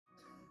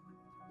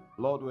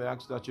Lord, we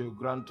ask that you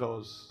grant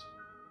us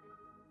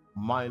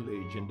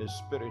mileage in the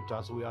Spirit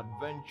as we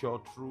adventure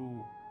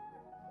through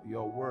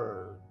your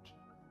word.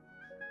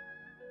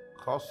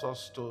 Cause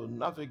us to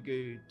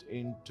navigate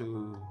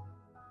into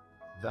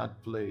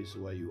that place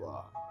where you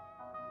are,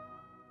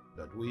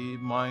 that we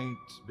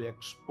might be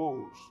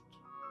exposed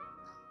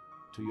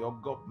to your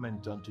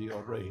government and to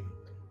your reign.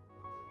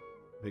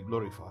 Be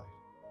glorified.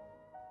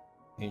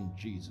 In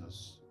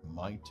Jesus'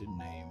 mighty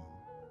name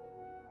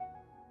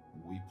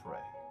we pray.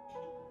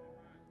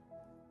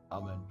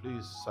 Amen.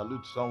 Please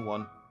salute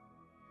someone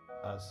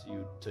as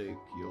you take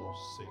your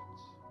seat.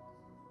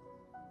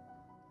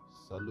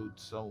 Salute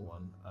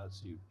someone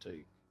as you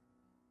take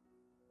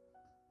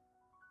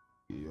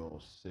your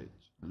seat.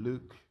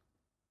 Luke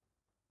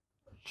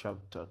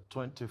chapter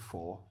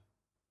 24,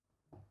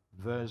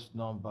 verse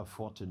number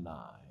 49.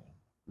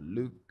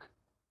 Luke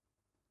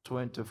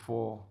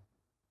 24,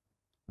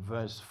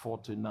 verse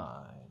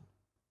 49.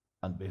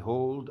 And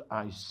behold,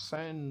 I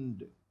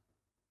send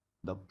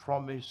the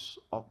promise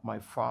of my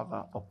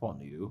Father upon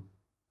you,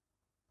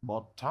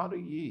 but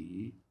tarry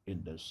ye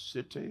in the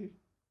city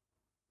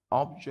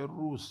of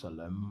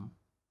Jerusalem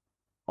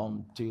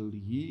until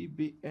ye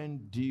be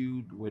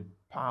endued with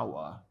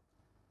power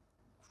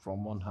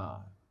from on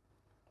high.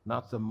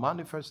 That's the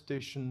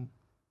manifestation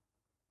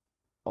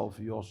of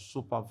your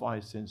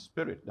supervising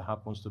spirit that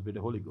happens to be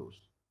the Holy Ghost.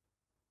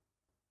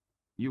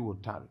 You will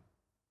tarry.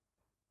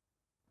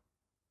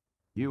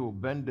 You will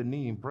bend the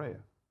knee in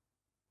prayer.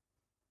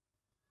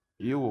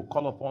 You will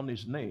call upon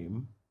his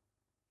name,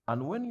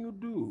 and when you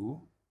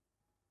do,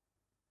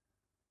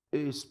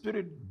 a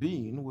spirit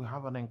being will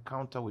have an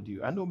encounter with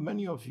you. I know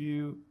many of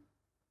you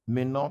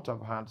may not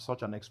have had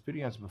such an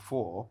experience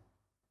before,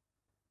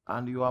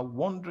 and you are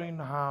wondering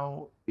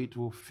how it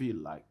will feel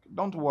like.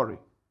 Don't worry.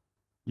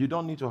 You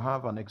don't need to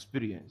have an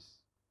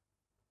experience.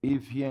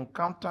 If he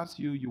encounters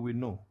you, you will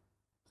know.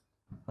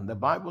 And the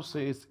Bible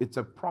says it's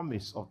a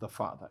promise of the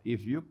Father.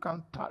 If you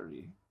can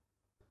tarry,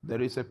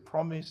 there is a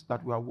promise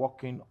that we are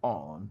working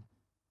on,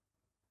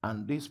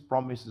 and this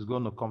promise is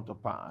going to come to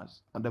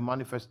pass. And the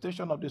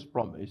manifestation of this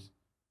promise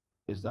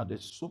is that the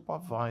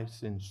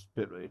supervising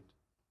spirit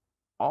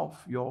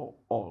of your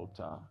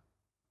altar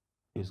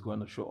is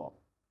going to show up.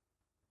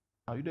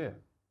 Are you there?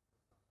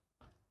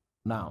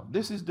 Now,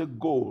 this is the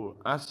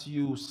goal as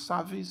you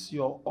service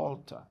your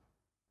altar.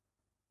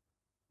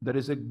 There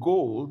is a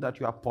goal that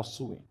you are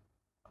pursuing,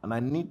 and I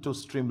need to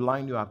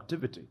streamline your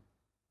activity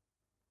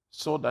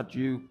so that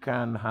you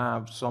can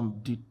have some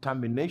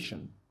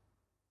determination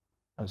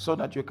and so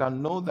that you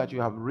can know that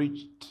you have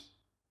reached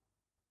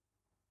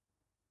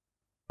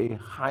a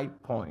high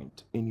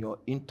point in your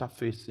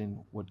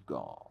interfacing with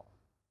God.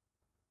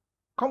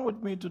 Come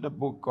with me to the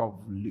book of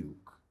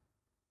Luke.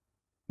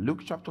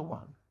 Luke chapter 1.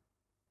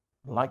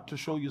 I'd like to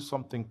show you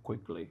something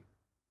quickly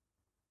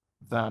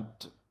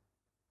that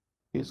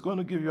is going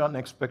to give you an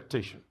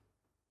expectation.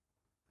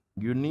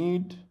 You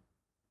need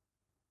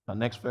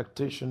an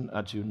expectation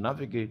as you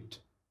navigate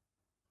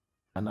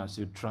and as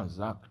you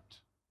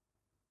transact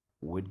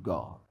with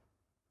God.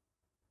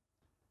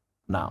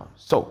 Now,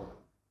 so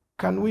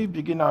can we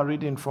begin our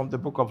reading from the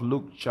book of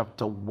Luke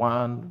chapter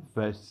 1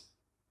 verse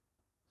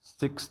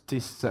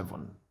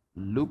 67.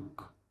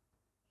 Luke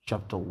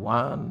chapter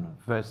 1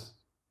 verse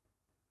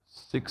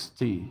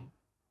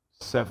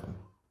 67.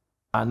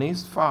 And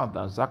his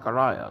father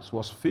Zacharias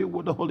was filled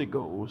with the Holy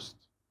Ghost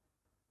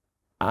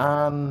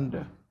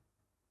and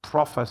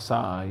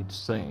prophesied,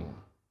 saying,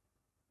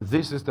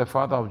 this is the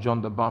father of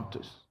John the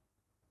Baptist.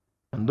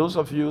 And those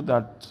of you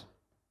that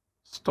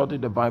study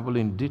the Bible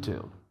in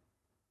detail,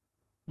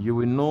 you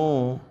will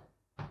know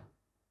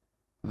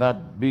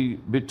that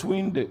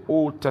between the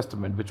Old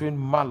Testament, between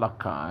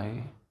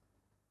Malachi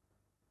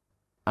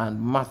and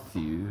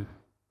Matthew,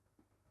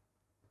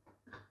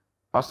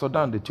 Pastor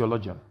Dan, the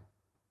theologian,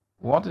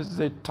 what is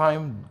the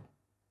time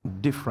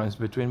difference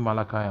between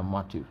Malachi and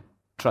Matthew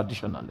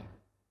traditionally?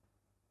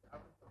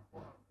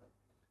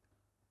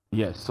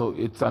 Yes, so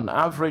it's an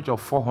average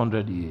of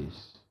 400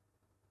 years,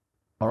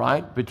 all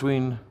right,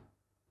 between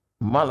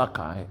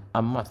Malachi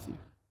and Matthew.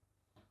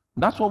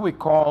 That's what we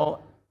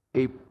call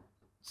a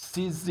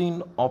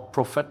season of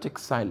prophetic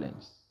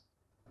silence.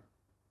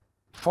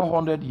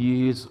 400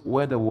 years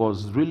where there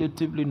was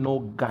relatively no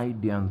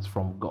guidance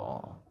from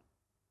God.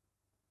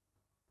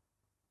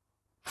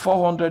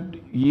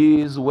 400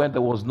 years where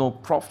there was no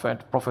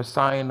prophet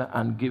prophesying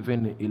and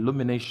giving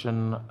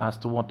illumination as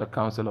to what the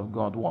counsel of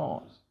God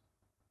was.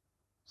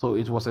 So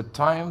it was a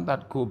time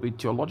that could be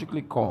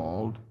theologically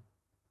called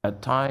a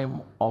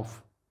time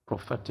of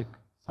prophetic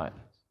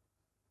silence.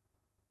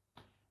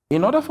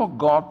 In order for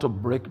God to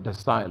break the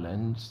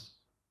silence,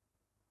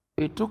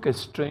 it took a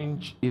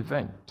strange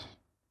event.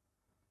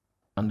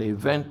 And the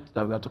event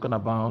that we are talking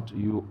about,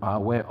 you are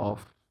aware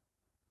of,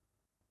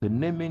 the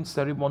naming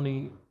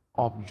ceremony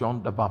of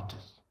John the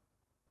Baptist.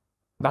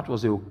 That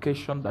was the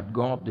occasion that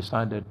God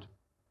decided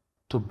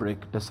to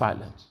break the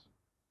silence.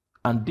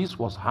 And this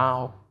was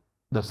how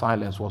the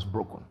silence was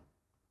broken.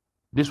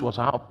 This was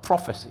how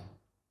prophecy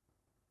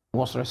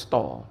was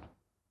restored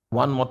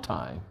one more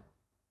time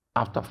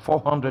after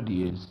 400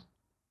 years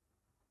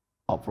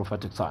of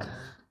prophetic silence.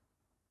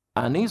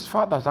 And his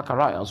father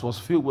Zacharias was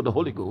filled with the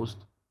Holy Ghost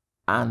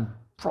and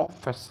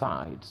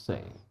prophesied,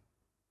 saying,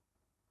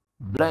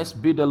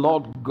 Blessed be the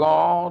Lord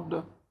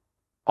God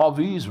of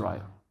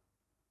Israel,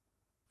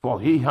 for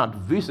he had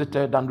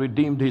visited and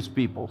redeemed his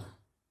people,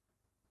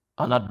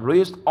 and had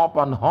raised up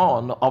an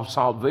horn of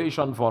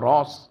salvation for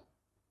us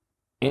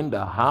in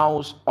the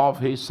house of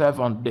his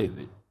servant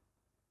David,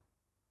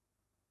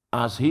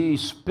 as he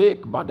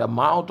spake by the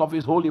mouth of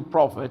his holy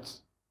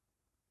prophets,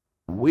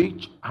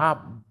 which have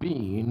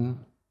been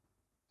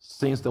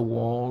since the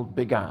world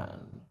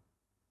began,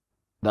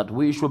 that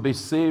we should be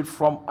saved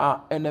from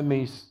our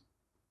enemies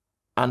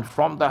and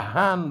from the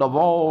hand of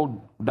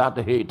all that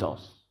hate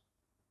us.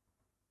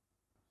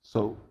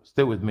 So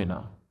stay with me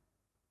now.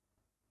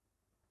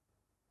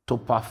 To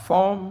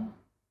perform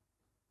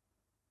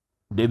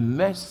the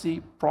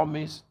mercy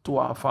promised to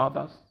our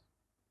fathers,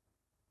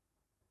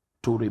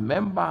 to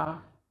remember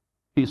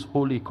his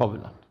holy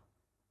covenant.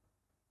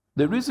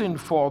 The reason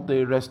for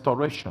the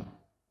restoration,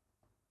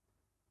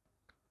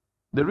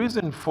 the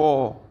reason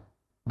for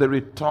the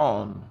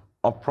return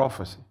of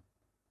prophecy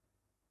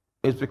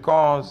is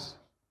because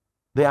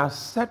there are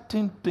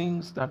certain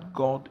things that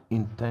God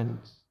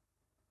intends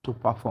to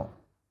perform.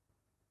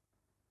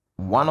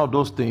 One of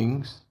those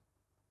things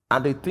are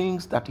the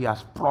things that he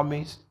has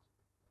promised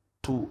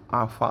to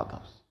our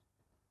fathers.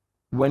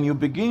 When you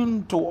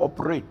begin to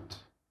operate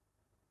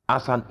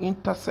as an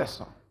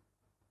intercessor,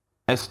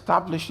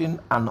 establishing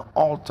an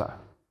altar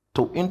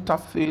to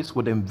interface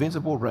with the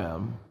invisible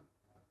realm,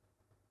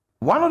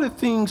 one of the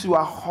things you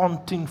are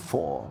hunting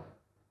for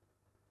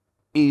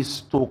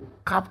is to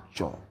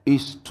capture,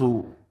 is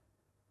to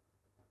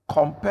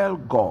compel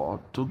God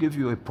to give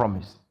you a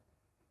promise.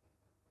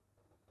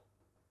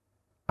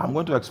 I'm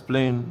going to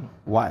explain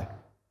why.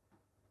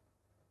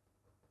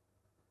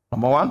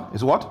 Number one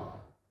is what?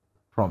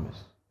 Promise.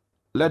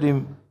 Let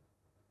him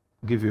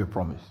give you a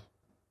promise.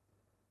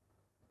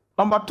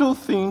 Number two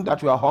thing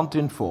that you are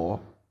hunting for,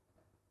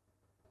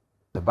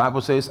 the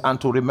Bible says, and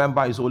to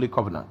remember his holy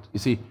covenant. You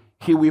see,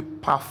 he will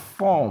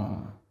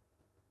perform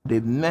the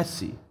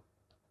mercy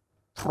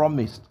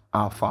promised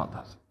our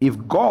fathers.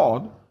 If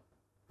God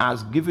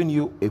has given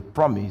you a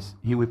promise,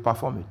 he will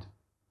perform it.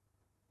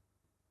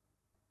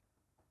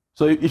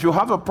 So if you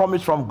have a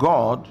promise from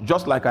God,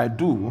 just like I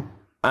do,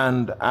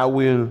 and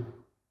we'll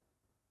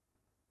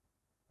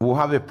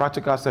have a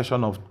practical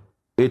session of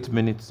 8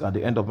 minutes at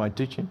the end of my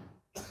teaching.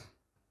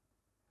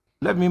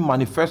 Let me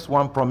manifest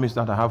one promise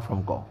that I have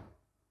from God.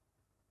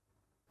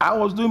 I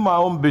was doing my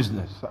own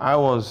business. I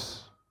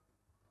was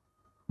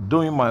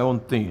doing my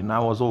own thing. I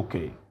was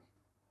okay.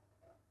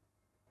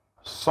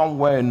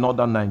 Somewhere in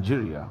northern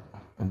Nigeria,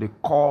 in the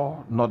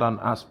core northern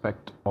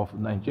aspect of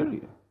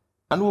Nigeria.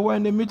 And we were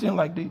in a meeting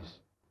like this.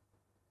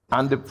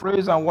 And the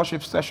praise and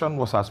worship session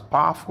was as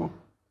powerful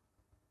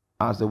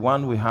as the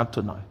one we had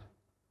tonight.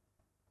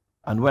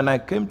 And when I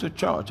came to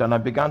church and I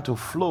began to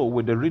flow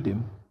with the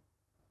rhythm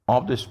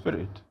of the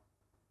Spirit,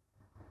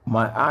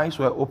 my eyes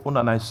were open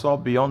and I saw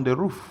beyond the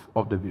roof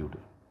of the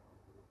building.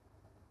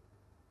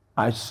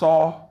 I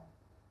saw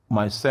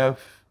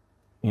myself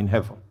in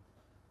heaven.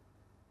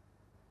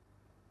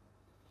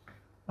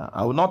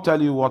 I will not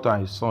tell you what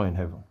I saw in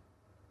heaven.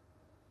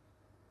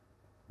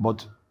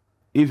 But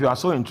if you are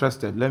so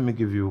interested, let me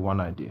give you one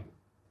idea.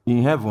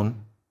 In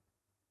heaven,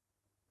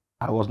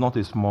 I was not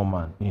a small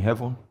man. In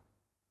heaven,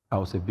 I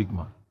was a big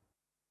man.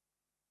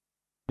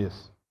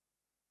 Yes.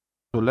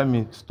 So let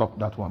me stop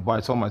that one. But I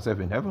saw myself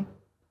in heaven.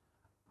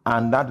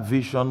 And that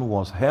vision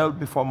was held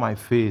before my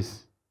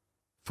face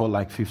for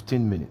like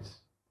 15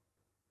 minutes.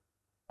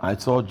 I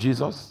saw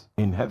Jesus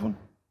in heaven.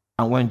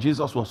 And when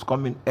Jesus was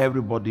coming,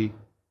 everybody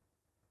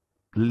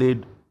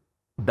laid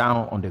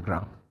down on the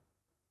ground.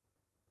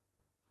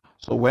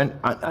 So when,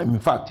 in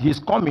fact, his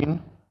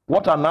coming,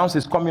 what announced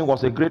his coming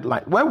was a great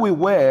light. Where we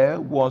were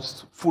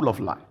was full of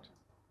light.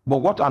 But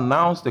what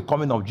announced the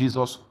coming of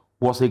Jesus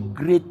was a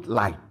great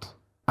light.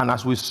 And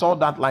as we saw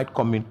that light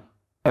coming,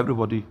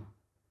 everybody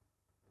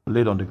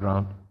laid on the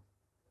ground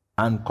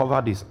and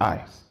covered his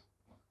eyes.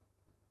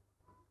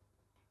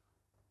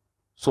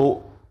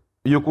 So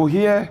you could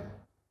hear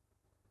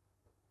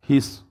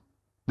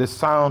the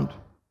sound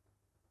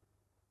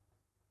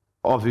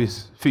of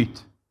his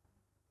feet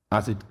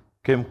as it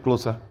came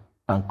closer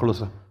and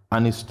closer,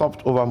 and he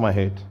stopped over my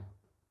head,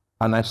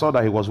 and I saw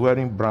that he was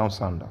wearing brown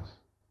sandals.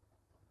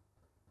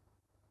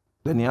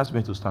 Then he asked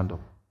me to stand up.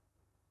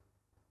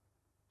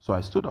 So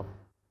I stood up,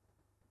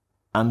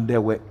 and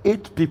there were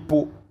 8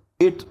 people,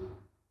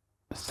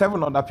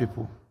 7 other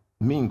people,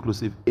 me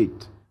inclusive,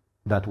 8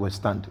 that were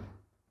standing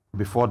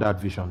before that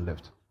vision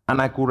left.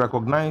 And I could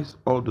recognize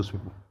all those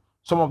people.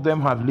 Some of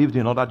them have lived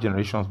in other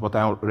generations, but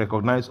I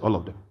recognize all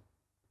of them.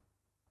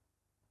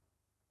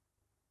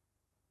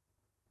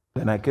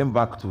 Then I came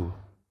back to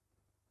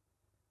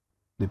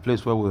the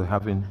place where we were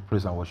having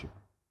praise and worship.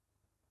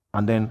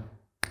 And then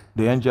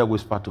the angel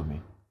whispered to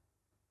me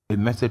a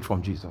message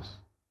from Jesus.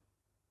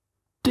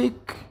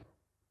 Take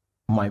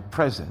my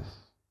presence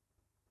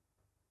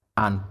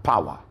and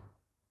power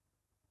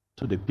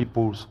to the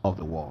peoples of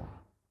the world.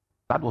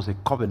 That was a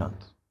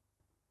covenant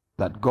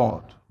that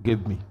God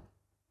gave me.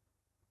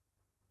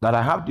 That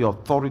I have the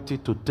authority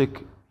to take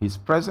his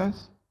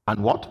presence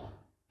and what?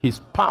 His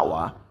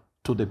power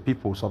to the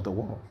peoples of the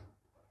world.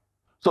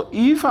 So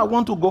if I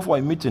want to go for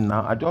a meeting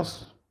now, I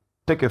just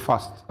take a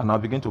fast and I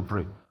begin to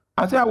pray.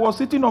 And say, I was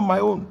sitting on my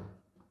own.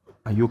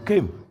 And you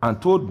came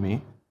and told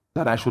me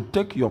that I should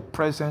take your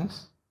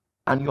presence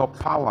and your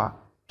power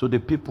to the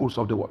peoples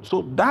of the world.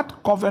 So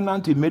that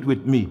covenant he made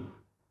with me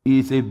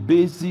is a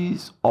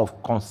basis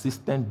of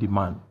consistent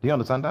demand. Do you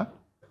understand that?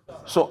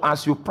 So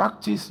as you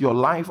practice your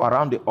life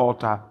around the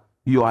altar,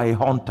 you are a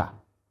hunter.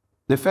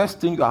 The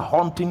first thing you are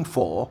hunting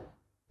for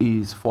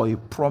is for a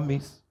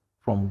promise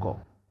from God.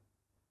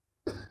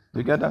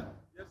 You get that?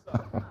 Yes,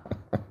 sir.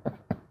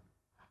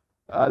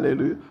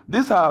 Hallelujah.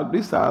 These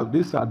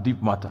are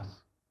deep matters.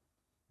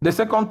 The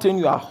second thing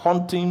you are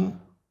hunting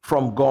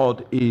from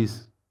God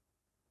is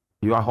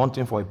you are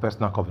hunting for a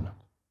personal covenant.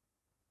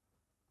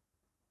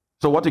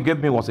 So what he gave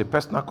me was a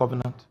personal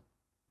covenant.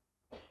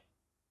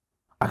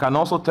 I can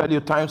also tell you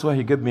times when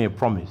he gave me a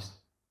promise.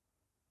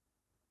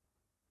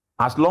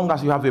 As long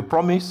as you have a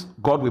promise,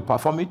 God will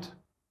perform it.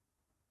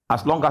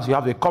 As long as you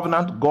have a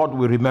covenant, God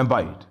will remember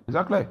it. Is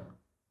that clear?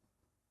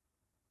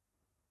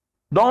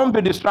 Don't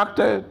be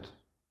distracted.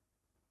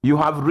 You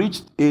have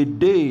reached a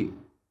day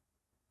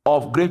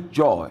of great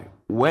joy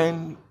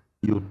when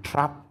you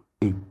trap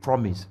a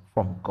promise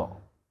from God.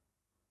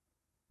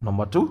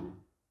 Number two,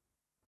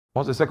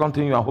 what's the second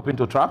thing you are hoping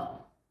to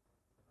trap?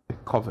 A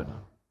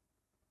covenant.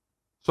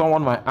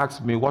 Someone might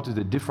ask me, what is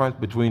the difference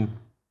between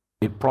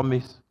a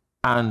promise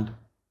and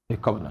a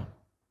covenant?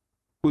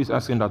 Who is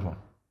asking that one?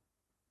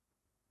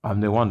 I'm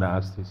the one that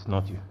asked this,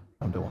 not you.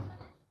 I'm the one.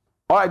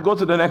 All right, go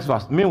to the next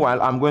verse.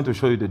 Meanwhile, I'm going to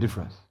show you the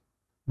difference.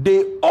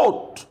 The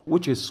oath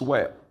which is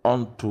swear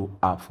unto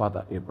our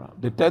father Abraham.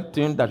 The third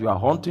thing that you are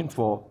hunting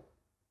for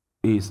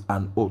is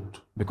an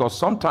oath. Because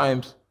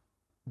sometimes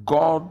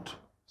God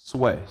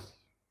swears.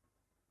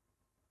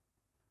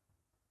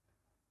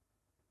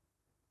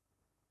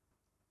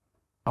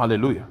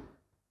 Hallelujah.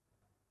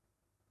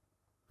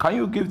 Can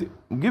you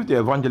give the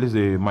evangelist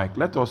a mic?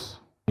 Let us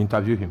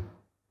interview him.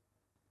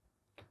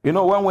 You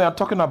know, when we are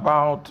talking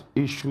about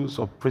issues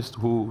of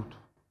priesthood,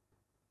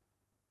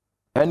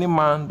 any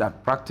man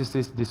that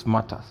practices these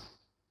matters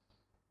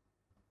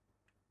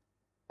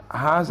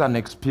has an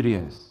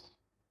experience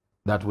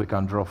that we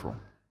can draw from.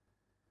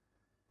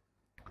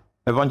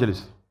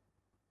 Evangelist,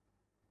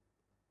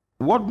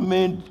 what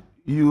made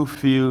you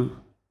feel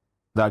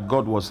that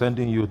God was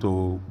sending you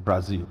to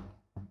Brazil?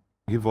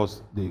 Give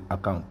us the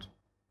account.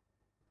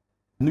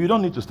 No, you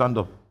don't need to stand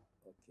up.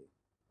 Okay.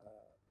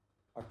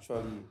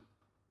 Actually,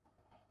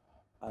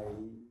 I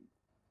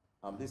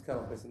am this kind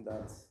of person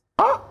that...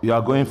 You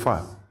are going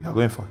far. You are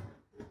going far.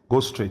 Go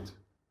straight.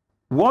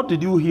 What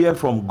did you hear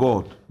from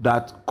God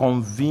that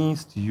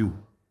convinced you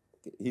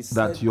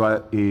that you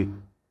are a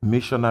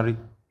missionary?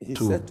 He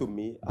said to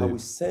me, I will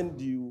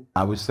send you...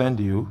 I will send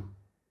you...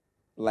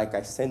 Like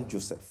I sent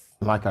Joseph.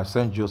 Like I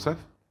sent Joseph.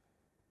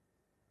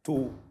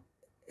 To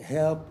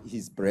help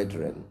his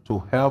brethren. To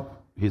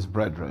help his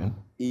brethren.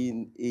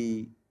 In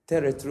a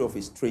territory of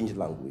a strange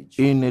language.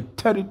 In a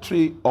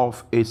territory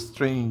of a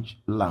strange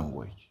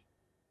language.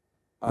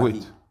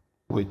 Wait.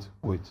 We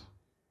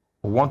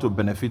want to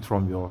benefit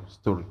from your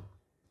story.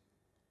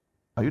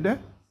 Are you there?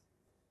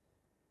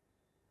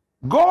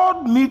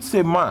 God meets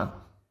a man.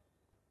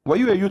 Were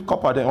you a youth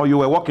corper then, or you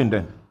were working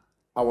then?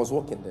 I was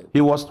working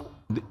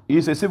then.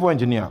 He's a civil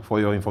engineer, for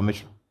your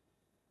information.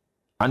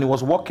 And he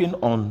was working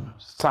on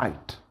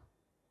site.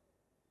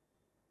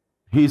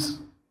 His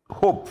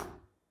hope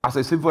as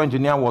a civil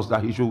engineer was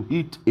that he should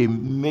hit a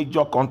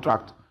major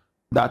contract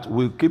that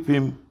will keep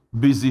him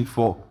busy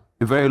for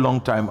a very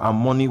long time and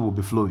money will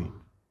be flowing.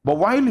 But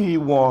while he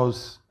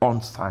was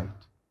on site,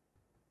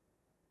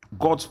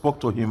 God spoke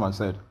to him and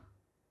said,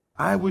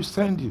 I will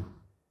send you,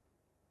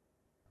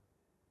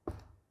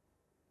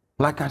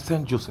 like I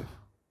sent Joseph,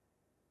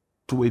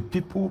 to a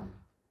people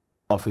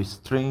of a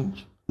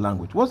strange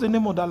language. What's the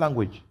name of that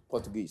language?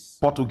 Portuguese.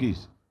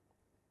 Portuguese.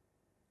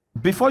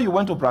 Before you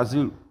went to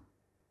Brazil,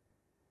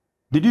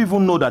 did you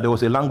even know that there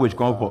was a language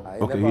called...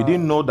 you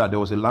didn't know that there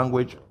was a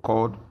language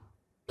called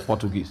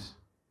Portuguese.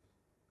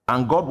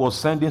 And God was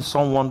sending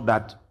someone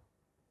that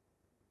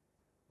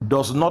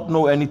does not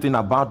know anything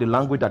about the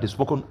language that is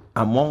spoken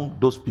among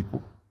those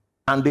people.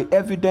 And the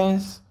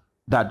evidence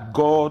that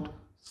God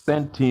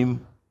sent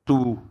him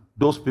to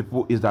those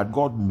people is that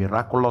God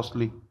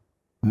miraculously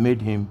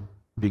made him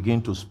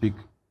begin to speak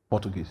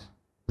Portuguese.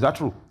 Is that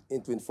true?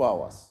 In 24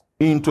 hours.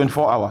 In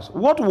 24 hours.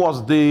 What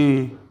was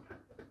the...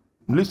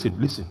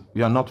 Listen.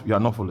 You are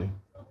not following.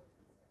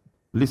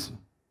 Listen.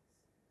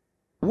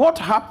 What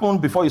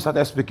happened before you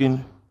started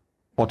speaking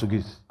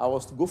Portuguese? I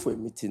was to go for a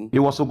meeting. He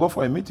was to go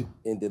for a meeting?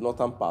 In the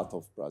northern part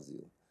of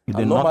Brazil. In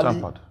the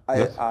northern part?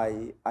 Yes.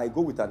 I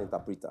go with an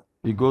interpreter.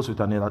 He goes with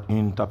an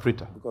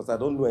interpreter? Because I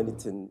don't know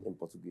anything in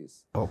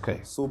Portuguese.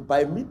 Okay. So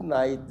by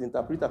midnight, the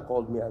interpreter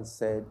called me and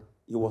said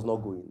he was not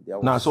going.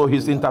 So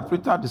his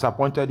interpreter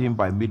disappointed him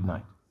by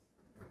midnight?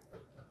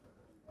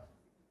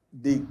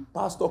 the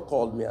pastor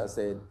called me and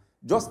said,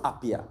 just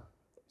appear,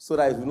 so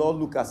that it will not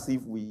look as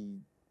if we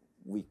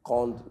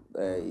can't,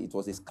 it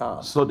was a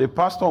scam. So the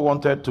pastor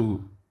wanted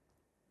to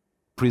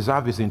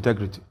preserve his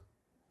integrity.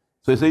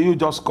 So he said, you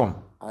just come.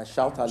 And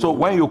shout hallelujah. So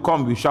when you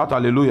come, you shout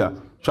hallelujah,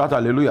 shout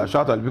hallelujah,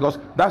 shout hallelujah, because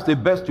that's the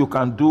best you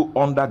can do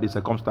under the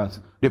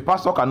circumstances. The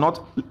pastor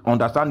cannot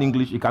understand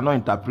English, he cannot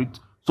interpret.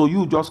 So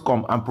you just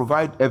come and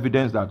provide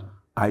evidence that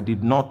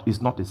it's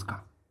not a scam.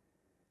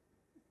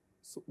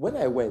 So when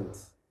I went,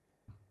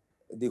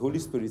 the Holy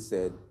Spirit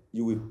said,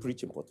 you will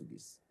preach in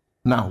Portuguese.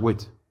 Now,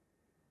 wait.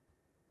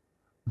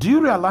 Do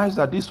you realize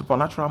that this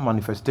supernatural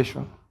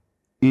manifestation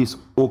is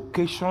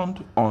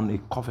occasioned on a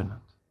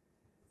covenant?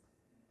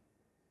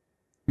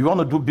 You want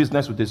to do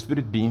business with a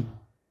spirit being?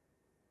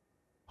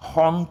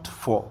 Hunt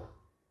for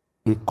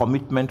a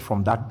commitment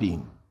from that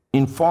being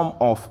in form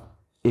of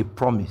a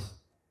promise,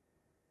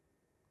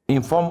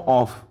 in form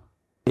of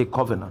a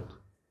covenant,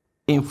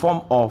 in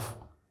form of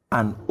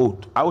an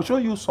oath. I will show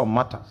you some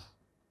matters.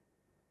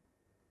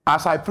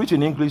 As I preach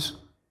in English,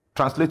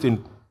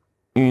 translating,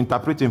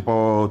 interpret in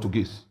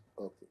Portuguese.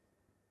 Okay.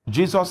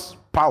 Jesus'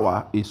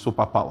 power is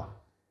superpower.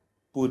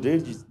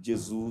 Poder de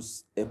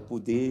Jesus é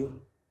poder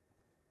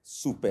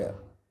super.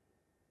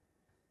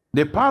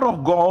 The power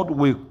of God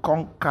will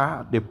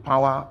conquer the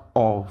power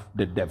of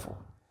the devil.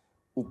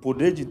 O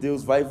poder de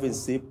Deus vai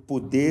vencer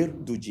poder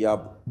do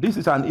diabo. This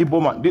is an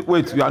Igbo man.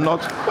 Wait, you are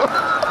not.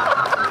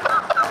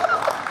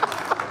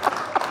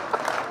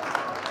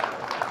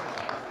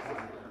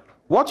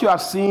 What you are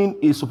seeing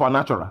is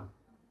supernatural.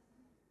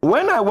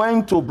 When I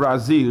went to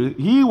Brazil,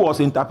 he was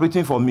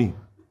interpreting for me.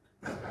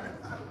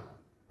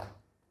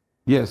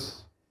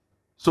 Yes.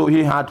 So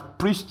he had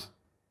preached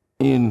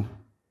in,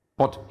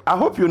 but I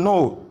hope you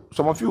know,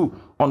 some of you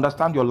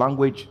understand your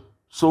language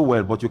so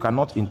well, but you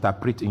cannot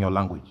interpret in your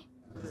language.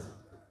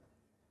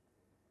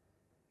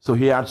 So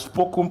he had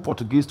spoken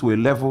Portuguese to a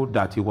level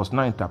that he was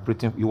not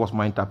interpreting. He was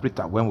my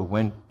interpreter when we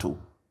went to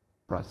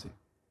Brazil.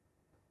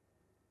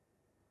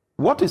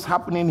 What is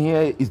happening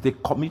here is the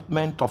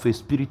commitment of a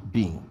spirit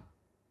being.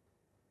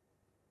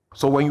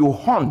 So when you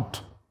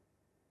hunt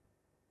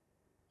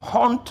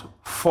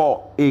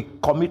for a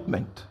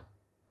commitment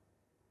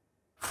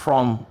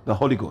from the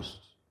Holy Ghost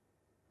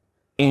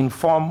in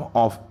form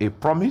of a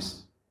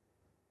promise,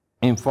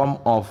 in form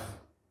of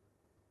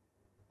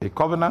a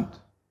covenant,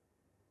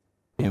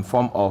 in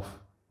form of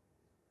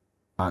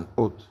an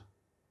oath.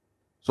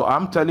 So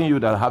I'm telling you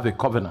that I have a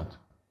covenant.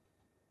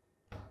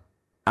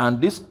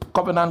 And this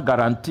covenant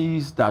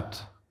guarantees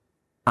that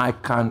I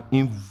can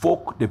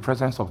invoke the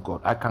presence of God.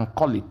 I can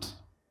call it.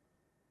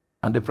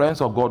 And the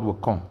presence of God will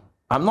come.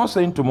 I'm not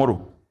saying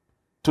tomorrow.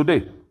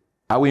 Today,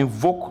 I will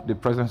invoke the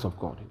presence of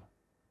God.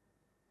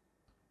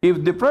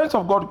 If the presence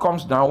of God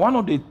comes down, one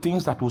of the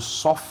things that will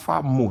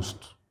suffer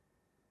most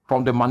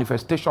from the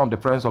manifestation of the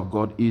presence of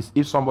God is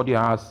if somebody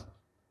has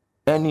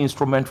any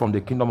instrument from the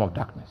kingdom of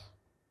darkness.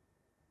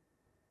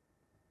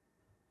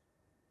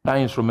 That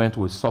instrument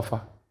will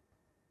suffer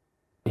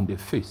in the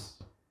face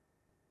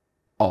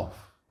of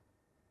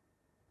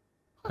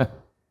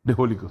the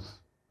Holy Ghost.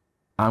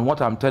 And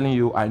what I'm telling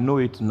you, I know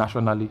it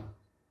nationally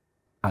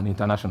and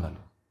internationally.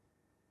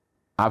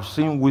 I've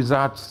seen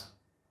wizards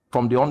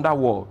from the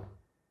underworld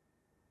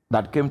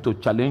that came to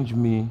challenge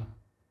me.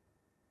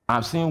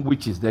 I've seen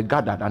witches, they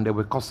gathered and they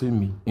were cursing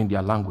me in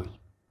their language.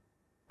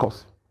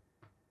 Curse.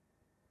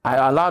 I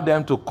allowed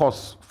them to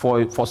curse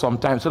for some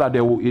time so that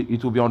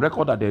it will be on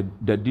record that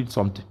they did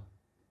something.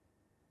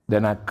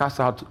 Then I cast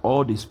out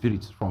all the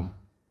spirits from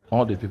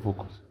all the people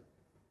curse.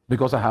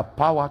 Because I have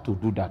power to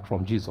do that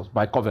from Jesus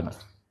by covenant.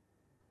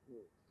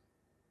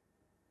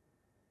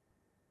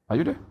 Are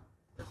you there?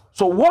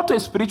 So what a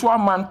spiritual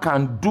man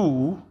can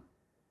do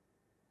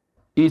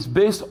is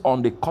based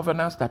on the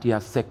covenants that he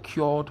has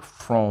secured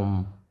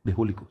from the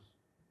Holy Ghost.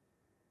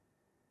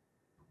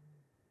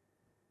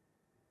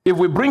 If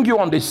we bring you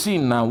on the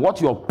scene now, what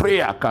your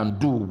prayer can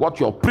do, what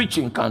your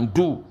preaching can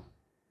do,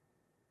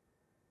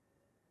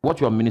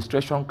 what your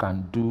administration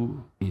can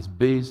do is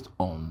based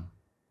on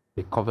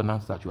the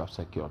covenants that you have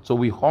secured. So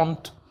we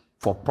hunt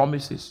for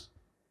promises,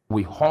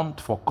 we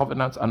hunt for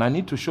covenants, and I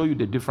need to show you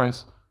the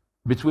difference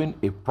between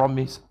a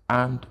promise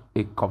and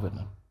a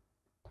covenant.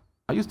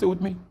 Are you still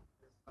with me?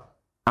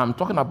 I'm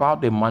talking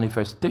about the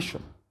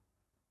manifestation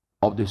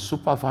of the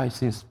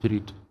supervising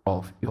spirit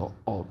of your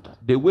altar.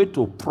 The way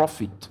to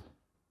profit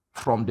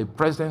from the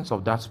presence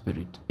of that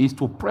spirit is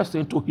to press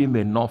into him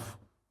enough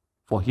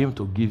for him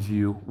to give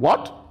you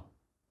what?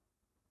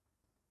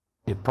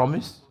 A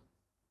promise,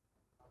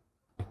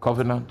 a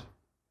covenant,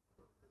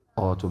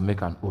 or to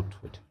make an oath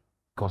with it.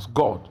 Because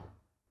God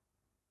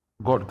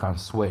can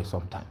swear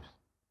sometimes.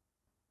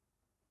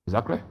 Is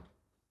that clear?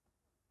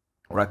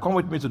 All right, come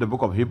with me to the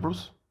book of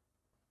Hebrews.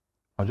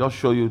 I'll just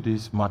show you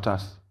these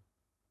matters,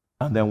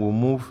 and then we'll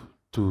move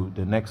to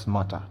the next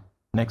matter,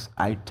 next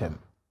item.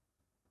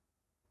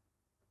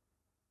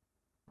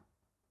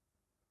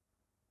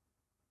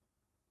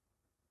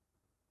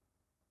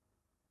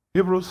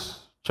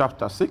 Hebrews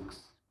chapter 6,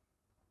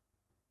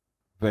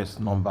 verse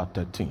number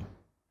 13.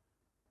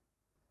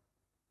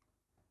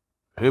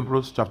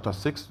 Hebrews chapter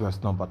 6,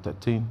 verse number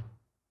 13.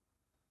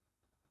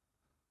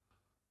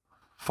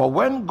 For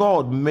when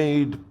God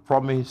made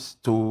promise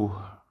to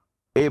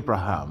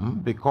Abraham,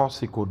 because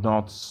he could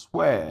not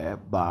swear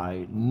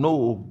by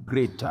no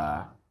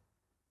greater,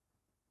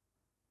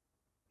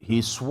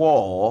 he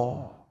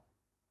swore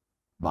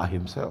by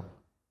himself.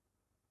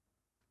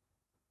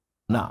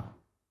 Now,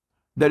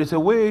 there is a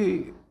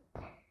way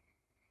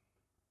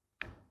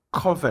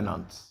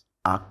covenants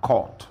are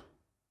caught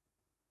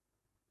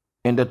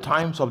in the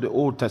times of the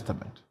Old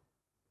Testament.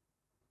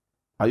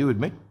 Are you with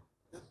me?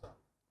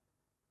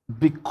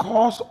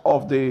 Because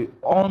of the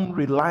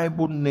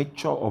unreliable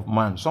nature of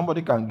man,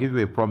 somebody can give you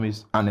a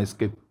promise and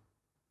escape.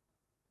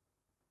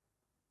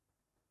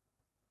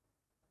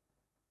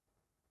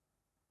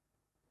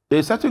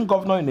 A certain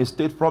governor in a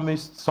state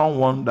promised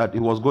someone that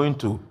he was going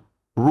to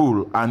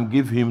rule and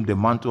give him the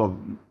mantle of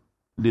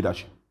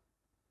leadership.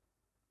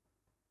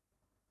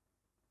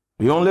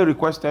 He only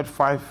requested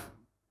 5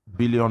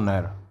 billion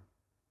naira.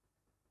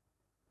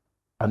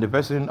 And the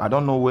person, I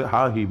don't know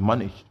how he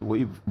managed,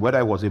 whether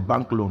it was a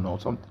bank loan or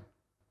something,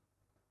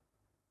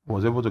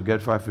 was able to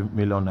get 5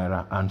 million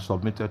naira and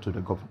submitted to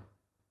the governor.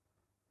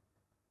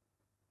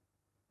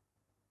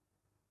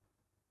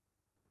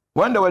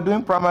 When they were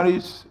doing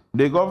primaries,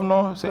 the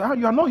governor said,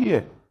 you are not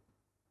here.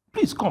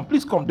 Please come,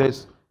 please come.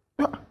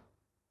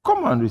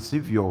 Come and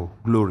receive your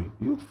glory.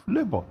 You've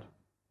labored.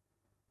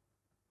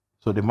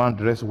 So the man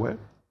dressed well,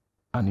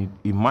 and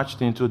he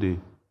marched into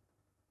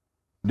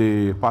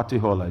the party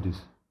hall like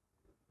this.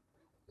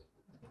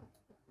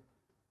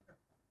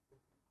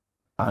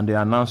 And they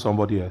announced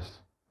somebody else.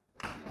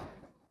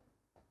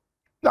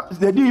 Now,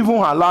 they didn't even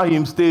allow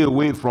him stay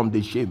away from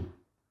the shame.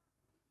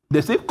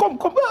 They said, come,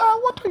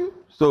 what are you?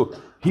 So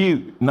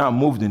he now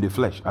moved in the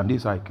flesh, and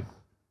this I came.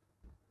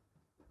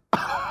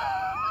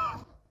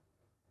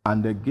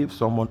 And they gave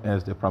someone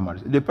else the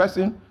primaries. The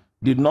person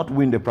did not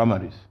win the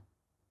primaries.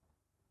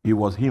 It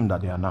was him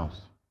that they announced.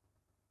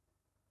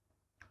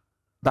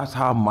 That's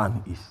how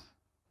man is.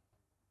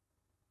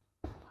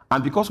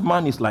 And because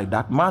man is like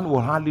that, man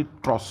will hardly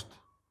trust.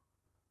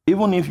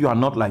 Even if you are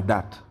not like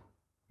that,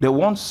 they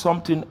want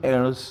something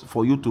else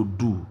for you to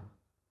do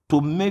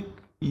to make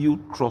you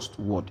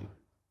trustworthy.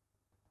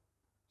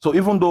 So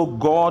even though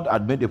God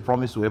had made a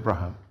promise to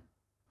Abraham,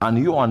 and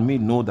you and me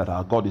know that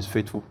our God is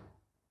faithful,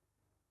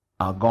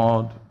 our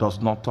God does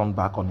not turn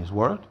back on his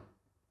word,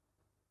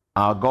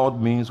 our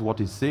God means what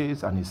he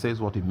says, and he says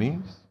what he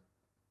means.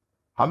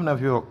 How many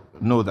of you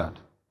know that?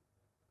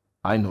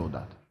 I know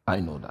that. I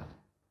know that.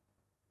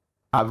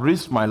 I've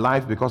risked my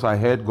life because I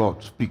heard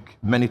God speak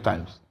many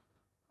times,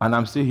 and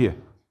I'm still here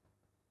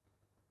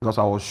because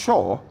I was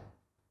sure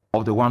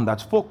of the one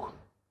that spoke.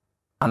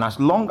 And as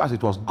long as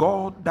it was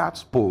God that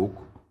spoke,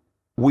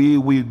 we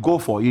will go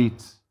for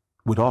it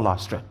with all our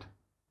strength.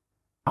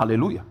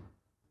 Hallelujah.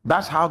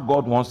 That's how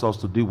God wants us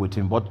to deal with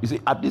him. But you see,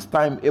 at this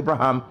time,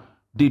 Abraham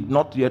did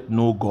not yet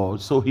know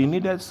God, so he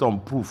needed some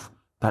proof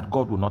that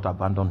God would not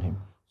abandon him.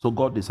 So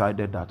God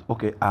decided that,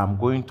 okay, I'm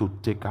going to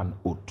take an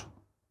oath.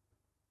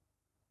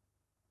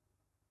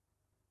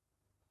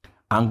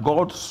 And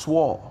God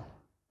swore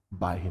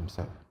by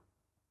himself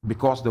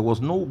because there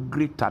was no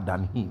greater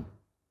than him.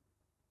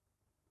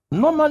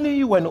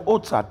 Normally, when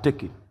oaths are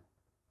taken,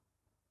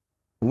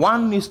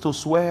 one needs to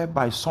swear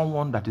by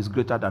someone that is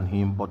greater than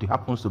him, but it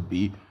happens to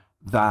be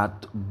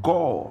that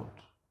God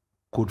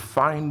could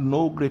find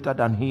no greater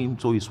than him,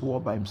 so he swore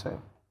by himself.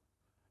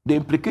 The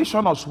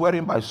implication of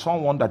swearing by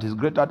someone that is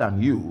greater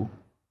than you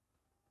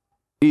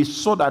is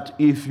so that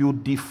if you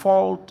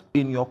default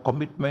in your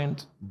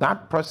commitment,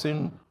 that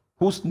person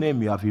whose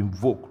name you have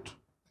invoked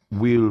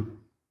will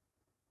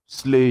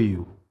slay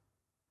you,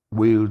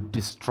 will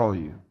destroy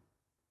you.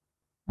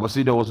 But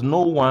see, there was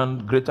no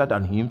one greater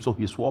than him, so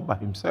he swore by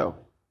himself.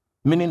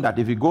 Meaning that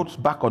if he goes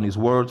back on his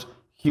words,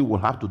 he will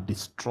have to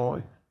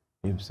destroy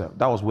himself.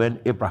 That was when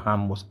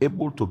Abraham was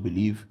able to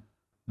believe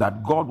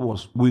that God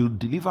will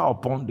deliver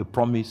upon the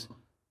promise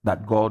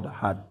that God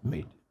had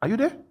made. Are you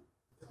there?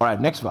 All right,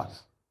 next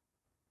verse.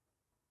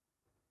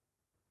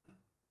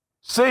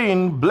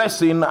 Saying,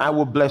 blessing, I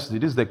will bless thee.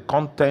 This is the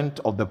content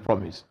of the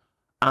promise.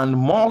 And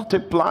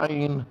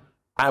multiplying,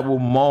 I will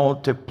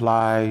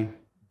multiply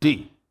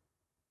thee.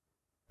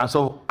 And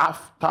so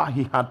after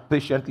he had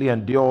patiently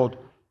endured,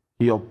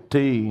 he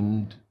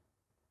obtained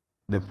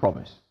the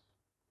promise.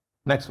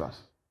 Next verse.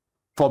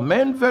 For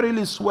men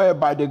verily swear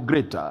by the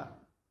greater,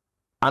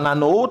 and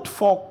an oath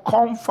for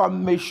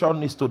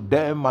confirmation is to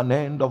them an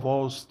end of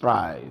all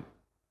strife,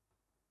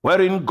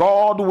 wherein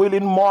God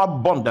willing more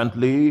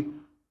abundantly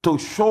to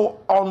show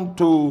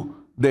unto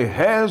the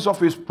heirs of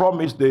his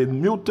promise the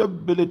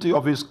immutability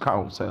of his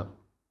counsel,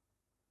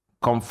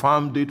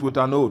 confirmed it with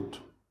an oath,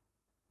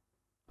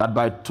 that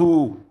by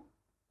two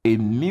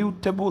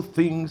immutable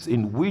things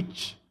in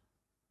which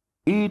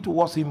it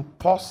was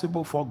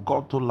impossible for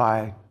God to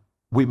lie,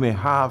 we may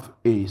have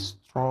a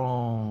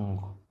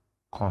strong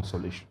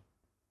consolation.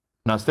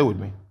 Now stay with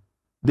me.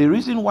 The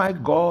reason why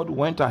God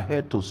went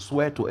ahead to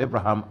swear to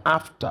Abraham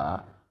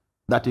after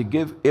that he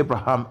gave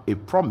Abraham a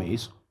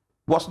promise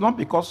was not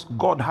because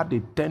God had a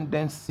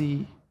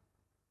tendency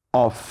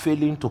of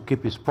failing to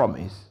keep his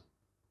promise,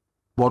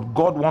 but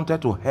God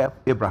wanted to help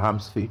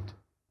Abraham's faith.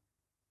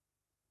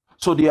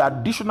 So the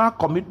additional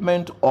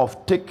commitment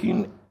of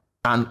taking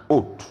an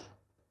oath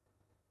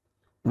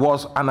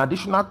was an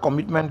additional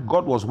commitment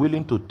God was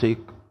willing to take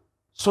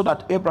so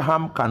that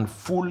Abraham can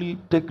fully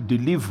take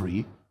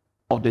delivery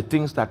of the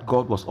things that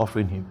God was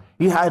offering him.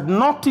 It had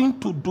nothing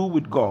to do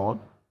with God.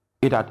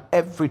 It had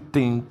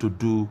everything to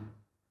do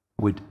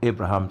with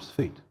Abraham's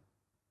faith.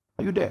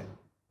 Are you there?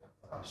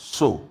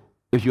 So,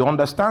 if you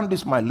understand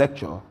this, my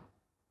lecture,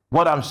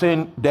 what I'm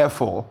saying,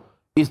 therefore,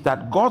 is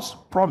that God's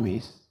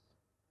promise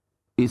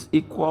is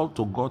equal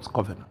to God's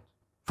covenant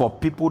for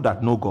people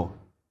that know God.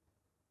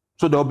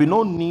 So there will be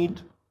no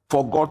need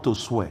for God to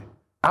swear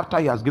after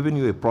he has given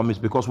you a promise,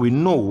 because we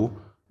know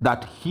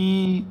that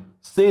he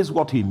says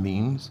what he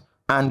means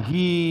and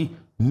he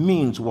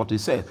means what he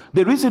says.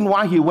 The reason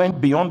why he went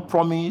beyond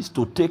promise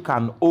to take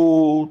an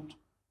oath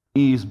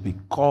is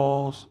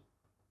because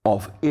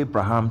of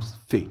Abraham's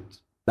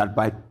faith, that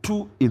by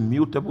two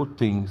immutable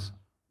things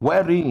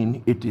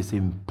wherein it is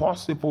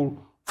impossible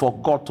for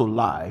God to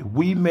lie,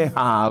 we may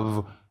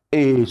have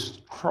a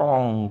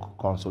strong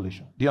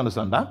consolation. Do you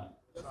understand that?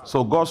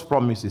 So God's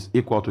promise is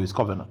equal to his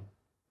covenant.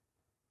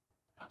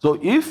 So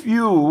if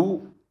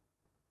you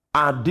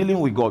are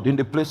dealing with God in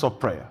the place of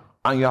prayer,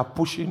 and you are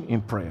pushing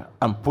in prayer,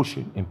 and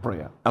pushing in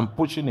prayer, and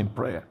pushing in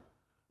prayer,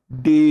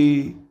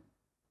 the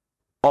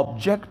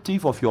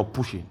objective of your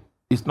pushing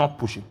is not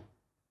pushing.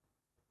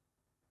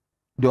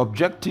 The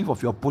objective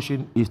of your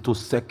pushing is to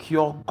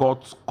secure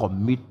God's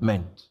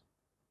commitment.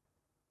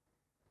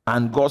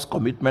 And God's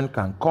commitment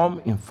can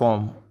come in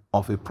form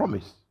of a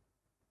promise.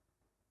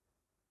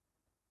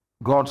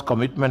 God's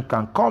commitment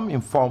can come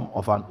in form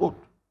of an oath.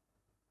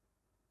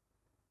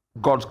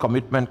 God's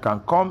commitment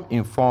can come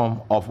in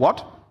form of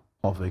what?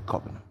 Of a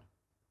covenant.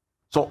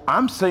 So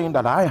I'm saying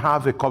that I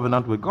have a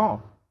covenant with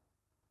God.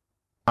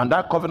 And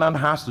that covenant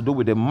has to do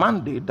with the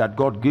mandate that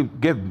God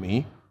gave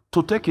me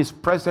to take his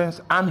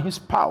presence and his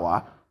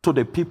power to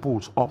the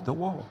peoples of the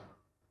world.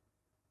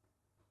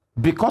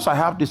 Because I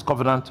have this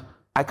covenant,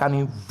 I can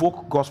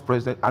invoke God's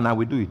presence, and I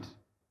will do it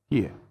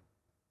here.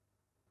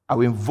 I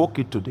will invoke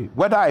it today.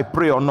 Whether I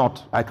pray or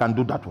not, I can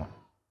do that one.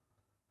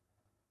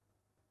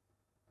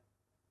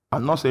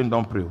 I'm not saying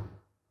don't pray,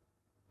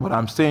 but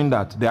I'm saying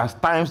that there are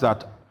times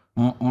that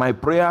my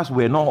prayers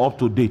were not up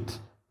to date,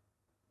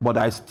 but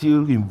I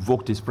still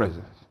invoked his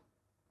presence.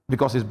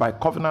 Because it's by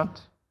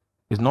covenant,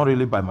 it's not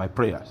really by my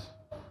prayers.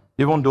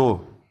 Even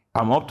though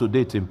I'm up to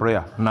date in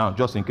prayer. Now,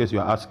 just in case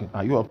you're asking,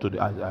 are you up to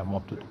date? I'm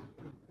up to date.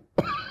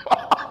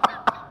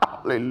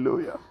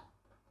 Hallelujah.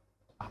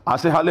 I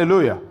say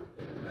hallelujah.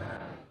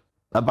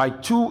 That by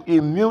two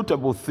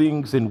immutable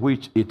things in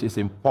which it is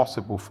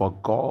impossible for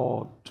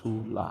God to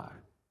lie.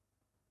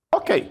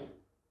 Okay.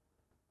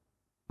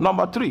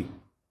 Number 3.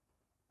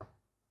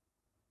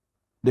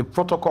 The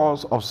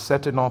protocols of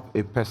setting up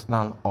a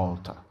personal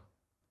altar.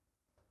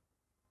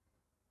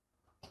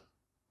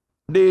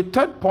 The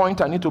third point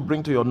I need to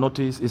bring to your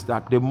notice is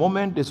that the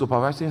moment the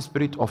supervising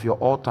spirit of your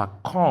altar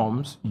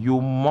comes,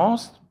 you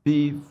must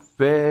be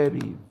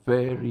very,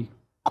 very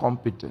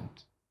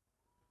competent.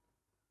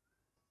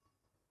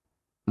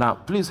 Now,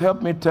 please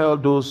help me tell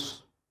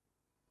those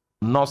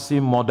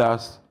nursing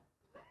mothers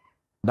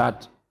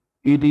that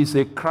it is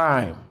a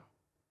crime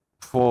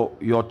for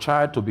your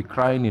child to be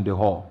crying in the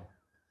hall.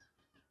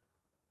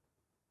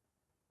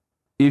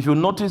 If you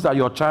notice that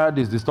your child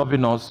is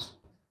disturbing us,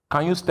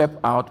 can you step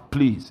out,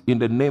 please, in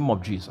the name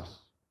of Jesus?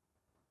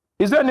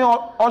 Is there any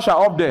usher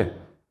up there?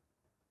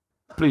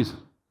 Please,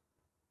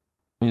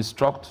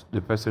 instruct the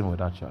person with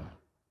that child.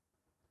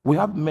 We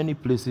have many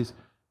places.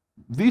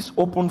 This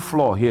open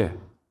floor here,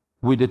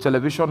 with the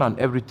television and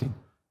everything,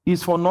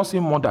 is for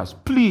nursing mothers.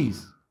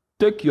 Please,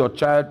 take your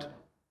child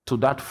to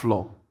that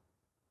floor,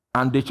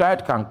 and the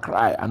child can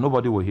cry, and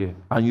nobody will hear,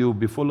 and you'll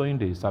be following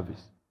the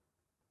service.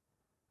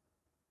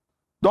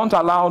 Don't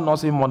allow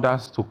nursing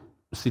mothers to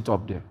sit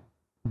up there.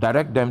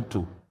 Direct them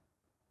to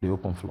the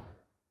open floor.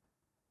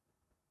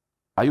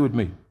 Are you with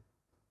me?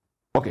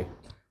 Okay.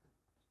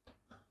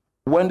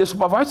 When the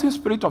supervising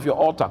spirit of your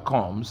altar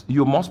comes,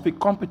 you must be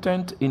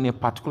competent in a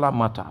particular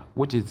matter,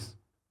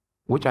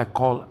 which I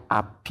call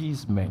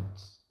appeasement.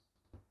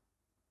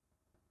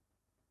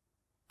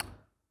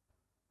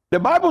 The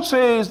Bible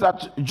says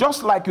that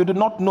just like you do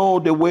not know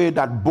the way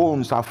that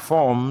bones are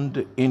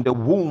formed in the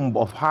womb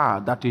of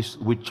her that is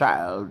with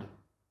child,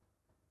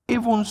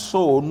 even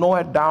so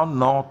knowest thou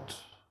not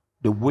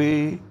the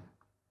way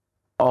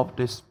of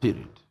the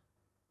Spirit.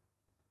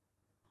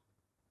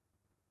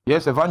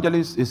 Yes,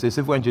 evangelist is a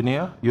civil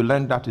engineer. You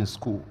learn that in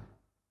school.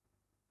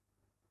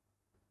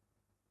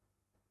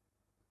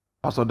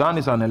 Pastor Dan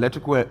is an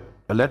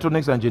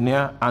electronics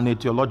engineer and a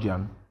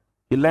theologian.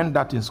 He learned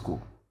that in school.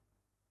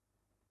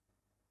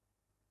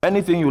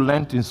 Anything you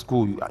learned in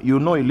school, you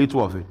know a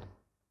little of it.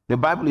 The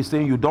Bible is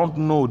saying you don't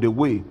know the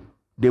way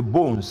the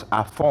bones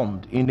are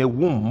formed in the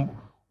womb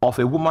of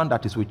a woman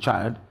that is with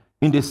child.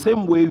 In the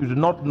same way, you do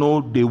not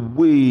know the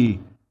way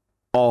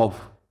of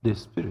the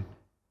Spirit.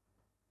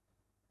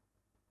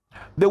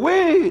 The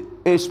way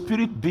a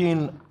spirit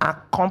being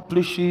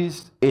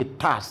accomplishes a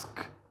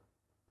task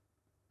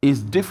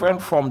is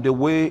different from the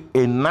way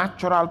a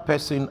natural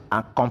person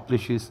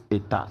accomplishes a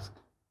task.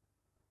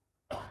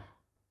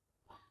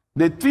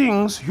 The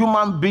things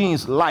human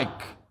beings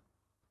like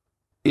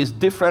is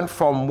different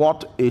from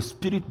what a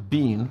spirit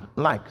being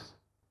likes.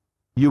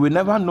 You will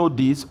never know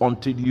this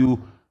until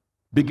you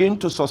begin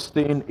to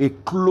sustain a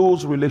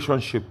close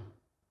relationship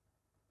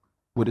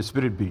with the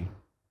spirit being.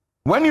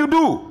 When you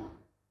do,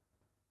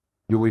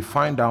 you will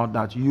find out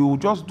that you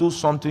just do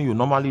something you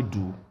normally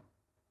do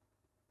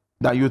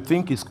that you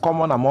think is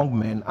common among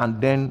men,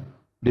 and then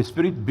the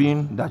spirit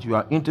being that you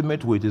are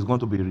intimate with is going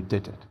to be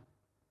irritated.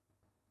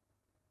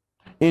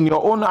 In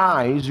your own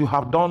eyes, you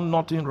have done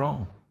nothing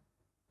wrong.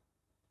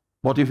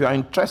 But if you are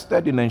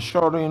interested in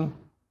ensuring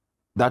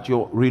that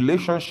your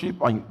relationship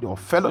and your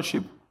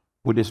fellowship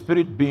with the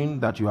spirit being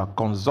that you are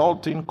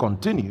consulting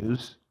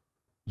continues,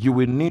 you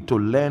will need to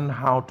learn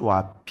how to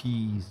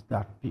appease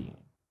that being.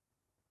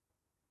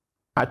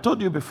 I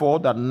told you before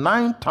that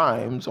 9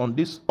 times on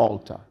this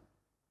altar,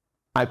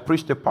 I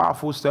preached a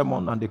powerful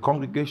sermon and the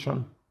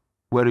congregation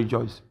were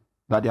rejoicing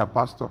that their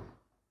pastor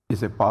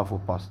is a powerful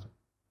pastor.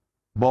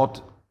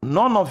 But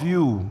none of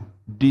you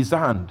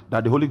discerned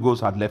that the Holy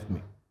Ghost had left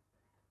me.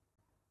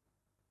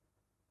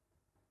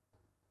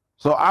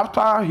 So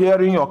after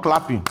hearing your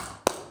clapping,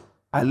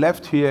 I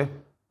left here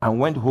and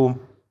went home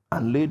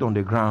and laid on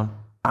the ground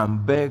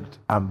and begged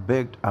and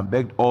begged and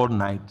begged all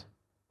night.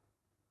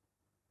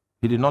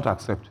 He did not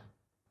accept.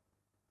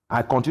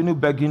 I continued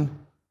begging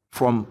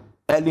from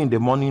early in the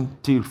morning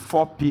till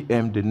 4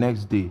 p.m. the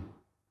next day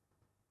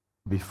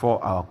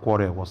before our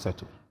quarrel was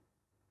settled.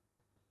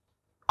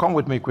 Come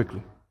with me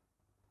quickly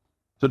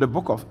to the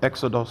book of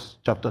Exodus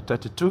chapter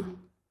 32,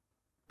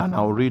 and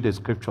I'll read a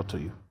scripture to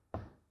you.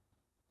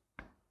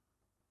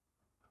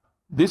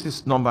 This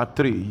is number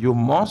 3. You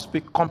must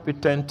be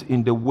competent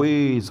in the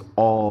ways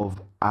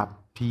of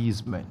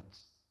appeasement.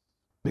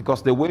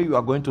 Because the way you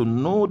are going to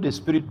know the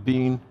spirit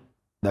being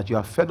that you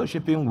are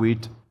fellowshipping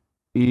with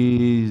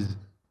is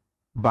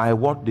by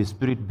what the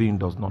spirit being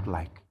does not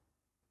like.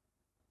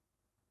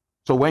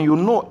 So when you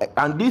know,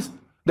 and this,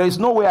 there is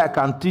no way I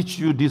can teach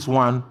you this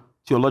one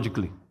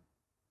theologically.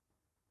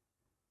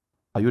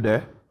 Are you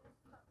there?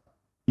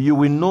 You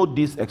will know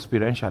this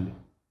experientially.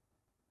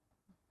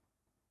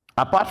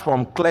 Apart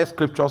from clear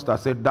scriptures that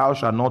say, thou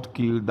shalt not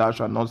kill, thou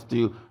shalt not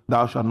steal,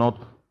 thou shalt not...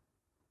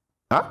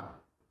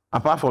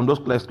 Apart from those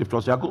clear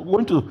scriptures, you are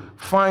going to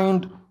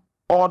find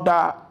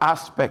other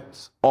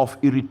aspects of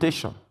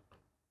irritation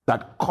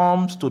that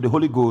comes to the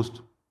Holy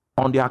Ghost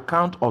on the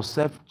account of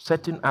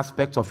certain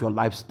aspects of your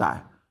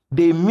lifestyle.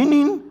 The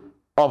meaning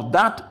of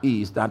that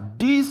is that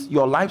this,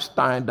 your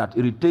lifestyle that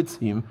irritates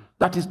him,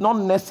 that is not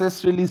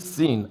necessarily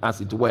sin,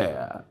 as it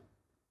were.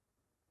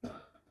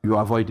 You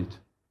avoid it.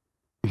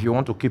 If you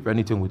want to keep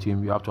anything with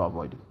him, you have to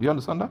avoid it. Do you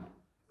understand that?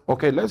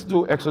 Okay, let's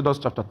do Exodus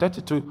chapter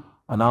 32,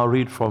 and I'll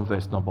read from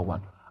verse number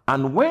 1.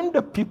 And when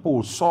the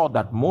people saw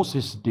that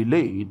Moses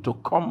delayed to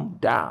come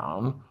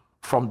down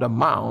from the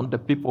mount, the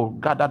people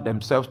gathered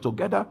themselves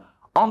together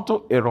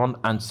unto Aaron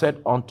and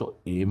said unto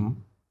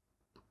him,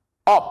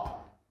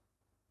 Up,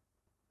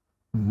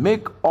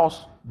 make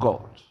us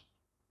gods,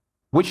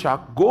 which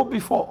shall go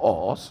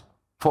before us,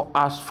 for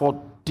as for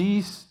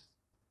this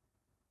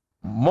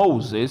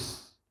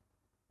Moses,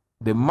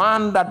 the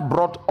man that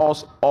brought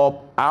us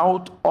up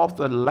out of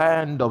the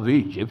land of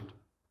Egypt,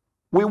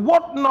 we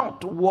wot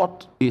not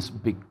what is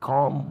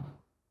become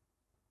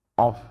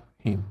of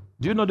him.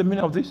 Do you know the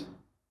meaning of this?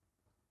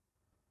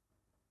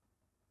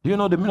 Do you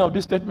know the meaning of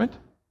this statement?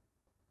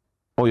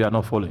 Oh, you are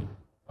not following.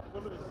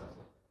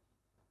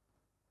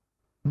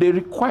 The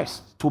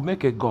request to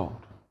make a god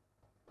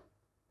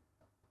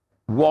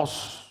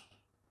was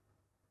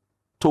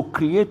to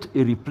create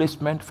a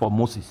replacement for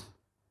Moses.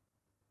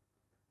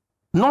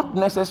 Not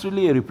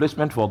necessarily a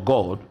replacement for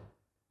God,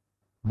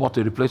 but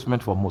a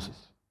replacement for Moses.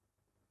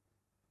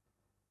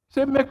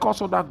 Say, make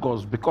us other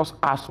gods, because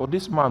as for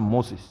this man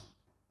Moses,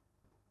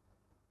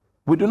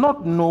 we do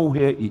not know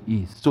where he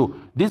is. So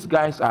these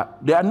guys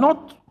they are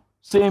not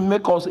saying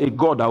make us a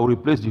god that will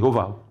replace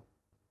Jehovah.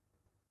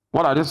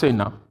 What are they saying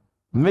now?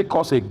 Make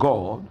us a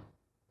god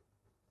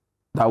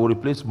that will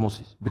replace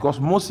Moses, because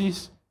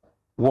Moses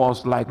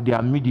was like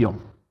their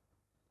medium.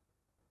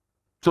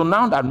 So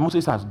now that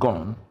Moses has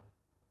gone,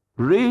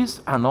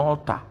 raise an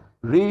altar,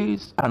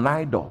 raise an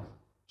idol,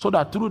 so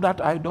that through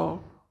that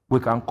idol we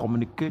can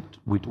communicate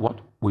with what?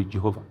 With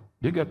Jehovah.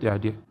 Do you get the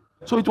idea?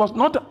 So it was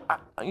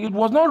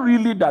not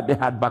really that they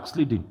had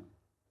backslidden,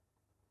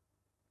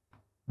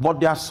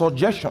 but their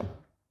suggestion,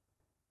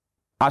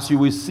 as you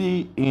will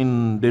see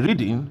in the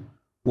reading,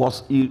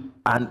 was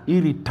an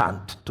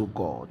irritant to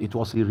God. It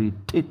was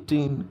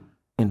irritating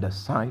in the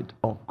sight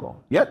of God.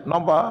 Yet,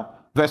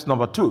 verse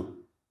number 2,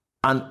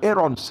 and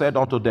Aaron said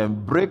unto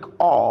them, break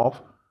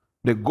off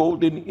the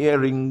golden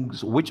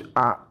earrings which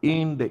are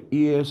in the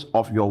ears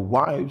of your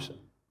wives,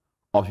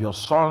 of your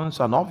sons,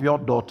 and of your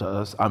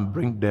daughters, and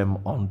bring them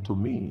unto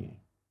me.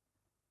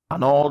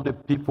 And all the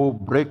people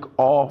break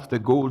off the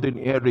golden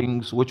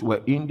earrings which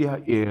were in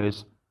their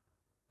ears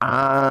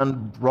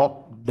and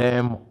brought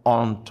them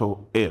unto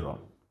Aaron.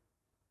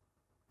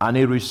 And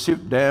he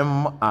received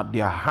them at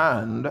their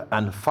hand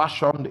and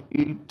fashioned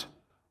it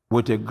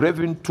with a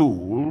graving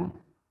tool.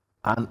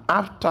 And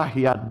after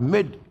he had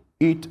made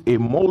it a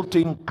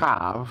molten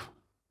calf,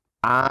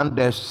 and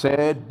they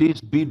said, This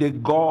be the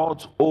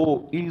gods,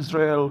 O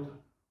Israel,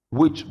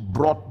 which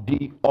brought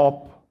thee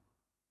up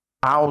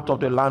out of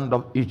the land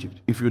of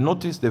Egypt. If you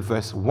notice the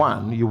verse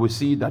 1, you will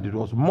see that it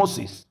was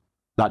Moses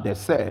that they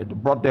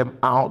said brought them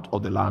out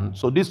of the land.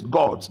 So these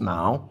gods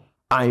now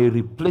are a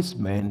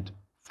replacement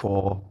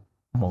for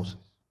Moses.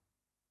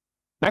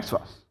 Next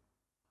verse.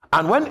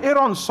 And when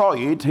Aaron saw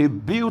it, he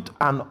built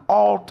an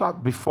altar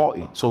before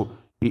it. So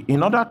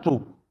in order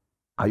to,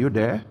 are you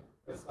there?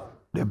 Yes, sir.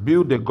 They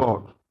built the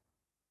god,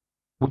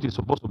 which is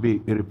supposed to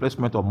be a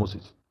replacement of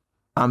Moses,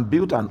 and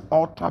built an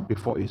altar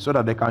before it so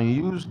that they can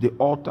use the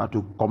altar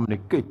to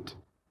communicate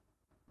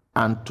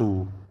and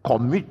to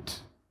commit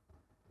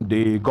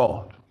the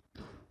God.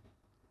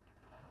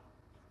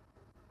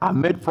 And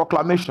made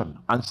proclamation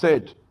and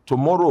said,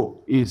 tomorrow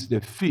is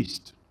the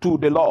feast to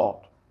the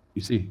Lord.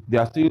 You see,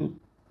 they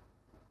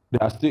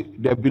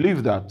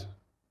believe that,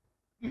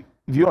 if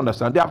you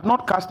understand, they have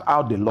not cast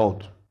out the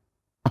Lord.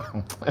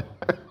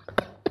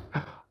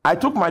 I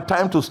took my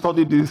time to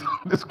study this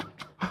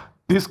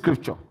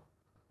scripture.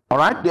 All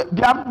right?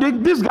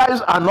 These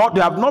guys are not,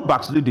 they have not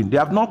backslidden. They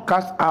have not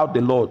cast out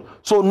the Lord.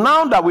 So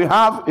now that we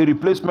have a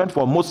replacement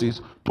for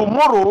Moses,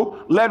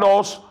 tomorrow let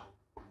us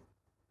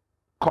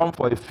come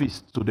for a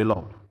feast to the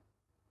Lord.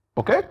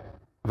 Okay?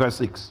 Verse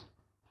 6.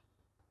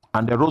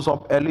 And they rose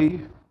up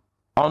early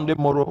on the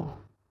morrow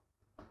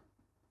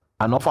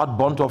and offered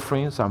burnt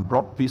offerings and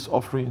brought peace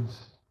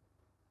offerings.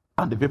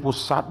 And the people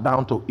sat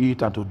down to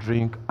eat and to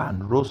drink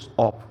and rose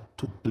up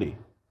to play.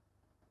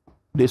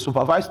 They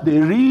supervised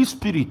the real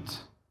spirit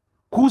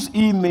whose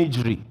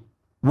imagery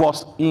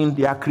was in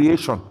their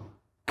creation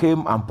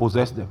came and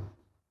possessed them.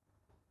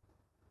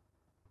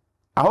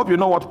 I hope you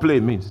know what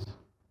play means.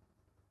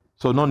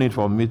 So no need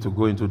for me to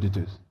go into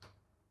details.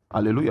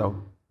 Hallelujah.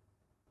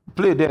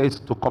 Play there is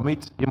to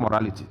commit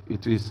immorality.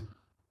 It is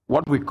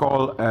what we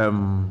call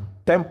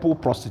temple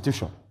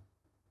prostitution.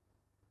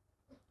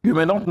 You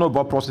may not know,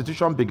 but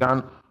prostitution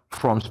began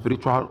from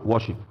spiritual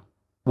worship.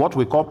 What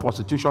we call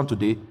prostitution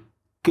today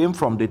came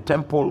from the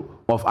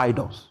temple of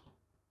idols.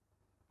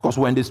 Because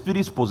when the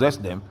spirits possess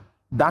them,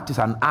 that is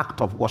an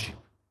act of worship.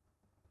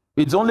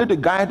 It's only the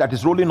guy that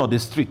is rolling on the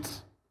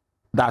streets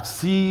that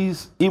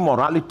sees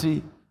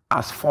immorality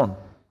as fun.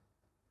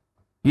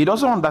 He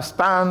doesn't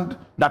understand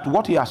that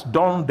what he has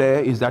done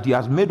there is that he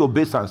has made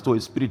obeisance to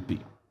a spirit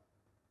being.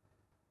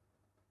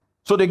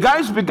 So the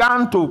guys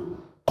began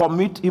to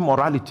commit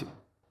immorality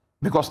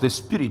because the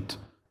spirit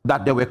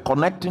that they were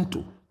connecting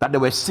to, that they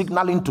were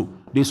signaling to,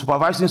 the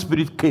supervising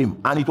spirit came,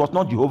 and it was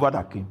not Jehovah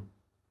that came.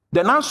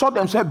 They now saw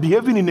themselves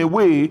behaving in a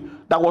way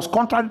that was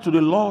contrary to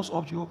the laws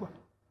of Jehovah.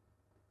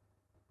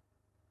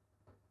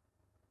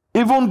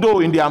 Even though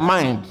in their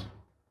mind,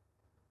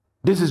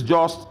 this is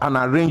just an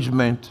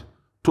arrangement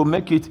to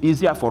make it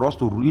easier for us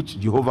to reach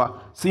Jehovah,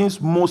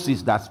 since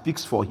Moses that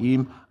speaks for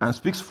him and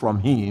speaks from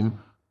him,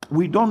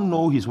 we don't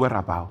know his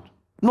whereabouts.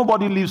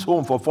 Nobody leaves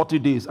home for 40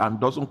 days and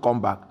doesn't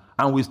come back.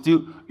 And we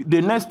still,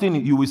 the next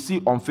thing you will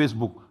see on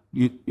Facebook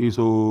is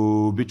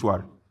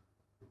obituary.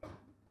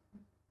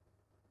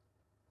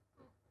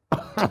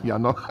 You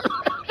know?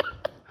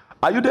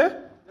 Are you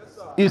there? Yes,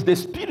 sir. It's the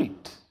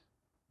spirit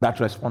that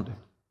responded,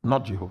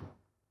 not Jehovah.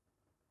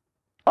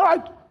 All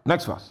right,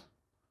 next verse.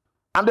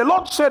 And the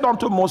Lord said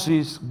unto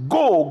Moses,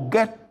 Go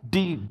get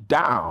thee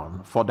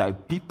down, for thy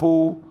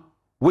people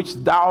which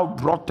thou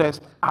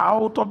broughtest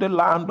out of the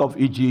land of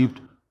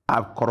Egypt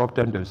have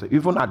corrupted themselves.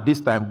 Even at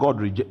this time, God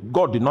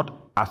did not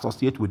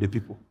associate with the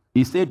people.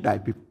 He said thy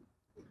people.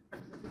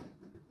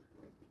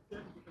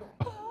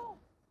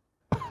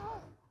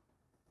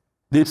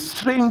 The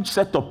strange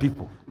set of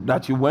people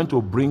that you went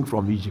to bring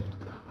from Egypt,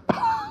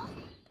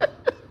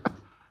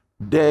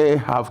 they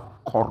have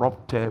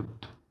corrupted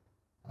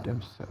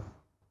themselves.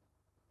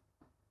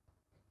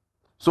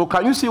 So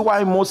can you see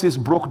why Moses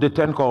broke the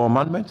 10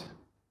 commandments?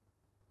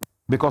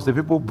 Because the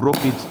people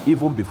broke it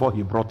even before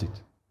he brought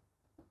it.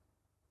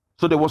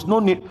 So there was no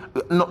need.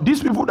 No,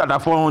 these people that are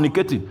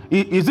fornicating,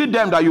 is it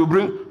them that you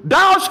bring?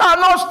 Thou shalt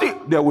not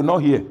steal. They will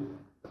not hear.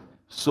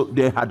 So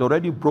they had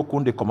already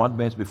broken the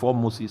commandments before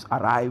Moses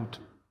arrived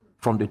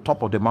from the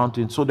top of the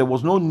mountain. So there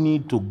was no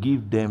need to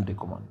give them the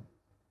commandment.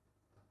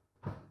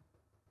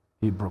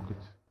 He broke it.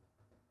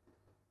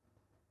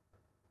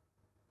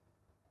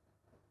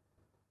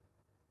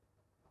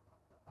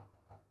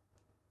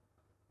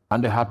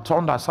 And they had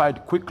turned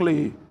aside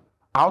quickly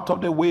out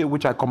of the way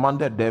which I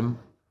commanded them.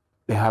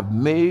 They have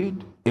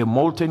made a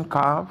molten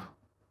calf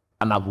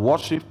and have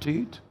worshipped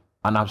it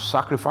and have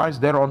sacrificed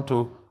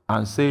thereunto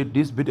and said,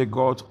 These be the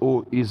gods,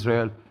 O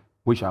Israel,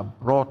 which have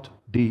brought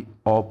thee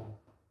up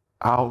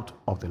out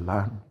of the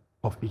land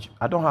of Egypt.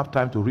 I don't have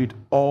time to read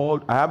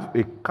all. I have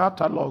a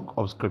catalog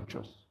of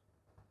scriptures.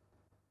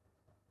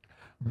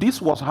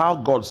 This was how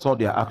God saw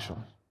their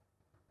actions.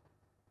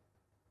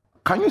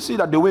 Can you see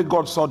that the way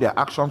God saw their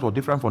actions was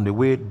different from the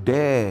way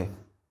they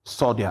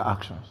saw their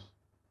actions?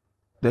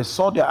 They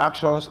saw their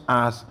actions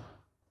as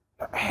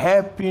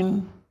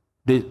helping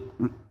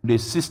the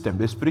system,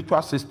 the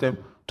spiritual system,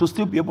 to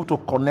still be able to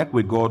connect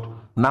with God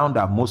now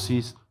that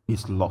Moses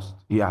is lost.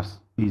 He has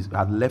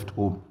left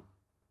home.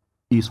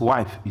 His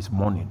wife is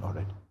mourning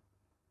already.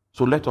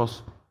 So let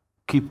us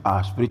keep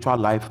our spiritual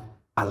life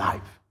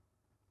alive.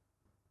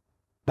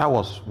 That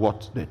was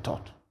what they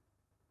thought.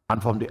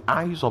 And from the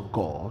eyes of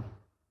God,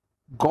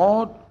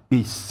 God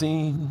is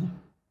seeing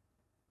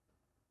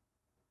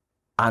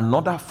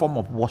another form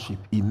of worship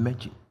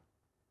emerging.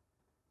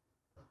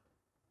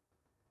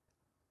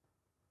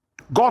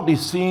 God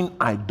is seeing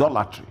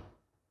idolatry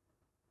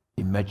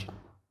emerging.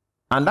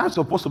 And that's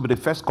supposed to be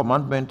the first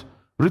commandment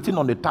written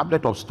on the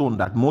tablet of stone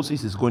that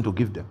Moses is going to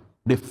give them.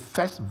 The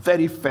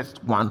very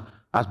first one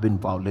has been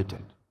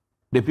violated.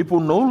 The people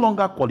no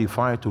longer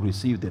qualify to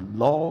receive the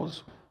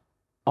laws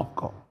of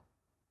God.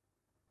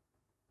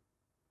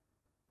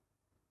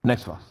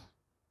 Next verse.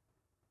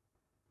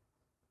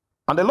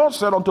 And the Lord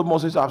said unto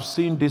Moses, I have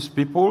seen this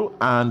people,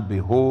 and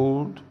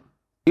behold,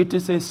 it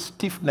is a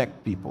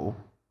stiff-necked people.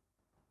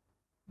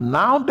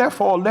 Now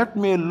therefore let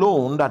me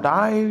alone, that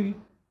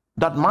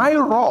my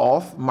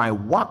wrath might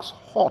wax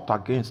hot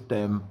against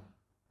them,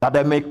 that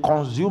I may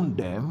consume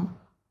them,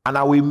 and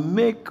I will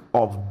make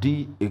of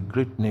thee a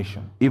great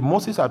nation. If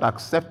Moses had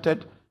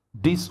accepted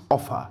this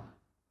offer,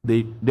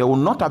 they would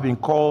not have been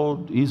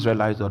called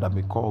Israelites, they would have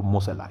been called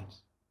Moselites.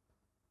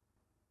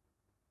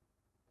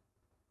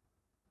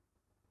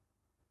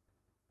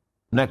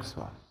 Next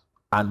verse.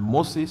 And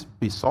Moses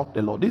besought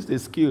the Lord. This is a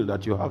skill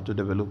that you have to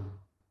develop.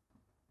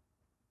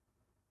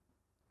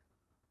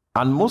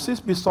 And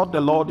Moses besought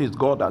the Lord his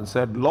God and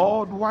said,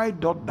 Lord, why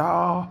dost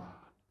thou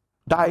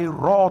thy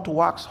wrath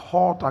wax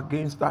hot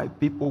against thy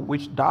people,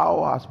 which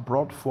thou hast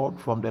brought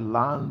forth from the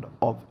land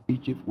of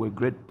Egypt with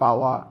great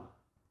power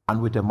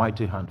and with a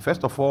mighty hand?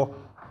 First of all,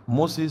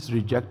 Moses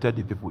rejected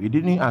the people. He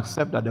didn't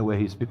accept that they were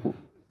his people.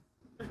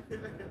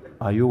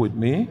 Are you with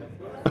me?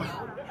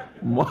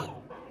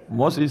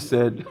 Moses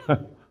said,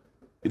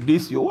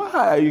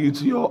 why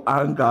is your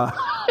anger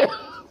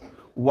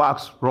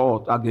wax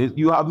wrought against?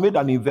 You have made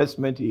an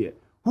investment here.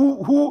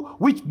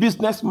 Which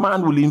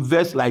businessman will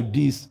invest like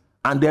this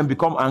and then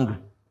become angry?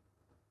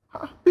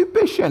 Be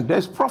patient.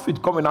 There's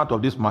profit coming out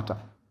of this matter.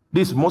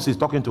 This Moses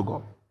talking to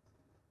God.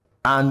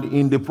 And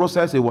in the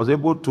process, he was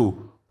able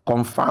to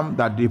confirm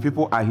that the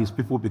people are his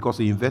people because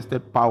he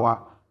invested power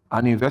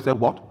and he invested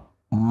what?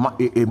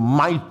 A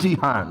mighty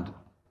hand.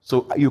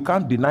 So you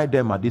can't deny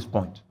them at this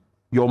point.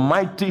 Your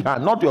mighty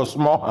hand, not your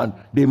small hand,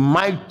 the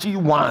mighty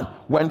one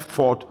went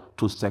forth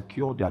to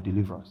secure their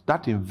deliverance.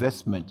 That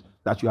investment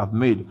that you have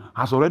made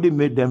has already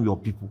made them your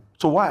people.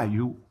 So why are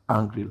you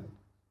angry?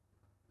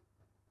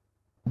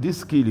 This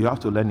skill, you have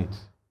to learn it.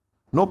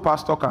 No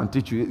pastor can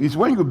teach you. It's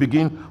when you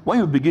begin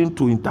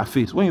to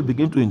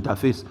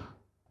interface,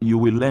 you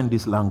will learn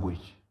this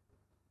language.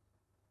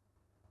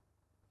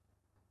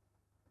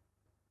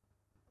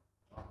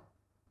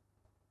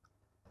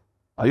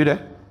 Are you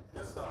there?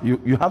 Yes, sir.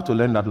 You have to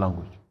learn that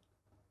language.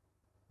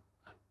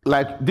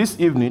 Like this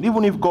evening,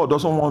 even if God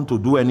doesn't want to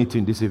do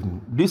anything this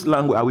evening, this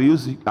language, I will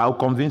use it, I'll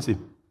convince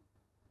him.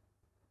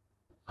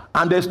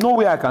 And there's no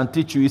way I can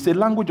teach you. It's a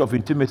language of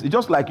intimacy.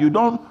 Just like you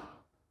don't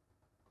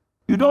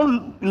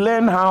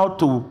learn how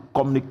to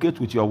communicate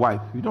with your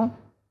wife.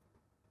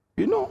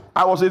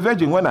 I was a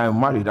virgin when I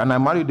married, and I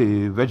married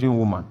a virgin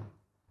woman.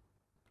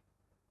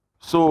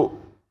 So,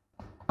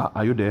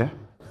 are you there?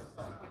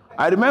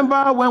 I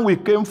remember when we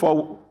came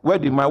for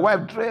wedding, my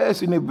wife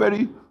dressed in a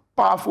very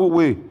powerful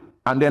way.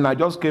 And then I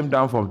just came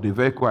down from the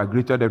vehicle, I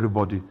greeted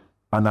everybody,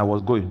 and I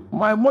was going.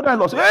 My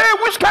mother-in-law said, hey,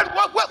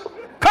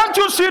 can't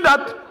you see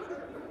that?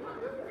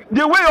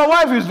 The way your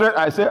wife is dressed.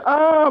 I said,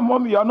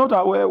 mommy, you're not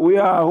aware. We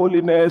are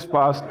holiness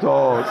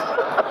pastors.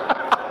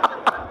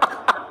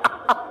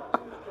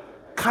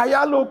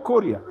 Kayalo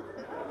Korea.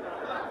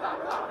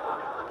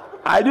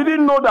 I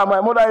didn't know that my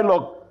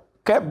mother-in-law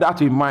kept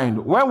that in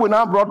mind. When we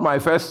now brought my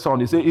first son,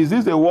 he said, is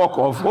this a work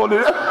of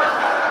holiness?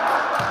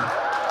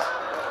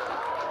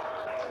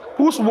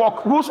 Whose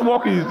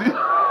work is this?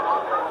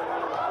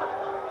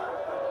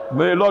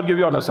 May the Lord give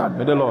you understanding.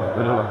 May the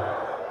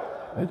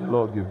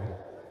Lord give you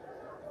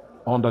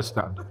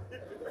understanding.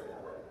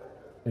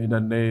 In the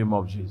name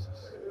of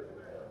Jesus.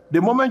 The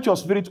moment your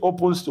spirit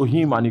opens to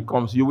him and he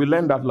comes, you will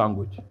learn that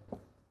language.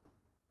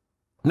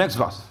 Next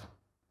verse.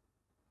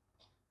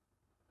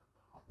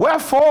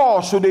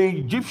 Wherefore should the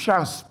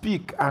Egyptians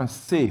speak and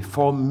say,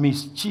 for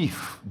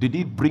mischief did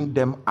he bring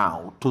them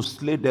out, to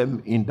slay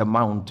them in the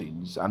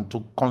mountains, and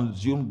to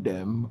consume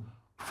them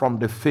from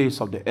the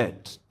face of the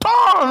earth.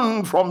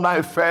 Turn from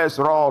thy first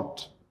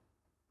wrath,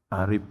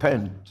 and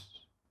repent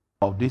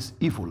of this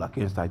evil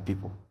against thy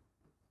people.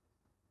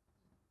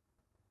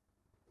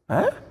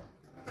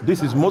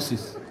 This is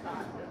Moses.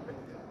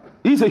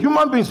 He's a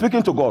human being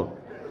speaking to God.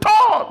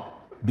 Turn!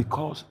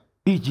 Because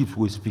Egypt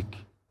will speak.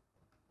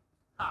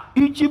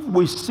 Egypt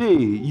will say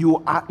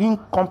you are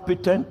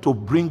incompetent to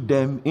bring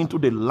them into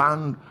the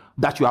land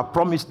that you have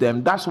promised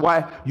them. That's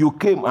why you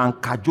came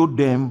and cajoled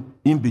them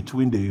in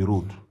between the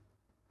road.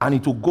 And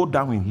it will go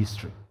down in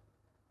history.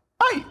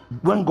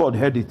 When God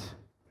heard it.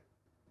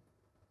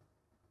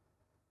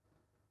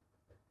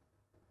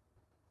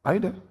 Are you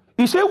there?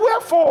 He said,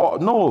 wherefore?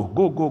 No,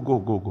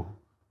 go.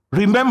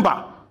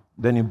 Remember.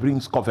 Then he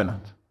brings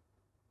covenant.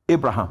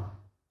 Abraham,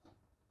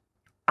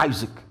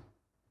 Isaac,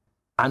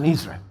 and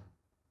Israel,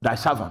 thy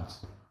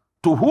servants,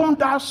 to whom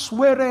thou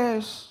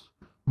swearest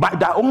by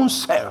thy own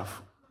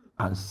self,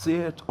 and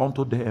said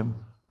unto them,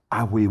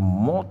 I will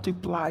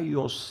multiply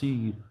your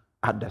seed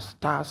as the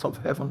stars of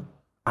heaven,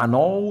 and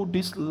all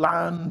this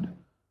land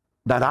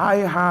that I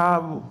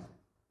have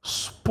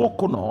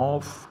spoken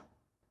of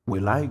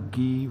will I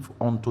give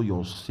unto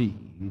your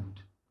seed,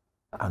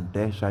 and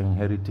they shall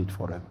inherit it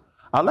forever.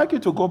 I'd like you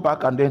to go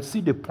back and then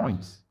see the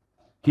points.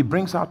 He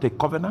brings out a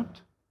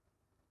covenant.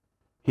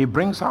 He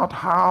brings out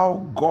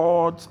how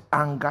God's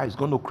anger is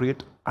going to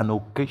create an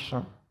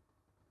occasion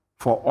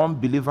for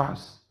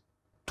unbelievers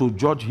to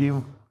judge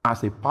him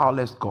as a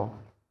powerless God.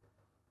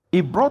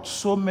 He brought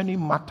so many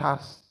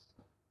matters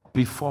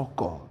before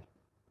God.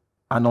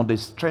 And on the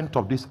strength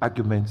of these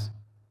arguments,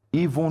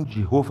 even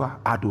Jehovah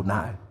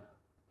Adonai,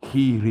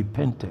 he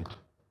repented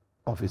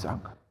of his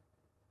anger.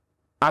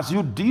 As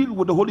you deal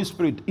with the Holy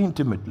Spirit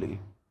intimately,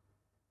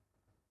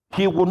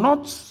 he will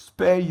not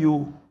spare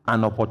you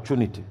an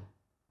opportunity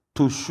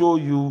to show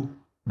you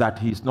that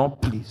he is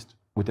not pleased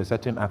with a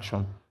certain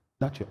action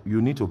that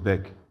you need to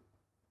beg.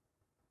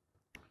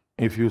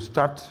 If you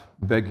start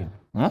begging,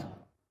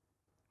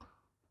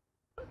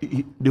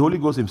 the Holy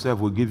Ghost himself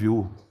will give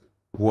you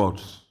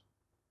words.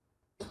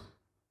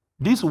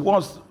 These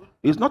words,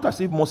 it's not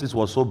as if Moses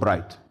was so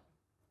bright.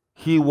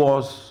 He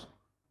was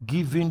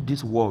giving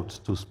these words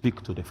to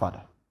speak to the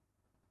Father.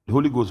 The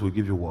Holy Ghost will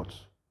give you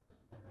words.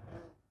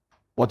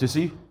 But you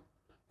see,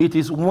 it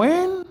is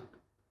when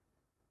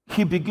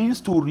he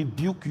begins to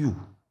rebuke you,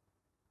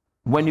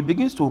 when he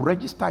begins to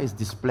register his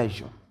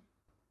displeasure,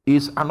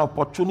 is an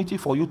opportunity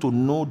for you to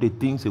know the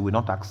things he will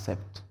not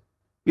accept.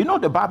 You know,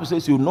 the Bible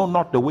says you know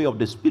not the way of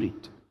the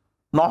Spirit,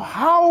 nor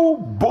how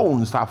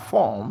bones are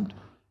formed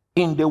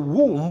in the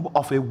womb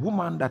of a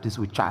woman that is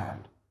with child.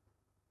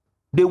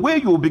 The way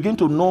you begin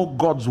to know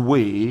God's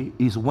way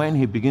is when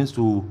he begins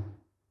to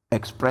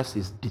express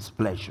his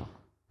displeasure.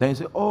 Then you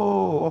say,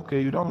 oh,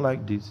 okay, you don't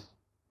like this.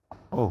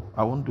 Oh,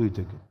 I won't do it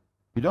again.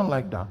 You don't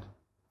like that.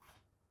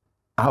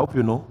 I hope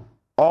you know,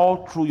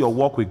 all through your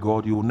walk with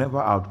God, you will never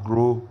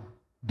outgrow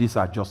this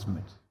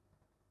adjustment.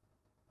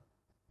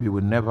 You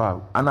will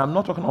never, and I'm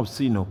not talking of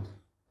sin, no.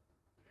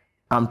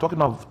 I'm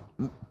talking of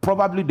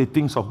probably the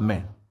things of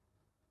men.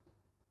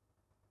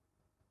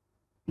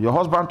 Your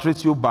husband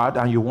treats you bad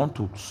and you want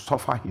to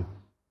suffer him.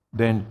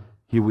 Then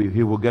he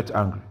will get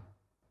angry.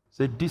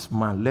 Say, this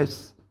man,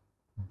 let's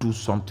do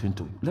something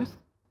to him.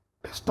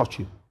 Let's touch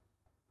him.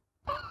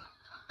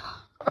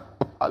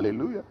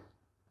 Hallelujah.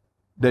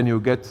 Then you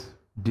get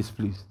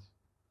displeased.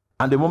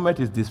 And the moment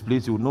he's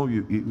displeased, you know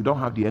you don't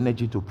have the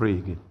energy to pray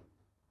again.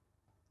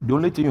 The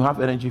only thing you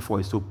have energy for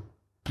is to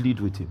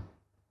plead with him.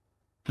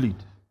 Plead.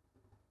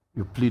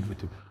 You plead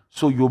with him.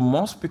 So you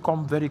must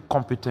become very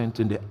competent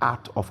in the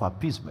art of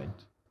appeasement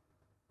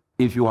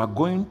if you are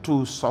going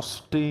to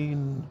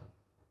sustain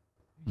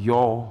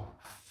your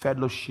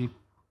fellowship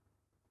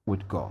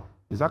with God.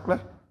 Is that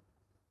clear?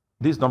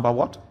 This is number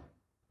what?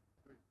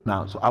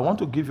 Now, so I want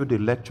to give you the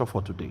lecture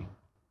for today.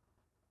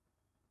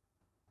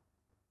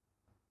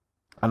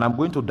 And I'm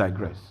going to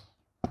digress.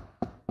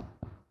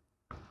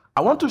 I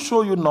want to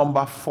show you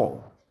number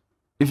 4.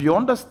 If you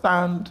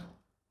understand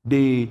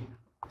the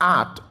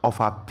art of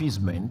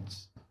appeasement,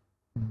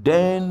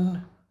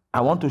 then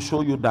I want to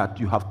show you that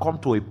you have come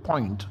to a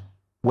point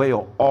where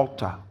your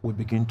altar will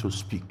begin to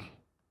speak.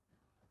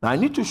 Now, I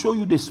need to show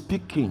you the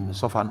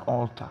speakings of an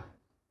altar.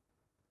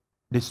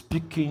 The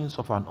speakings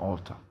of an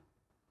altar.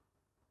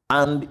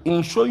 And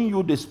in showing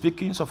you the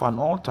speakings of an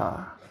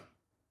altar,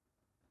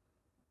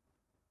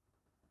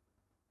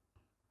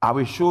 I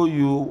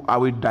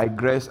will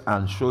digress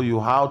and show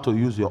you how to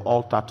use your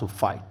altar to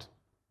fight.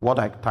 What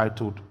I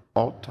titled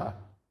altar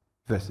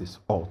versus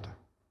altar.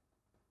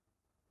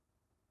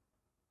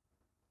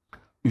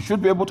 You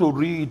should be able to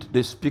read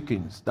the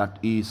speakings that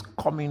is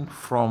coming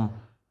from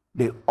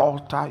the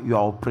altar you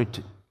are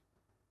operating.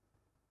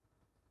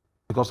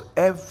 Because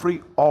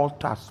every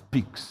altar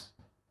speaks.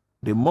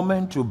 The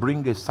moment you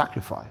bring a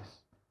sacrifice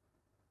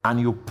and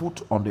you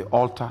put on the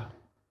altar,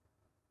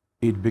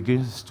 it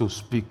begins to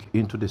speak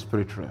into the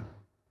spirit realm.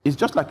 It's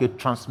just like a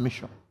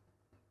transmission.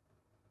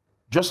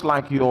 Just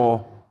like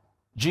your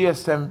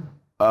GSM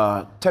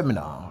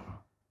terminal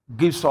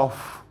gives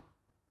off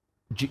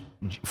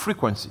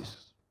frequencies,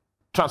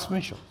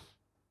 transmissions.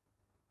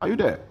 Are you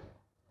there?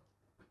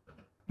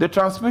 The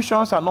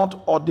transmissions are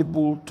not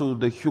audible to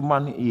the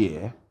human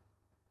ear,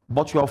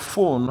 but your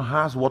phone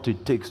has what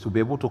it takes to be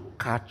able to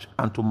catch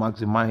and to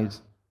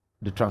maximize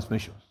the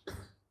transmissions.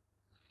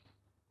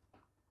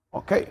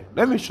 Okay,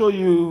 let me show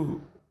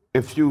you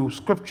a few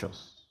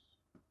scriptures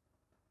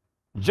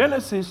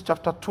Genesis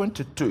chapter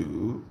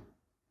 22,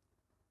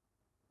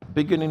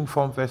 beginning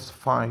from verse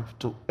 5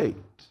 to 8.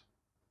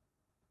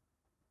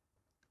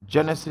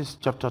 Genesis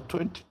chapter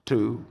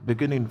 22,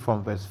 beginning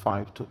from verse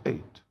 5 to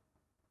 8.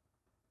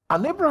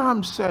 And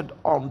Abraham said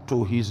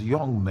unto his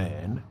young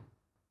men,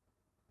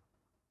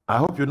 I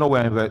hope you know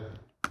we're in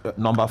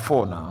number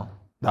 4 now,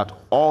 that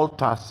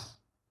altars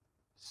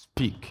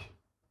speak.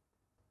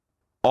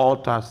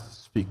 Altars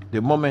speak.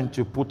 The moment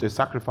you put a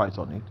sacrifice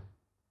on it,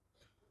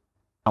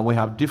 and we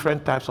have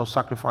different types of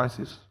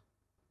sacrifices,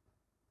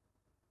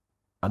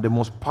 and the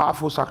most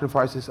powerful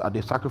sacrifices are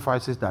the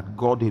sacrifices that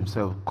God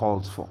himself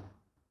calls for.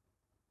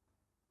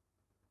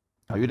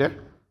 Are you there?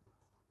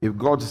 If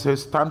God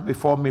says, stand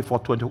before me for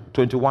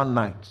 21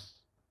 nights,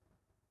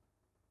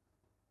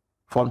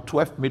 from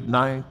 12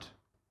 midnight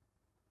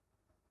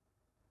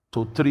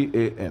to 3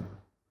 a.m.,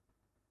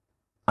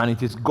 and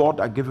it is God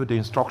that gave you the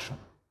instruction,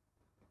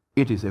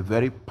 it is a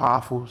very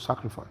powerful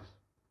sacrifice.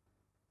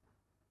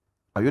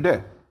 Are you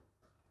there?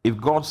 If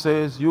God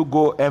says, you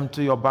go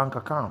empty your bank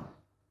account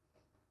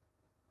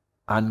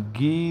and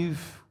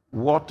give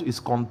what is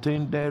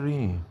contained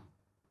therein,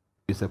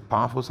 it's a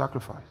powerful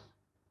sacrifice.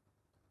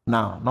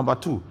 Now, number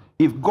 2,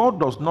 if God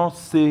does not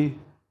say,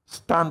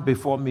 stand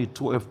before me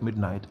 12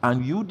 midnight,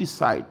 and you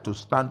decide to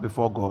stand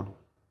before God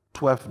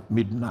 12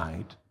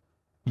 midnight,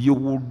 you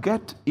will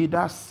get either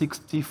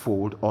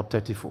 60-fold or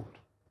 30-fold.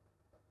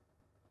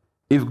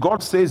 If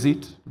God says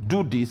it,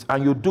 do this,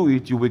 and you do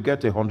it, you will get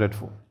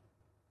 100-fold.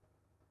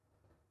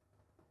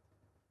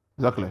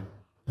 Exactly.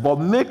 But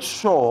make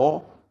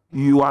sure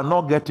you are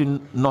not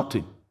getting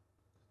nothing.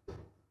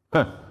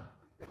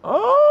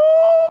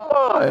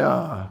 Oh,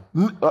 yeah.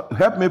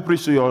 Help me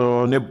preach to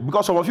your neighbor,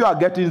 because some of you are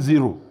getting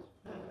 0.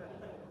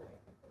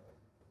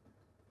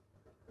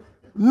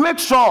 Make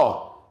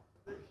sure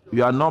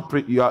you are not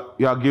you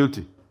are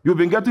guilty. You've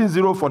been getting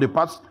 0 for the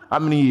past how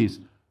many years?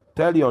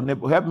 Tell your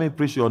neighbor, help me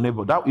preach to your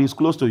neighbor that is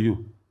close to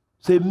you.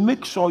 Say,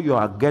 make sure you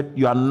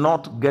are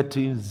not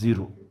getting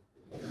 0.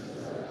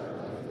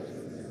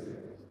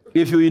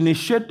 If you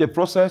initiate the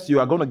process, you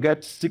are going to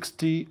get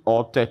 60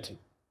 or 30.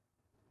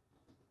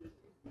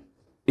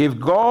 If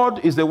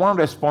God is the one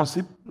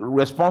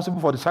responsible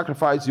for the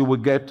sacrifice, you will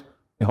get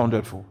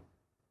 100-fold.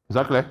 Is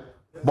that clear?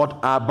 But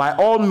by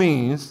all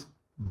means,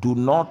 do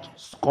not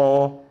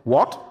score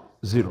what?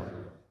 0.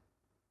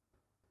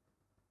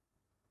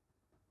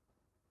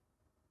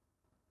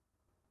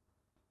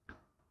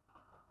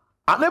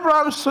 And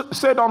Abraham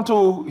said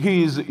unto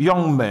his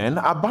young men,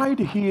 abide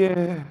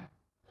here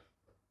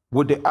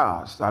with the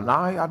ass, and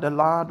I and the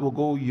lad will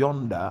go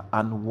yonder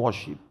and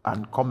worship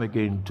and come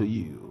again to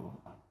you.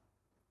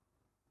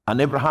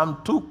 And Abraham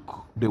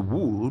took the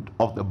wood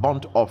of the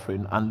burnt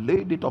offering and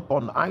laid it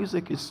upon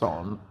Isaac his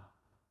son,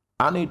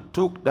 and he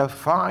took the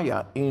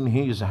fire in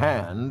his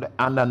hand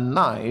and a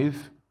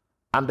knife,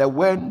 and they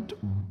went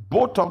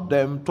both of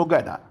them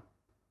together.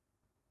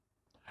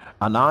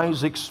 And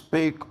Isaac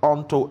spake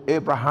unto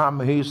Abraham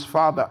his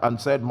father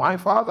and said, my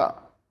father.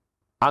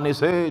 And he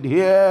said,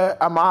 here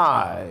am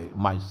I,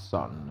 my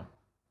son.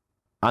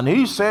 And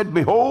he said,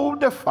 behold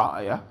the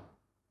fire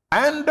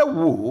and the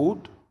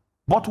wood,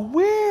 but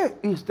where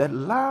is the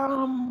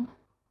lamb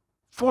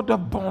for the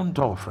burnt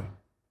offering?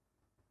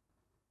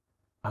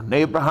 And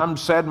Abraham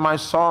said, my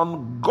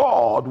son,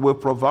 God will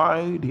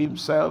provide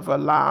himself a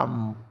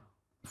lamb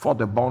for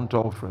the burnt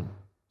offering.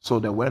 So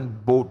they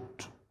went both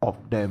of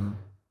them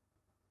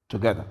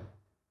together.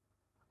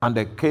 And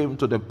they came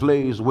to the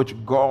place which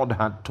God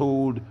had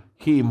told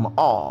him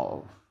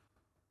of.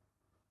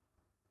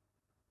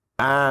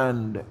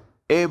 And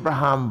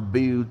Abraham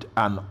built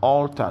an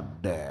altar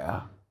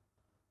there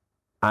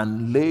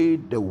and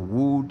laid the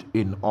wood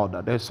in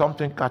order. There's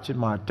something catching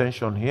my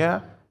attention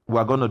here.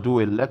 We're going to do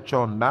a lecture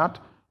on that,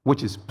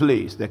 which is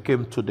place. They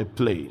came to the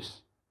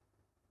place.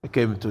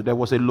 There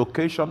was a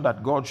location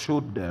that God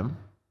showed them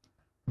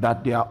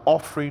that their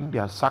offering,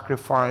 their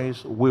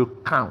sacrifice will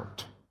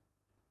count.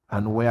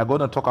 And we are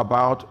going to talk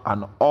about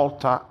an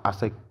altar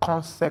as a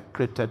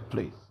consecrated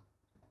place.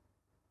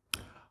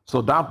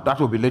 So that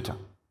will be later.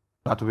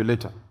 That will be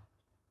later.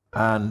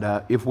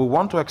 And if we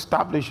want to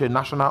establish a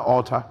national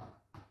altar,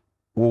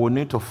 we will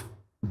need to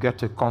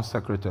get a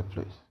consecrated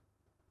place.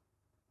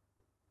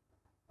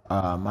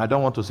 I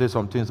don't want to say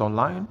some things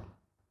online.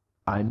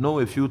 I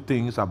know a few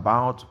things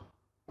about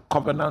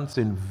covenants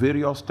in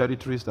various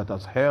territories that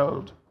has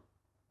held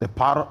the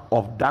power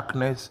of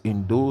darkness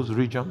in those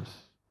regions.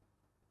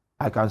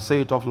 I can say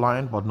it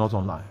offline, but not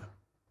online.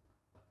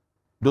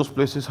 Those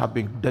places have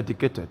been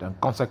dedicated and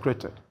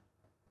consecrated,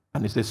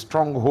 and it's a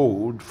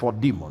stronghold for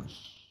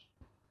demons.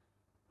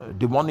 A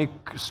demonic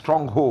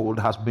stronghold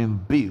has been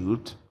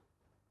built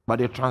by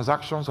the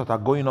transactions that are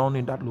going on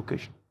in that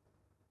location.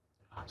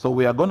 So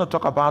we are going to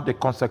talk about the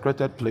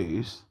consecrated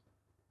place,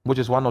 which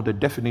is one of the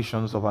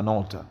definitions of an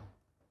altar.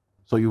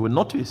 So you will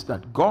notice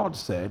that God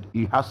said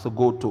he has to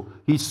go to,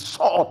 he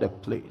saw the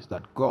place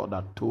that God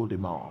had told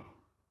him of.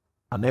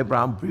 And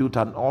Abraham built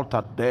an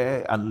altar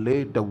there and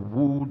laid the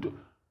wood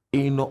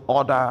in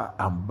order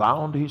and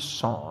bound his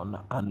son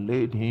and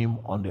laid him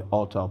on the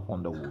altar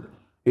upon the wood.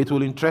 it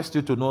will interest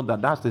you to know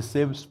that that's the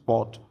same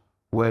spot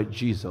where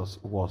Jesus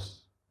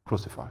was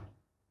crucified.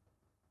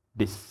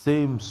 The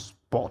same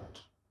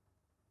spot.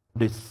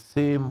 The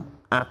same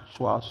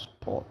actual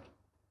spot.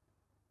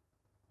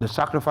 The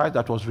sacrifice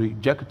that was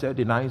rejected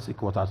in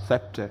Isaac was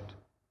accepted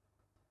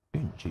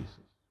in Jesus.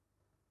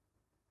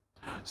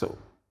 So,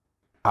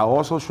 I'll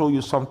also show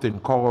you something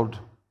called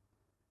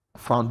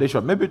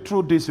foundation. Maybe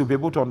through this you'll be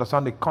able to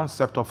understand the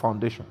concept of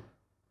foundation.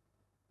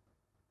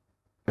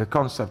 The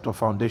concept of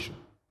foundation.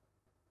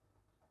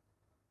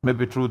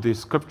 Maybe through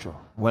this scripture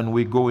when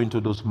we go into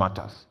those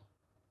matters.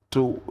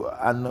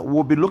 And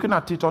we'll be looking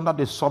at it under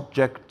the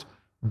subject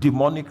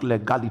demonic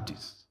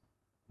legalities.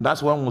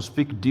 That's when we'll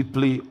speak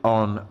deeply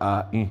on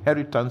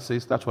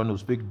inheritances. That's when we'll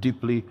speak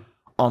deeply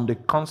on the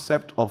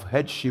concept of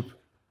headship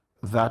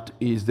that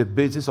is the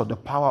basis of the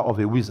power of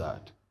a wizard.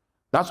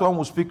 That's when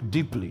we'll speak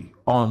deeply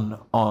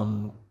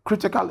on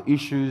critical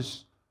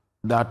issues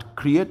that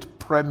create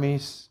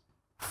premise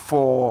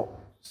for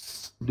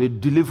the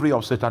delivery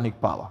of satanic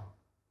power.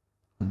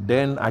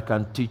 Then I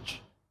can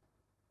teach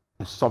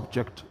the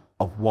subject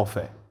of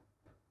warfare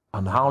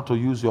and how to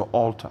use your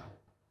altar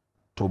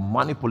to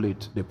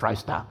manipulate the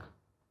price tag.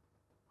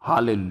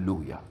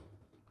 Hallelujah.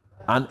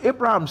 And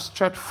Abraham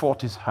stretched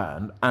forth his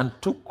hand and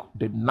took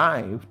the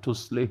knife to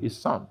slay his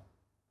son.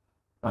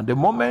 And the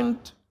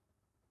moment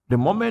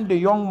the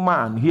young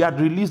man, he had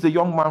released the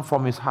young man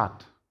from his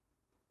heart.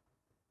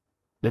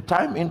 The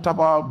time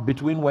interval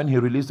between when he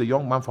released the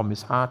young man from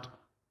his heart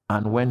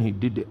and when he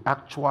did the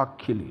actual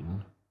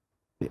killing,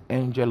 the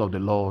angel of the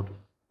Lord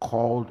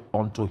called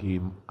unto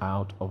him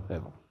out of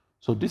heaven.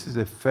 So this is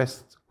the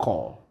first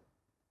call.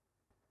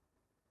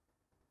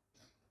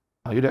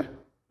 Are you there?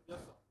 Yes,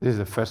 sir. This is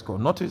the first call.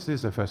 Notice this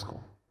is the first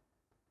call.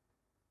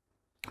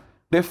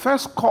 The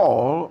first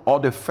call or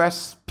the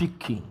first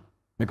speaking,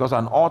 because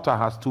an altar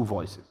has two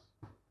voices.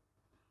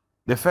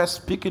 The first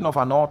speaking of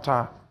an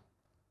altar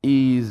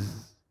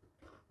is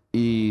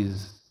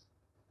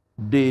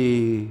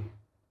the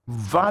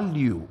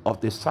value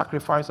of the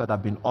sacrifice that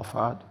have been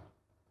offered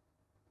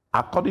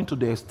according to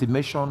the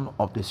estimation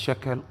of the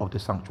shekel of the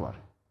sanctuary.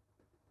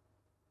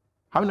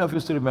 How many of you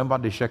still remember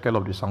the shekel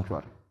of the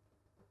sanctuary?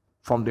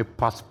 From the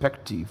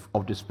perspective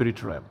of the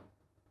spirit realm,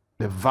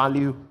 the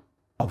value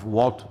of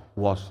what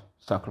was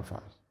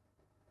sacrificed.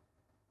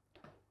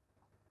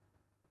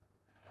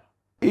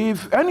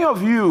 If any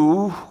of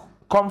you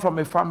come from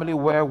a family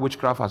where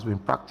witchcraft has been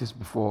practiced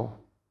before,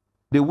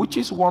 the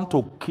witches want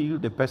to kill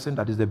the person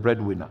that is the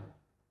breadwinner,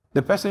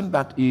 the person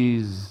that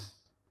is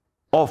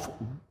of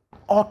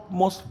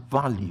utmost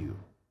value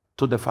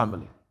to the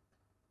family,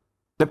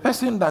 the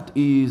person that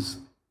is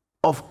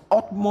of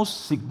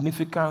utmost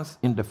significance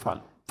in the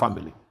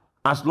family.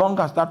 As long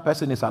as that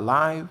person is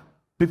alive,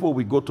 people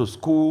will go to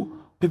school,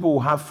 people will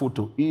have food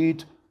to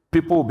eat,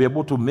 people will be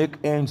able to make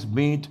ends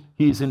meet.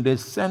 He is in the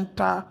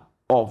center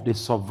of the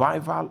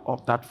survival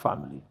of that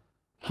family.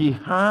 He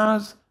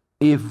has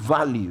a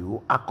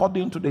value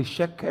according to the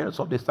shekels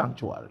of the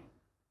sanctuary.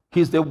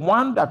 He's the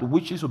one that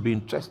witches will be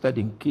interested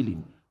in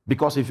killing,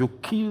 because if you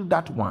kill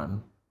that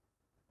one,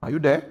 are you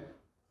there?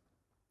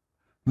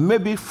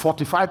 Maybe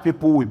 45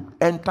 people will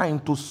enter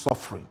into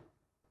suffering.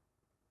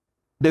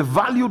 The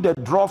value they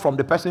draw from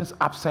the person's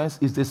absence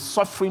is the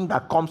suffering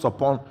that comes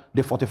upon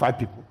the 45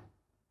 people.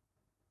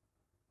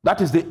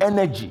 That is the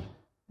energy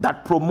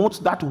that promotes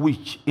that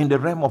witch in the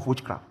realm of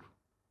witchcraft.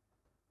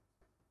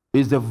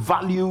 Is the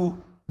value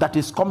that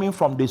is coming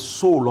from the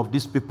soul of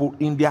these people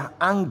in their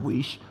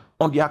anguish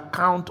on the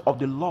account of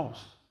the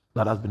loss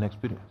that has been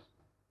experienced.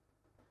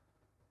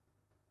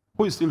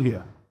 Who is still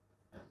here?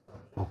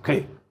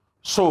 Okay.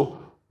 So,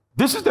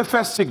 this is the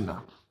first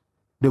signal.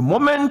 The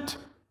moment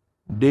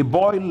the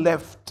boy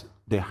left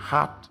the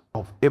heart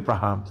of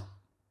Abraham,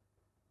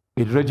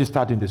 it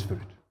registered in the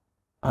spirit.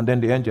 And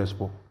then the angel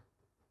spoke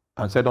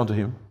and said unto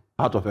him,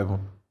 out of heaven,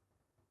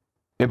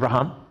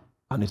 Abraham,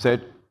 and he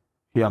said,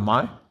 here am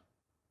I.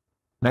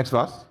 Next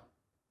verse.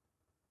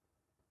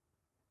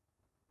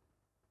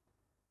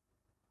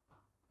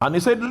 And he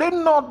said, lay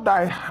not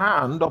thy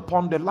hand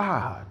upon the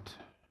lad,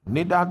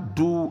 neither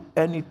do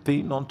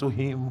anything unto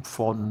him,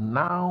 for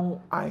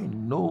now I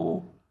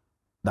know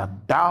that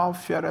thou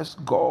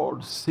fearest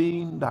God,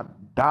 seeing that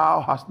thou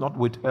hast not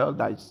withheld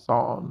thy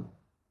son,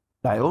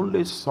 thy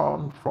only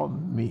son,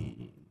 from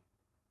me.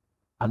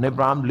 And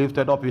Abraham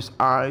lifted up his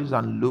eyes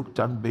and looked,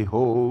 and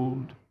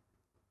behold,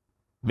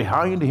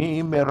 behind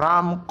him a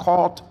ram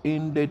caught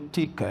in the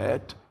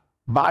thicket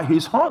by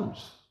his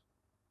horns.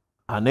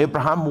 And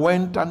Abraham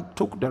went and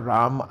took the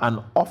ram and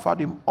offered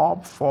him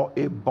up for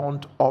a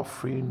burnt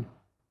offering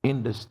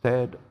in the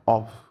stead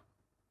of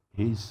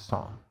his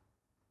son.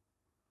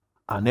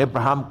 And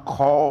Abraham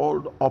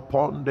called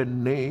the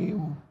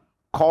name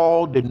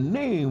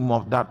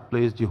of that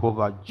place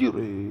Jehovah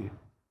Jireh,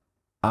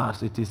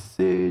 as it is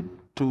said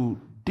to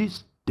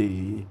this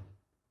day,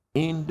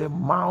 in the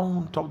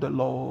mount of the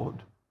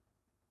Lord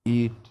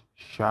it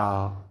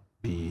shall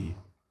be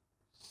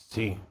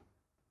seen.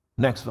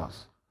 Next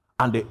verse.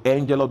 And the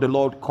angel of the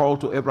Lord called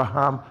to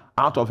Abraham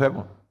out of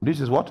heaven. This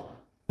is what?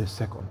 The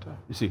second time.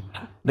 You see,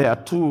 there are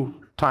 2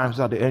 times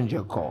that the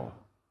angel called.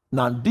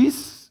 Now,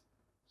 this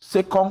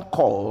second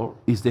call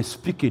is the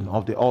speaking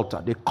of the altar,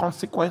 the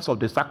consequence of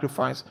the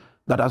sacrifice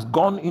that has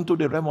gone into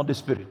the realm of the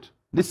spirit.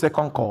 This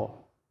second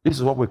call, this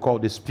is what we call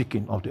the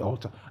speaking of the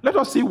altar. Let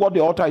us see what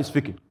the altar is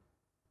speaking.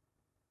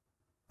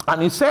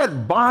 And he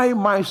said, by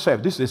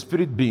myself, this is a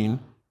spirit being.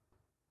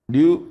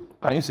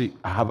 Can you see?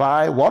 Have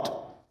I what?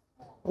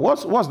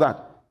 What's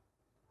that?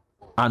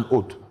 An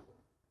oath.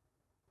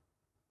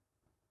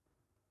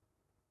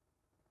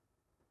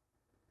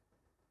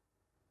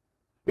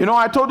 You know,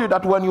 I told you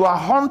that when you are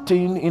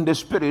hunting in the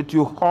spirit,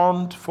 you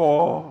hunt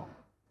for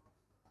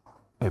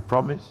a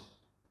promise.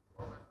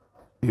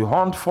 You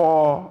hunt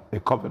for a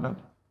covenant.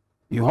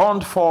 You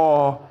hunt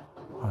for,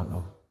 I don't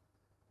know.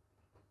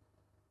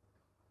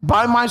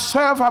 By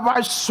myself have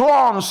I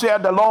sworn,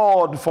 said the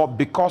Lord, for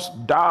because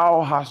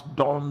thou hast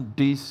done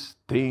this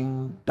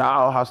thing,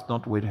 thou hast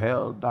not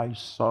withheld thy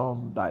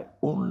son, thy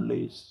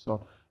only son.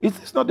 Is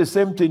this not the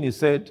same thing he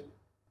said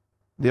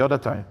the other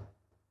time?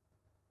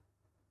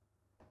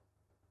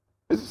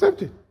 It's the same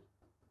thing.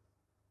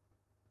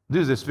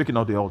 This is the speaking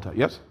of the altar.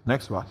 Yes?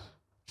 Next verse.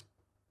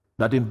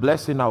 That in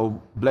blessing I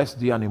will bless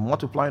thee, and in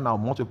multiplying I will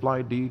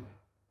multiply thee,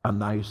 and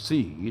thy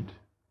seed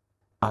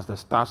as the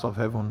stars of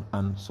heaven,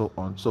 and so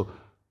on. So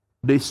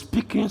the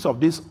speakings of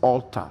this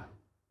altar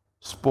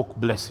spoke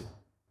blessing.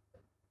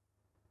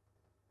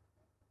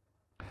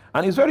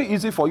 And it's very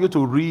easy for you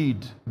to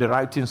read the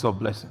writings of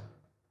blessing.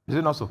 Is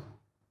it not so?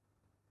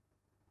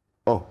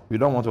 Oh, you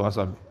don't want to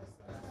answer me?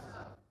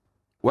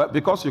 Well,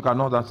 because you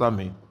cannot answer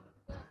me,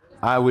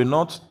 I will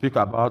not speak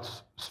about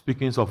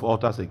speakings of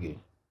altars again.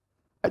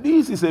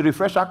 This is a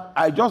refresher.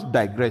 I just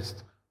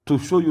digressed to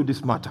show you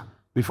this matter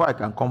before I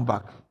can come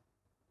back.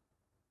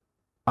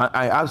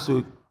 I ask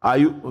you, are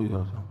you? Oh,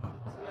 yes.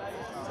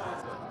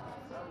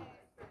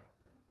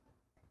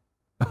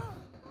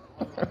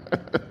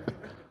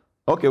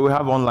 Okay, we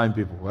have online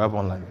people.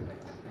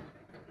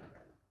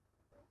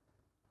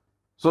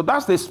 So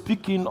that's the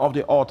speaking of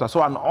the altar.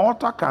 So an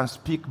altar can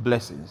speak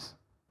blessings.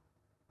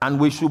 And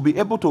we should be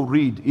able to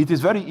read. It is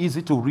very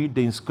easy to read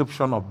the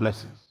inscription of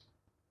blessings.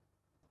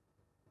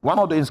 One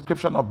of the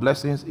inscription of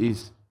blessings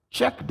is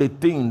check the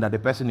thing that the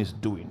person is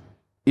doing.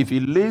 If he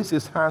lays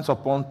his hands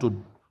upon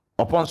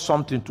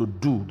something to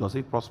do, does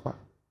it prosper?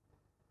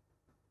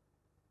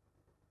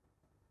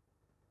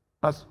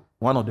 That's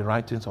one of the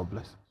writings of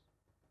blessings.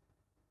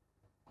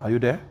 Are you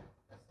there?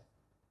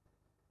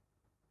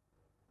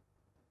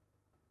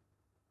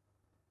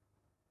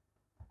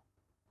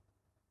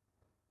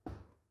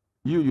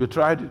 You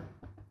tried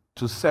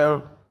to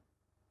sell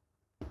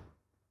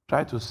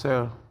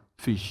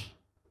fish.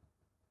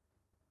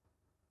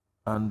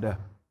 And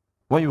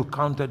when you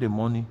counted the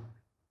money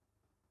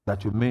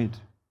that you made,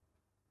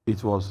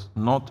 it was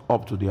not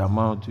up to the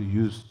amount you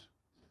used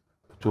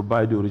to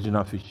buy the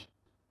original fish.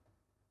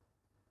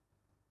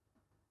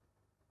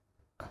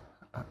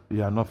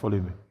 You are not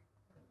following me.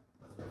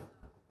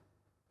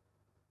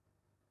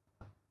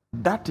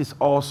 That is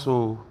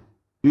also,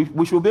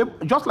 we should be,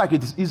 just like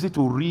it is easy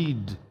to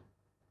read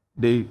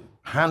the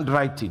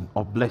handwriting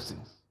of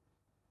blessings,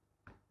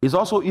 it's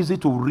also easy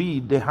to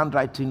read the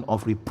handwriting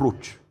of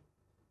reproach.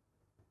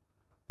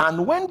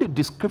 And when the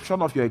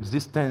description of your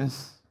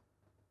existence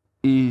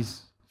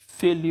is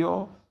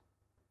failure,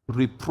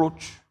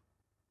 reproach,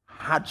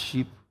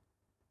 hardship,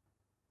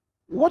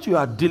 what you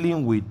are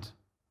dealing with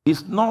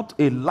is not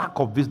a lack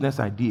of business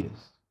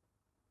ideas.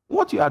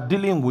 What you are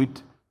dealing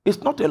with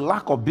is not a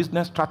lack of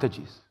business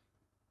strategies.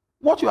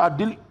 What you are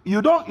dealing,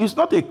 it's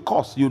not a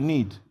course you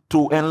need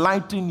to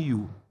enlighten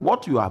you.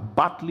 What you are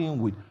battling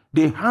with,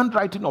 the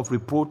handwriting of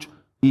reproach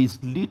is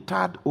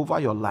littered over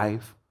your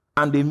life,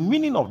 and the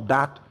meaning of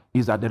that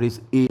is that there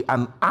is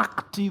an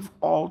active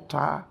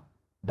altar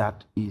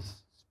that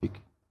is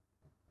speaking.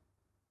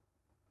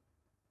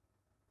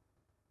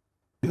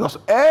 Because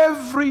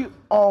every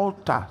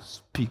altar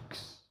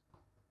speaks.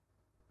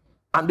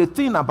 And the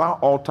thing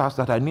about altars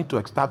that I need to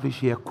establish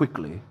here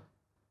quickly,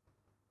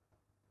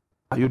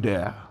 are you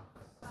there?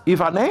 If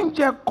an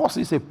angel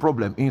causes a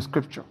problem in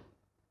Scripture,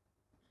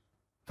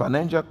 if an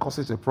angel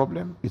causes a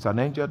problem, it's an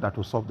angel that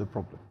will solve the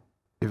problem.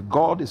 If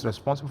God is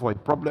responsible for a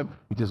problem,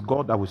 it is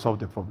God that will solve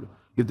the problem.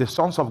 If the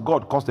sons of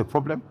God cause the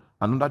problem,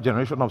 another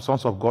generation of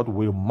sons of God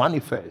will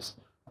manifest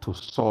to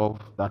solve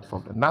that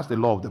problem. That's the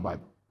law of the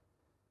Bible.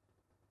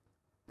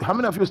 How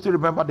many of you still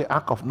remember the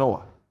Ark of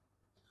Noah?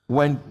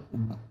 When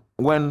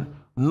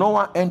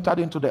Noah entered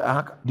into the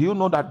ark, do you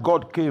know that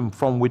God came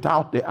from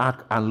without the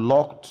ark and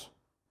locked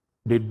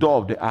the door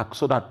of the ark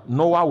so that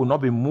Noah will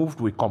not be moved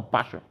with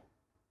compassion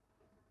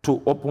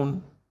to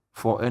open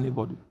for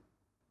anybody?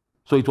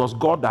 So it was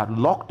God that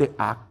locked the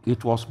ark.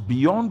 It was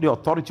beyond the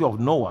authority of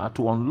Noah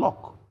to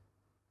unlock.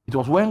 It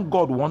was when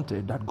God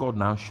wanted that God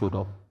now showed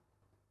up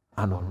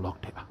and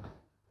unlocked the ark.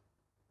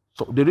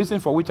 So the reason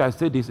for which I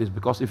say this is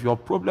because if your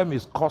problem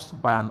is caused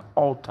by an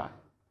altar,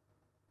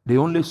 the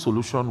only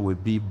solution will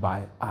be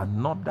by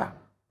another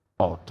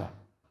altar.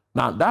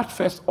 Now, that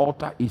first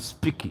altar is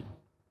speaking.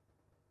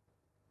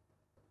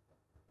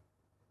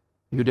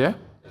 You there?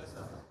 Yes,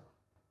 sir.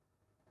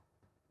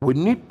 We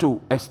need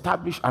to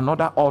establish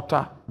another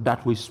altar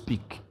that will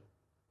speak.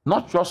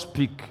 Not just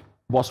speak,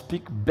 but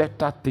speak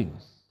better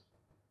things.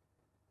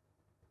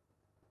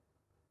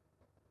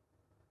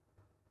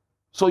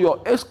 So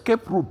your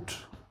escape route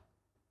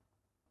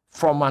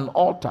from an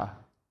altar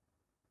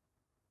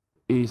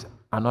is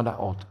another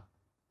altar.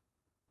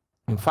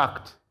 In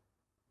fact,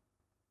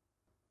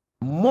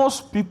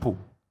 most people,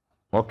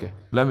 okay,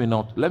 let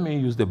me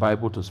use the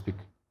Bible to speak.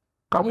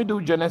 Can we do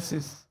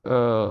Genesis,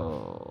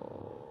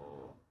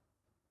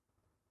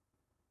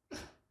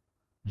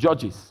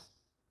 Judges?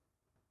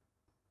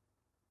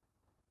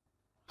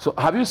 So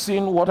have you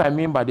seen what I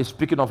mean by the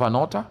speaking of an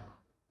altar?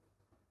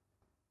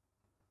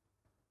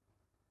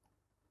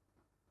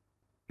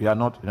 You are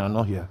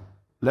not here.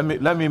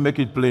 Let me make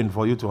it plain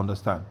for you to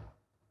understand.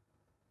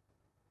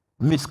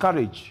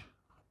 Miscarriage,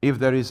 if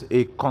there is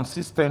a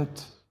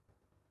consistent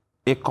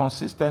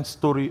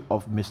story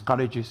of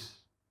miscarriages,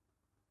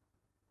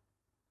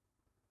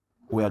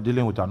 we are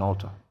dealing with an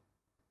altar.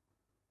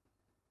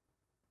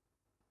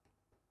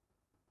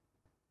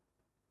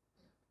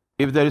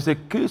 If there is a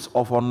case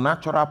of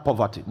unnatural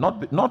poverty,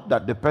 not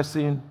that the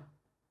person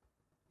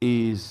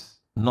is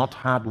not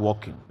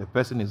hardworking, the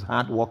person is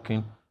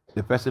hardworking,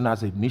 the person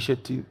has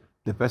initiative,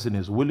 the person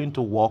is willing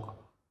to work,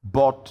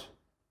 but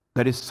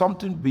there is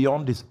something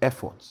beyond his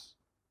efforts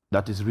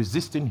that is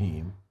resisting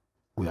him,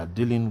 we are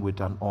dealing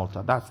with an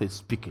altar. That's a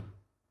speaking.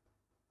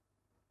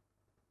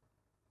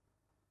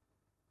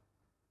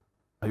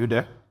 Are you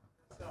there?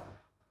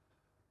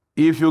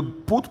 If you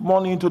put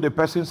money into the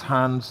person's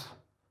hands,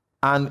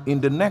 and in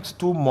the next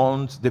 2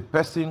 months, the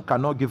person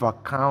cannot give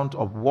account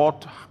of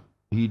what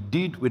he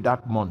did with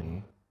that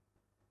money,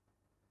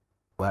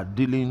 we are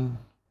dealing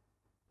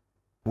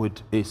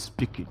with a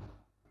speaking.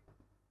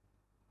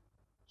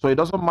 So it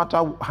doesn't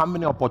matter how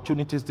many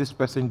opportunities this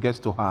person gets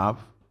to have,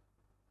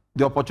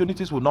 the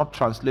opportunities will not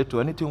translate to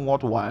anything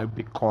worthwhile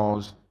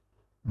because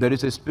there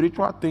is a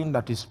spiritual thing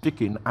that is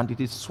speaking and it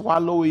is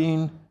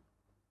swallowing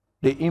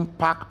the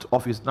impact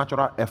of his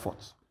natural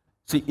efforts.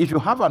 See, if you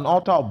have an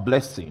altar of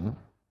blessing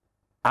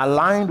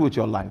aligned with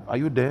your life, are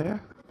you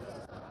there?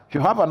 If you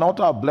have an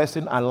altar of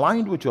blessing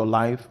aligned with your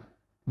life,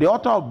 the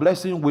altar of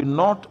blessing will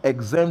not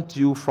exempt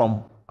you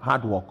from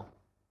hard work.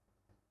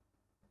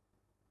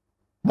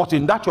 But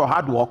in that your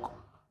hard work,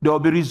 there will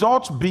be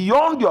results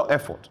beyond your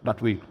effort that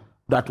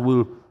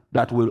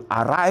will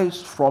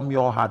arise from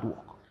your hard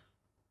work.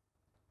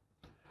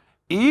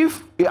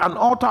 If an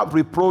altar of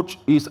reproach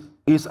is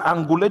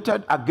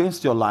angulated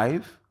against your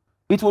life,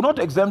 it will not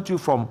exempt you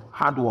from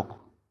hard work.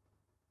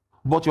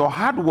 But your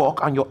hard work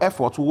and your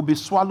efforts will be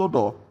swallowed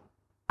up,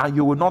 and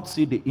you will not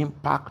see the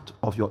impact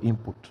of your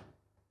input.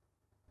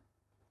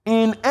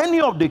 In any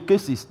of the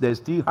cases, there's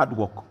still hard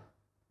work.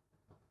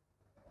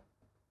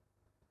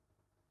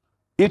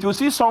 If you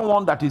see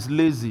someone that is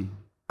lazy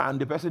and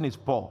the person is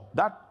poor,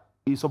 that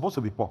is supposed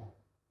to be poor.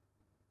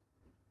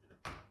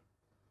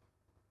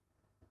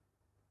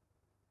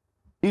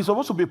 He's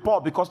supposed to be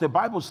poor because the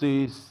Bible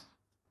says,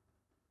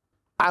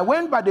 I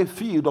went by the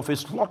field of a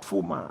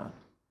slothful man.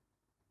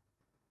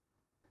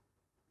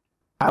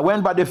 I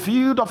went by the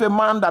field of a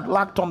man that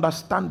lacked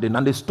understanding,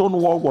 and the stone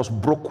wall was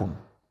broken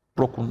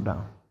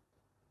down.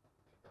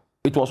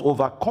 It was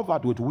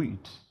overcovered with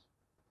weeds.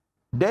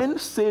 Then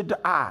said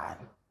I,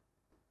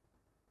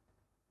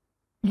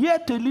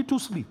 yet a little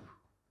sleep,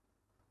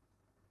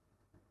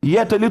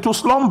 yet a little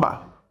slumber,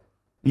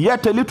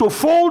 yet a little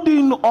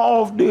folding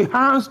of the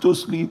hands to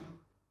sleep,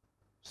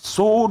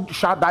 so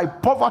shall thy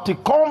poverty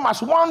come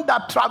as one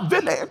that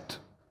travaileth,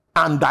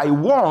 and thy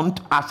want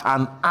as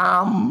an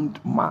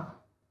armed man.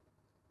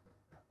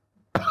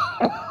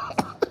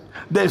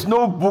 There's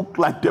no book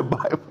like the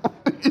Bible.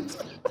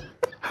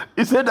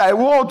 He said, thy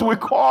want will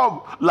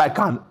come like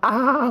an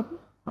arm.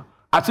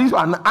 As if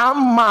an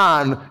armed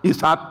man is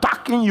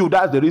attacking you.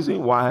 That's the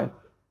reason why.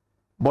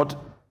 But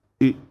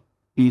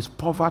his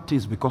poverty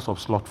is because of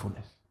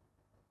slothfulness.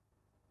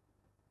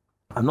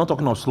 I'm not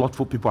talking of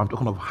slothful people. I'm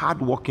talking of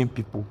hardworking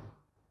people.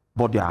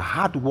 But their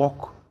hard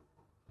work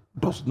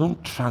does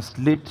not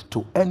translate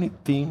to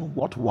anything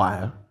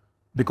worthwhile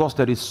because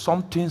there is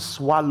something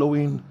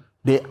swallowing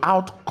the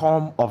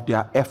outcome of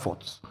their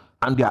efforts.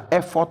 And their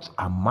efforts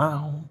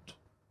amount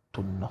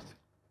to nothing.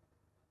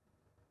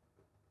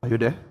 Are you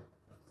there?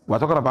 We're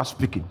talking about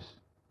speakings.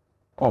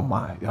 Oh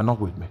my, you're not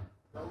with me.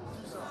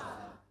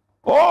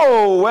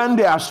 Oh, when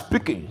they are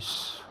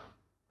speakings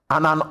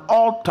and an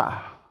altar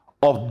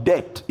of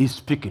death is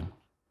speaking,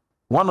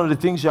 one of the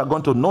things you are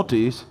going to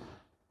notice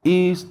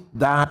is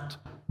that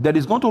there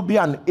is going to be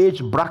an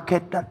age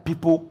bracket that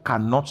people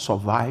cannot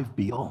survive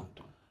beyond.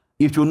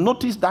 If you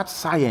notice that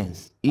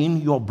science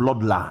in your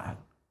bloodline,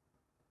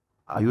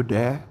 are you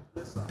there?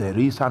 Yes, there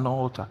is an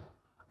altar.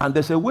 And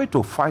there's a way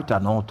to fight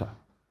an altar.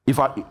 If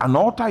an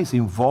altar is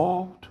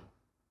involved,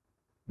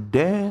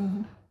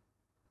 then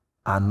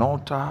an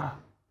altar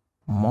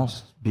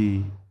must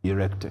be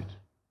erected.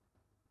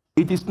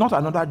 It is not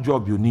another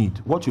job you need.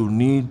 What you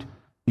need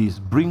is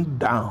bring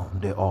down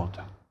the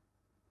altar.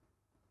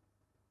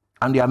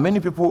 And there are many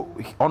people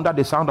under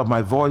the sound of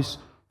my voice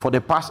for the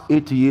past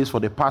 8 years, for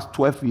the past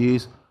 12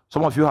 years.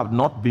 Some of you have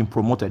not been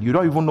promoted. You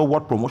don't even know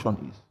what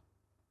promotion is.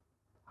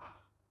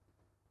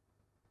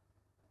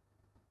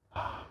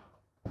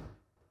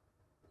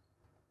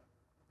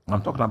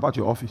 I'm talking about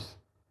your office.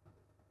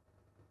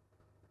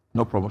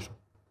 No promotion.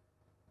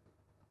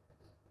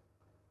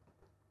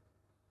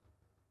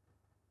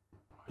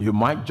 You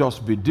might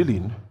just be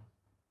dealing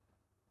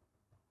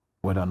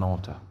with an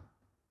altar.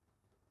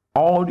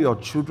 All your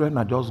children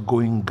are just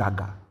going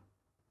gaga.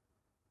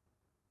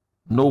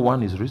 No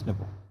one is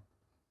reasonable.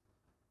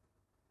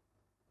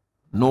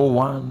 No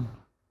one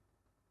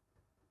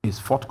is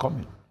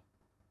forthcoming.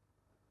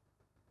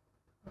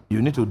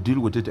 You need to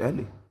deal with it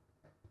early.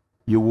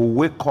 You will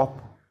wake up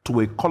to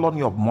a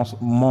colony of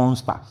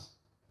monsters.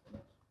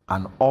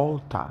 An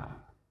altar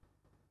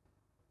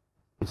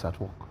is at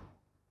work.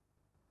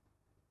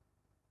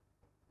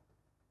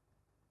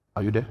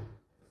 Are you there?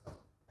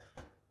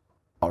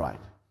 All right.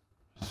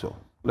 So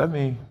let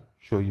me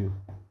show you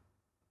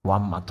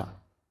one matter.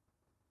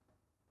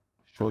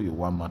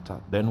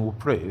 Then we'll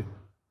pray.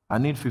 I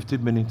need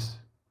 15 minutes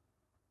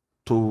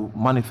to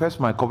manifest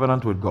my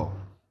covenant with God.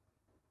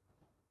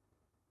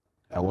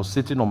 I was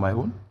sitting on my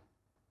own,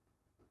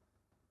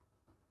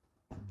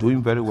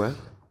 doing very well.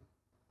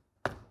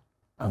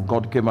 And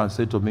God came and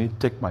said to me,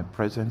 take my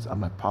presence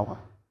and my power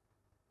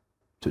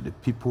to the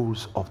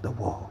peoples of the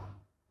world.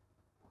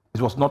 It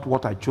was not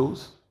what I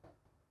chose.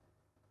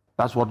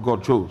 That's what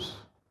God chose.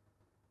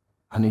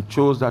 And he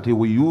chose that he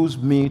will use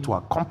me to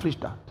accomplish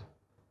that.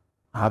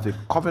 I have a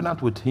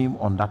covenant with him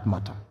on that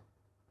matter.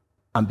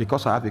 And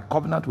because I have a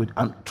covenant with,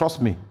 and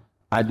trust me,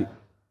 I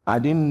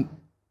didn't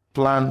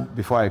plan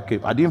before I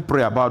came. I didn't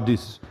pray about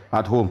this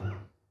at home.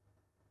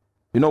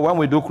 You know, when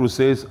we do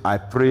crusades, I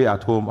pray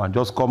at home and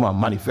just come and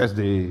manifest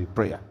the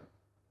prayer.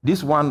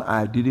 This one,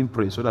 I didn't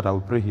pray so that I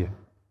will pray here.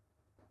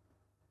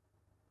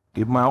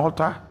 If my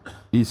altar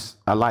is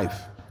alive,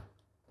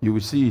 you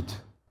will see it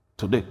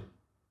today.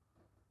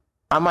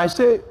 I might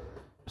say,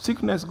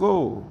 sickness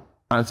go,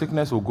 and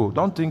sickness will go.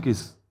 Don't think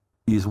it's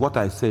what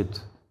I said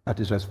that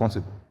is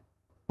responsible.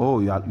 Oh,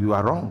 you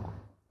are wrong.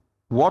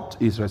 What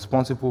is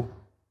responsible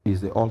is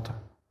the altar.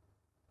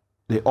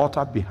 The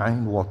altar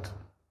behind what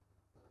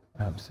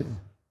I am saying.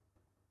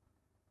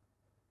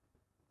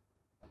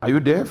 Are you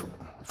there?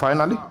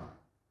 Finally?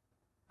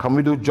 Can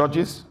we do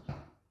Judges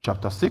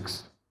chapter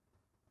 6?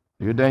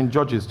 Are you there in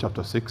Judges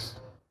chapter 6?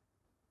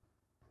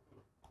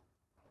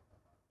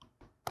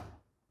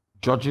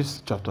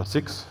 Judges chapter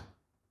 6.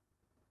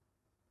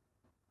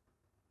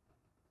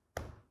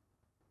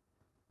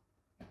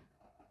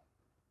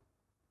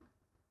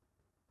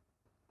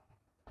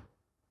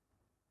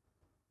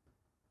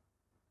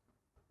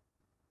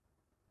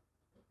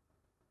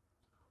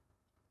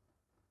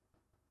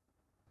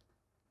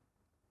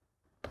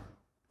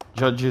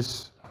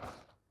 Judges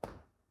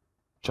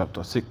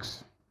chapter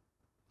 6.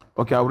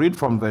 Okay, I'll read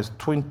from verse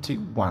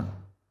 21.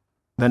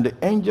 Then the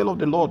angel of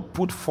the Lord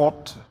put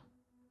forth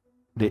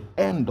the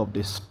end of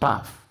the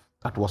staff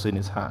that was in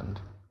his hand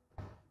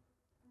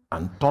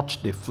and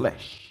touched the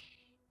flesh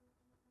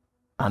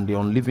and the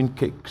unleavened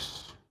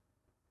cakes.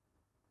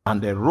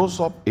 And there rose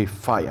up a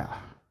fire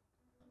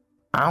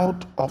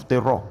out of the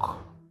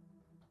rock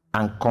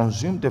and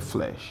consumed the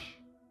flesh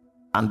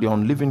and the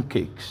unleavened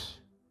cakes.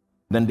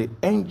 Then the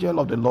angel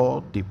of the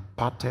Lord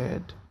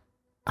departed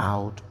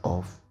out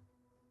of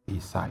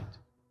his sight.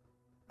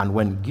 And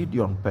when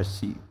Gideon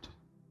perceived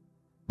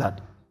that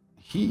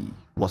he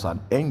was an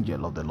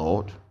angel of the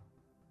Lord,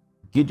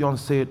 Gideon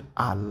said,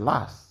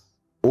 Alas,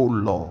 O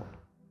Lord,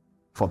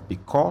 for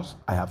because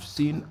I have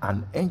seen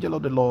an angel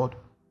of the Lord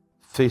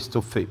face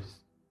to face.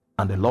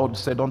 And the Lord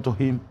said unto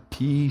him,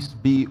 Peace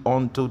be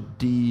unto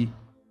thee,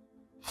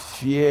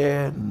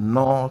 fear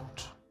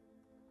not,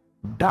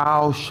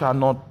 thou shalt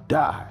not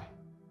die.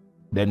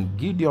 Then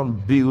Gideon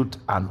built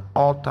an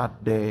altar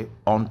there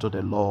unto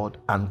the Lord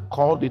and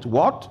called it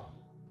what?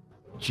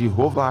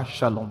 Jehovah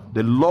Shalom,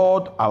 the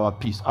Lord our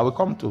peace. I will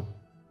come to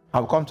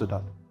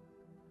that.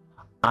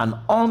 And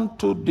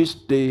unto this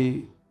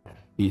day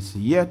is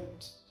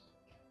yet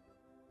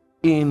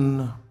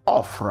in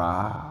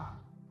Ophrah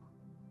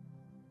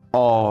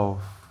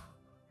of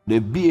the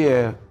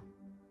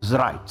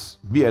Beerzrites.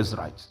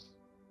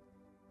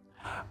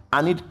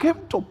 And it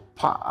came to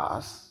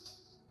pass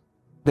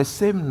the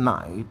same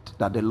night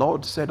that the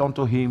Lord said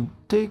unto him,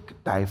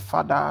 Take thy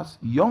father's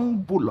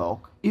young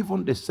bullock,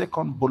 even the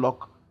second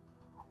bullock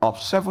of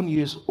 7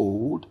 years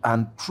old,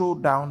 and throw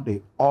down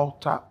the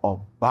altar of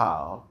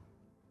Baal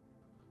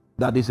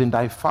that is in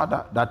thy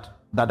father, that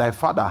thy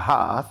father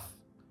hath,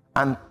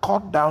 and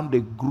cut down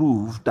the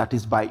grove that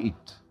is by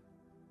it,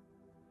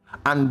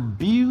 and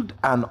build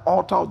an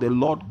altar of the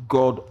Lord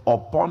God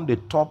upon the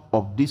top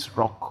of this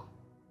rock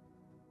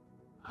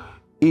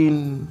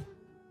in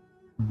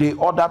the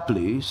other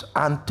place,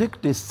 and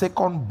take the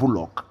second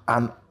bullock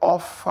and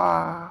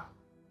offer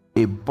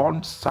a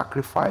burnt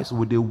sacrifice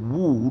with the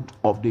wood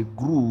of the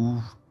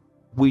grove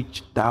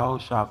which thou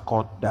shalt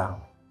cut down.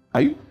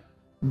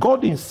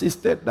 God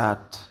insisted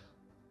that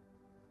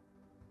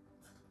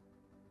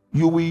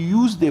you will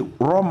use the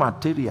raw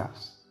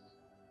materials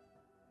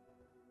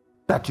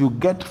that you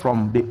get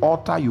from the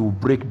altar you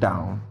break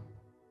down,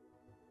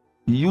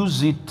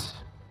 use it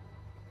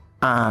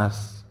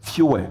as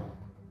fuel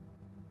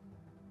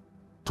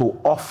to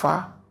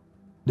offer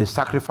the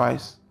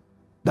sacrifice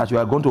that you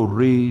are going to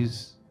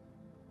raise.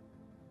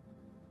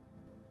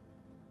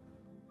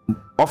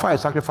 Offer a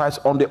sacrifice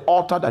on the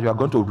altar that you are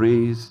going to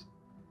raise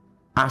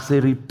as a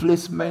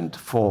replacement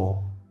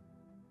for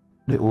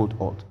the old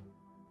altar.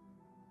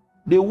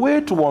 The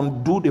way to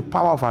undo the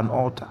power of an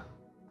altar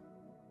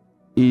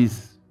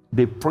is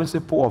the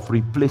principle of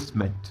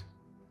replacement.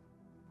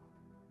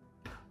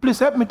 Please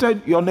help me tell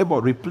your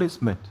neighbor,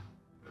 replacement.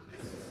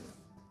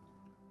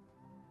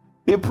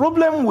 The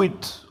problem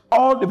with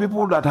all the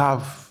people that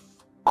have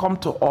come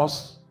to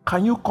us,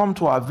 can you come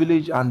to our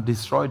village and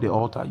destroy the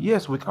altar?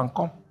 Yes, we can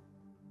come.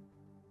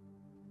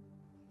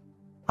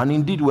 And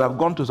indeed, we have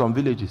gone to some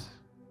villages.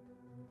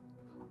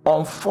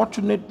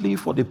 Unfortunately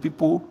for the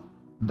people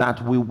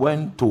that we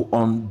went to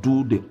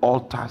undo the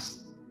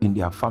altars in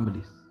their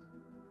families,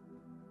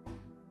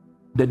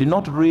 they did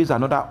not raise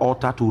another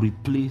altar to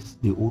replace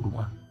the old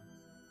one.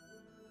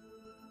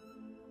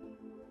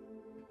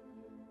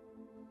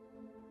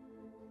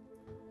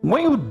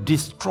 When you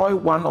destroy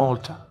one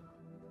altar,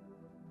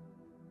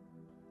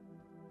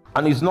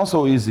 and it's not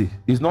so easy,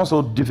 it's not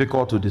so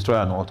difficult to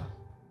destroy an altar.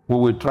 We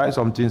will try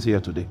some things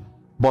here today.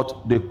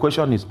 But the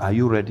question is, are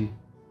you ready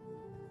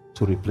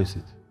to replace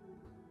it?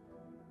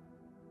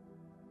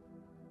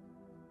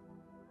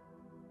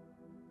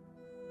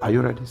 Are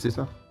you ready,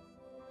 sister?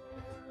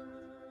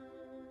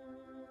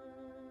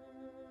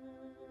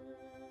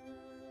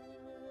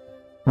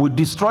 We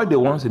destroy the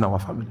ones in our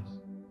families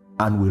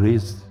and we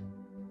raise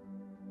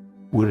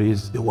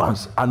the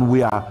ones, and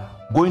we are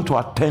going to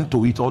attend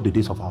to it all the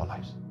days of our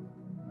lives.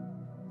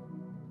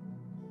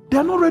 They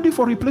are not ready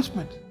for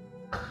replacement.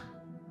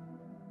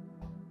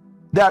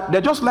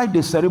 They're just like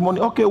the ceremony.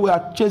 Okay, we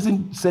are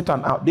chasing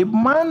Satan out. The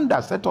man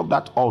that set up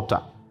that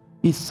altar,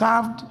 he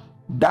served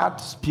that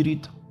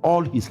spirit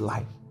all his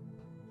life.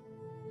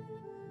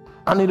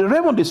 And in the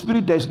realm of the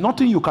spirit, there is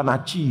nothing you can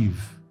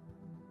achieve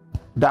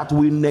that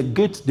will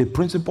negate the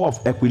principle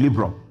of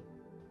equilibrium.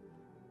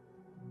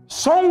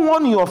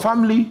 Someone in your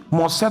family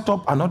must set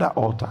up another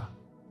altar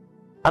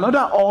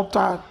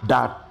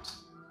that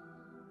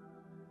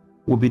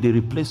will be the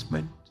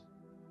replacement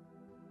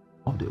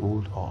of the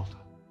old altar.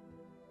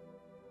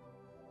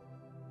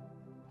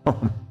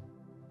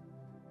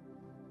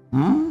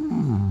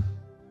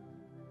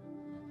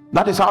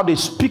 That is how the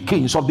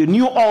speakings of the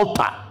new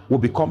altar will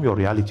become your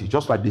reality,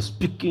 just like the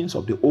speakings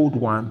of the old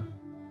one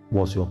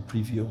was your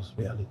previous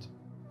reality.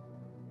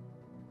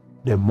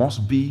 There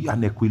must be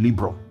an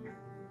equilibrium.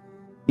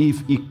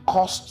 If it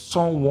costs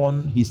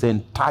someone his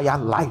entire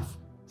life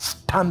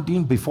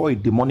standing before a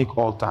demonic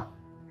altar,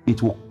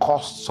 it will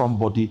cost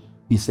somebody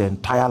his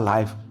entire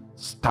life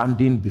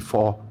standing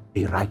before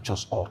a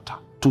righteous altar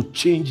to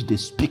change the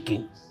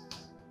speakings.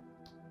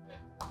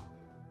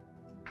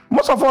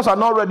 Most of us are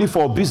not ready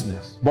for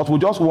business, but we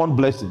just want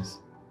blessings.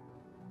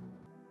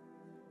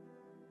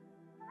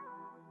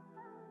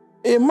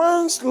 A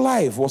man's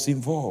life was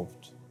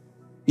involved.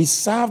 He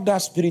served that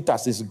spirit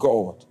as his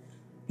God,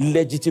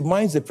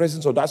 legitimized the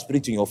presence of that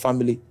spirit in your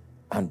family,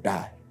 and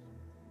died.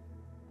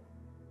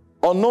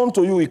 Unknown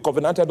to you, he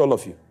covenanted all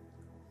of you.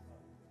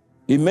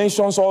 He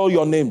mentions all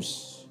your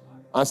names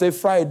and say,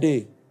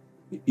 Friday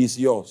is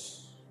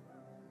yours.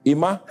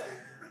 Ima,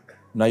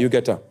 now you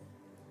get her.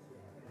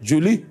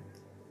 Julie,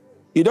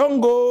 he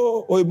don't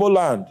go Oibo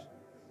land.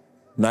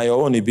 Now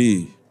your own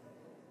be.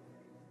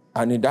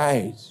 And he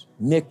dies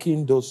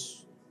making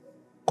those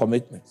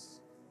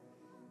commitments.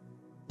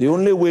 The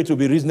only way to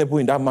be reasonable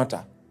in that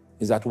matter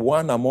is that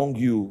one among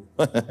you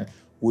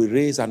will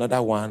raise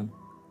another one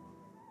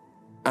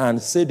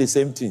and say the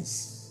same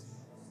things.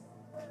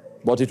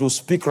 But it will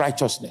speak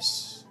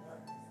righteousness.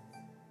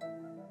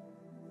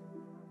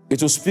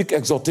 It will speak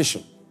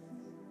exaltation.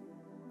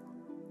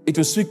 It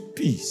will speak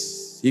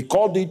peace. He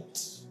called it,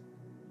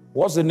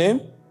 what's the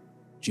name?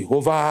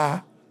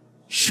 Jehovah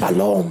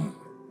Shalom.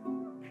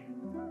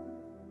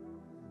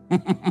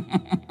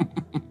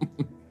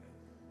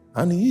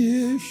 And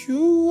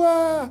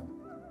Yeshua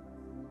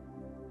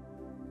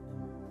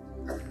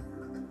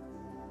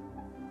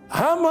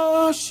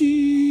HaMashiach,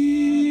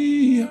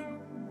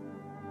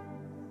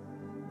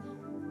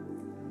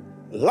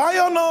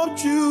 Lion of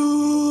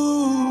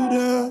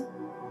Judah,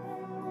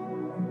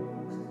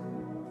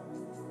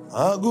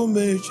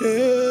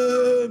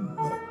 Agumechem,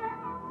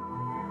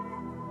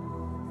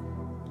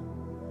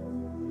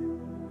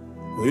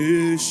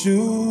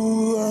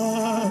 Yeshua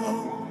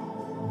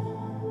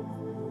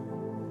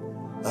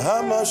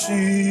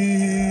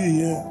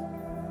HaMashiach,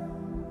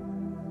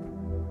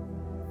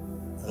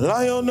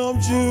 Lion of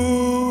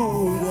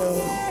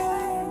Judah,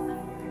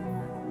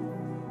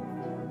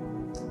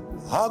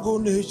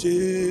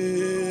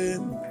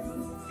 Agonechem.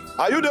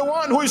 Are you the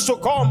one who is to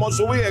come, or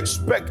should we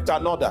expect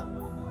another?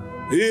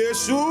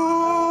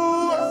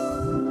 Yeshua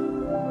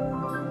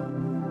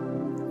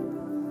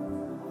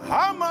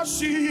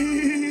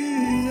HaMashiach,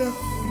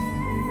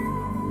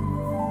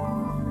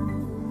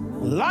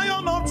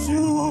 Lion of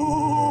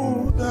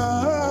Judah,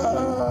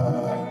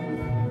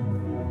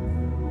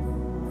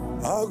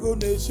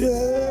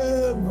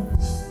 Agoneshem,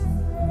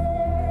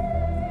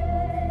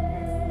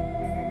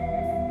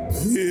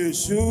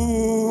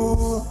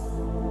 Yeshua,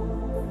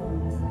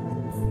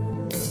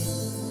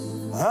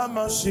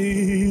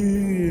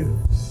 Hamashi,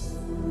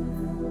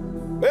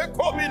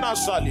 Ekomina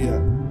Salia,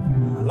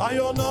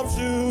 Lion of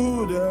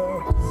Judah,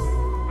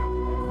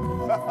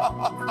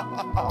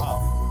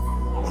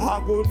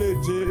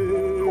 Agoneshem.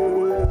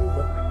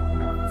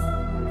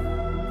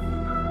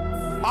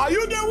 Are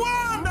you the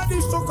one that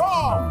is to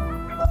come?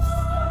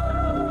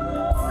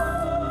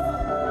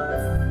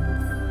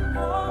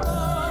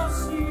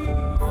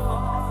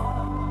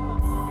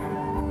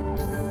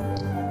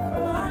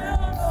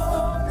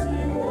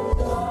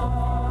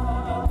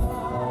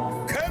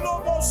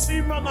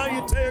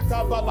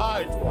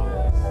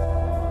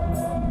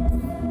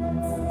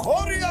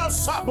 Korea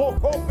Sabo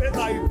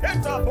Kopena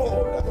Ipeta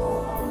Boda.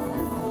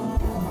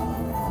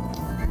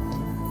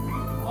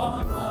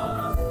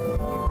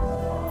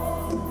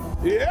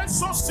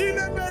 Yeso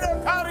sile mere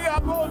karia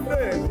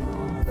bonde.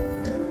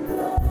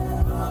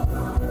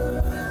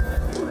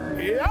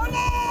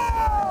 Yalo!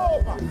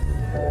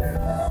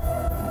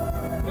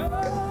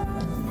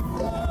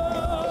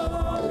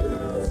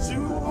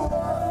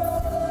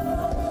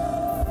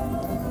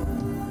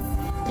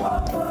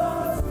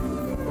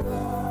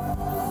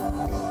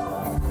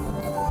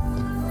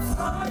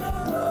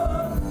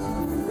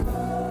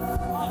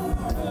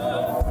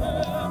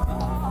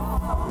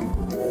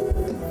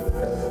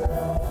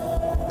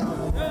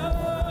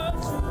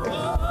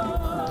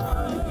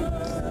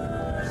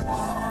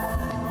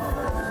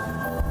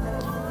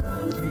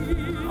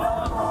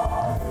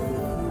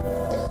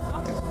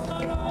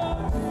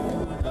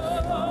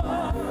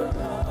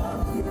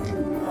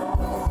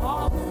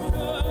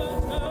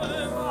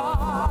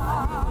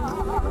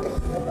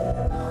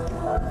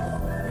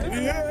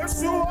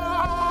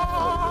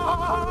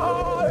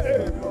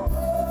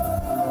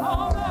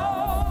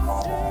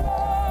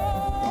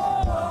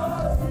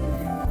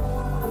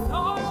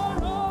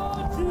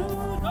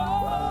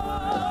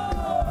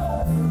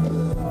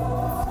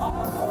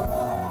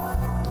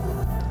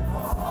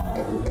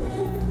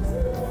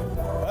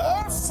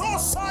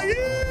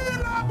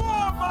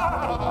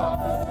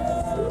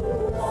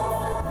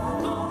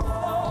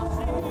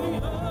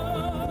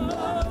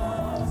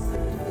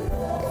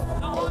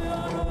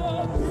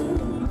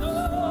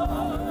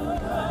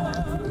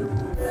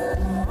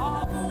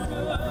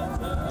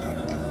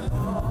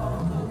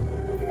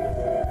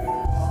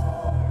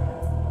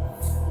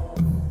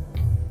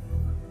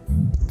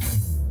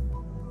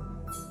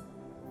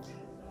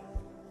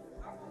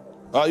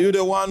 Are you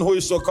the one who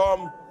is to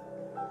come?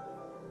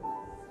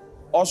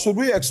 Or should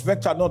we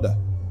expect another?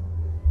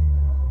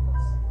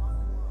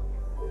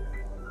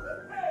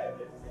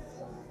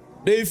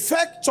 The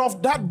effect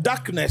of that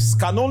darkness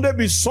can only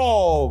be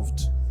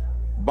solved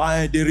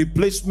by the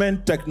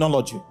replacement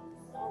technology.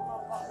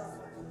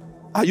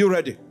 Are you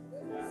ready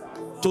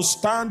to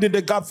stand in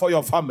the gap for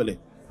your family?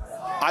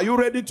 Are you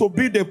ready to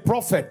be the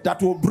prophet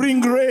that will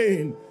bring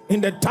rain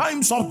in the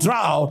times of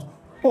drought?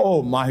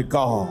 Oh my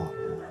God.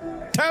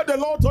 Tell the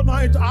Lord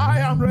tonight, I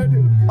am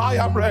ready. I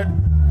am ready.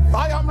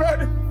 I am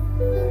ready.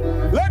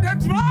 Let the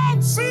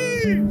drought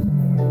cease.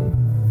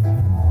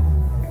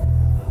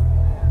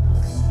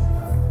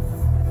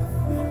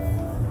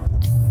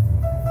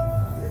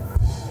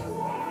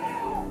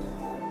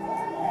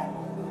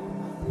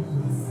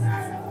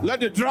 Let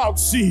the drought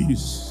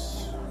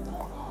cease.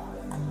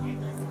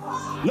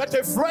 Let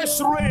a fresh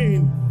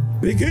rain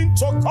begin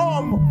to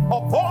come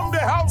upon the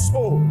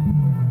household.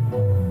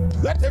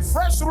 Let a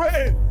fresh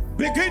rain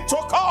begin to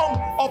come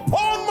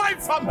upon my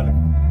family.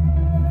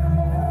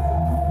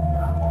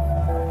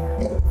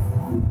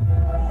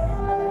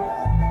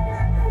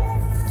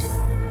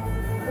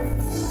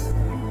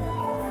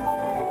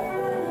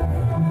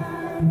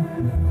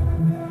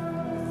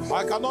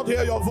 I cannot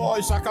hear your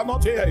voice. I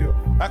cannot hear you.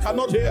 I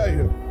cannot hear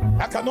you.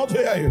 I cannot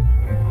hear you.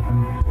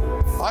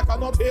 I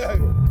cannot hear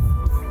you.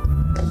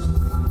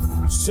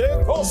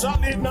 Seko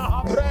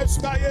Salina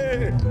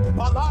Abreskaye,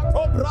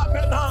 Malako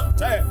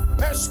Bramenante,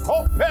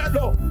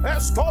 Escopelo,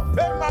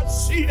 Escopema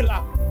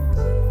Sila.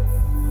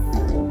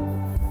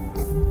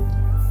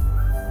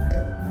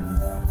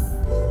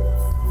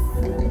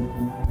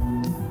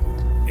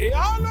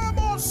 Iana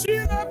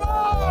Mosine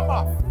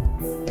Baba.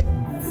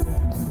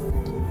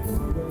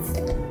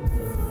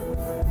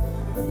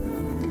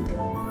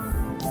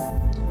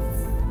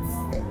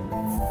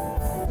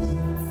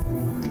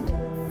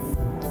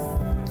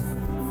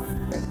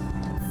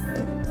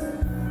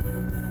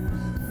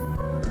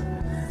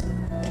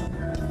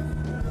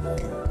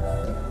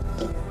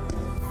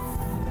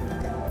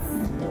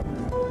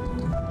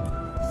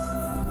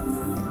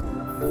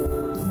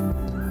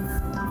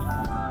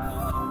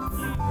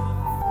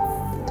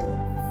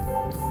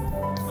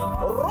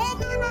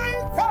 Arome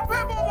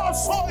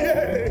Osayi.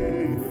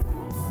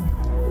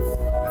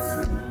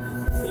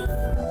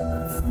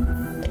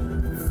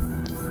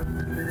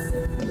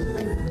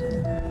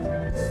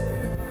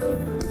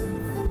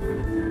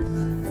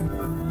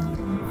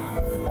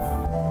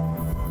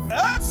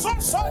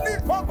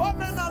 Saliko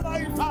Bomena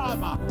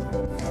Laitama.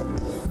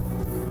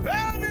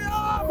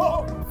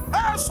 Beniamo.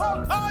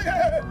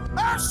 Esokaye.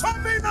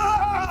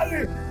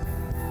 Esominali.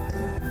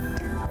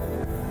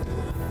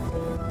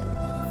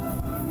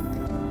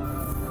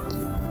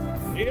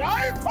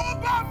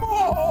 Yaikobamo.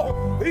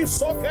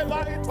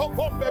 Isokelaito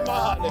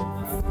Kombemale.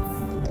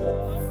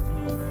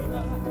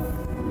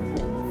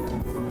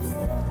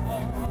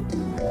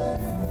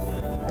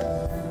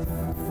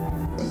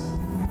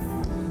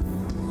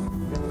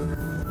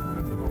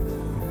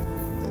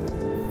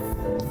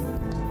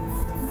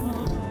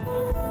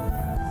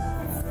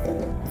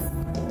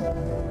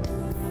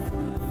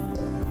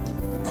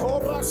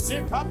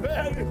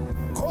 Sikabeli,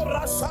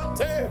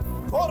 Korasante,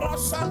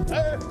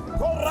 Korasante,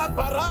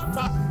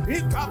 Korabarata,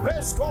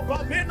 Ikabesko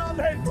Bamina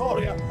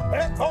Lentoria,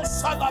 Eko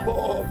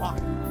Salaboma.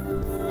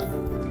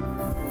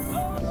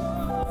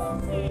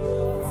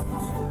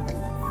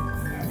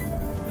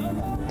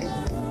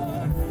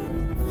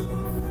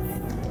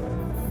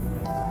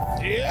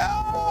 Yeah!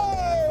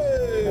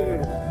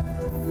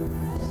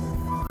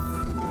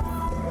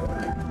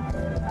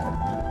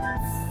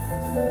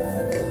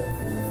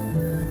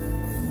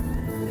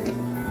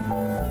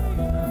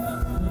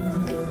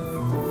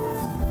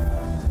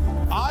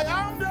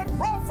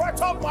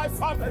 Of my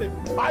family,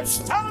 I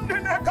stand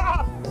in a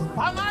gap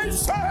and I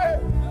say,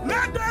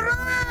 let the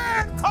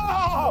rain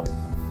come.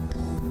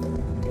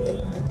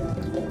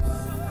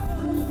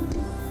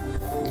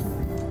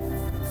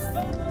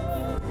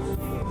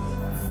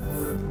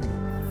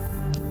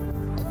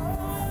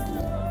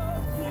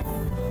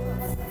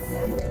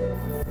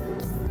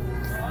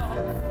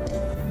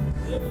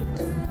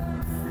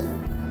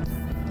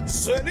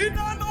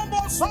 Selina no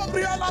mo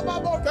sobria la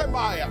baboke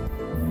maya.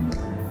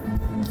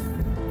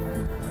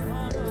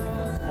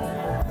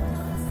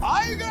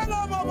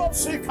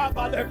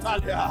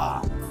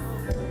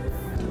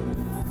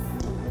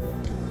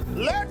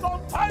 Let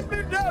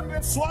untimely death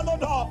be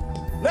swallowed up.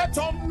 Let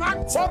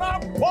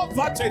unnatural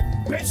poverty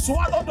be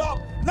swallowed up.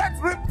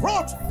 Let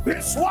reproach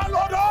be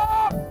swallowed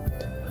up.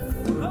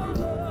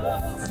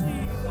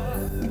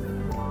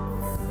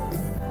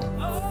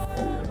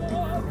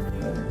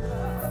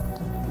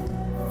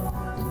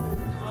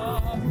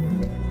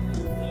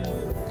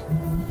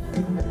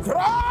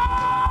 Cry!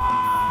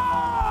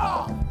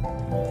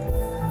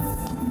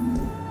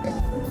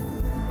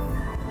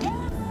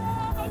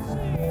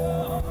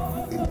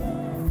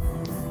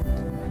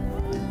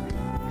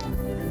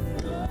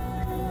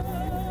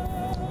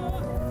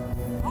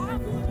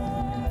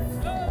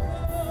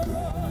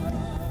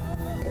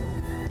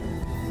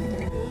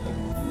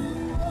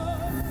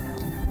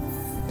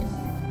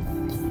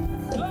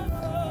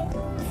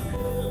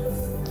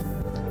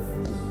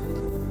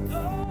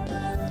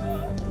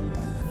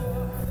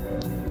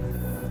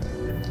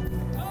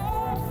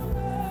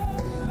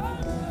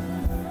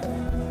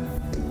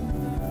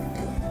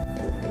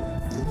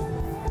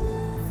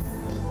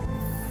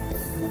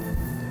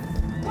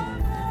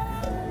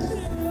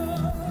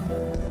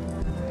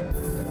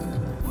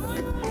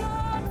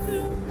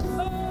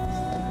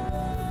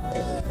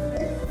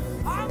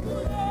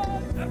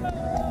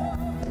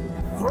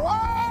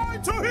 Cry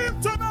to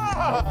him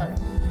tonight.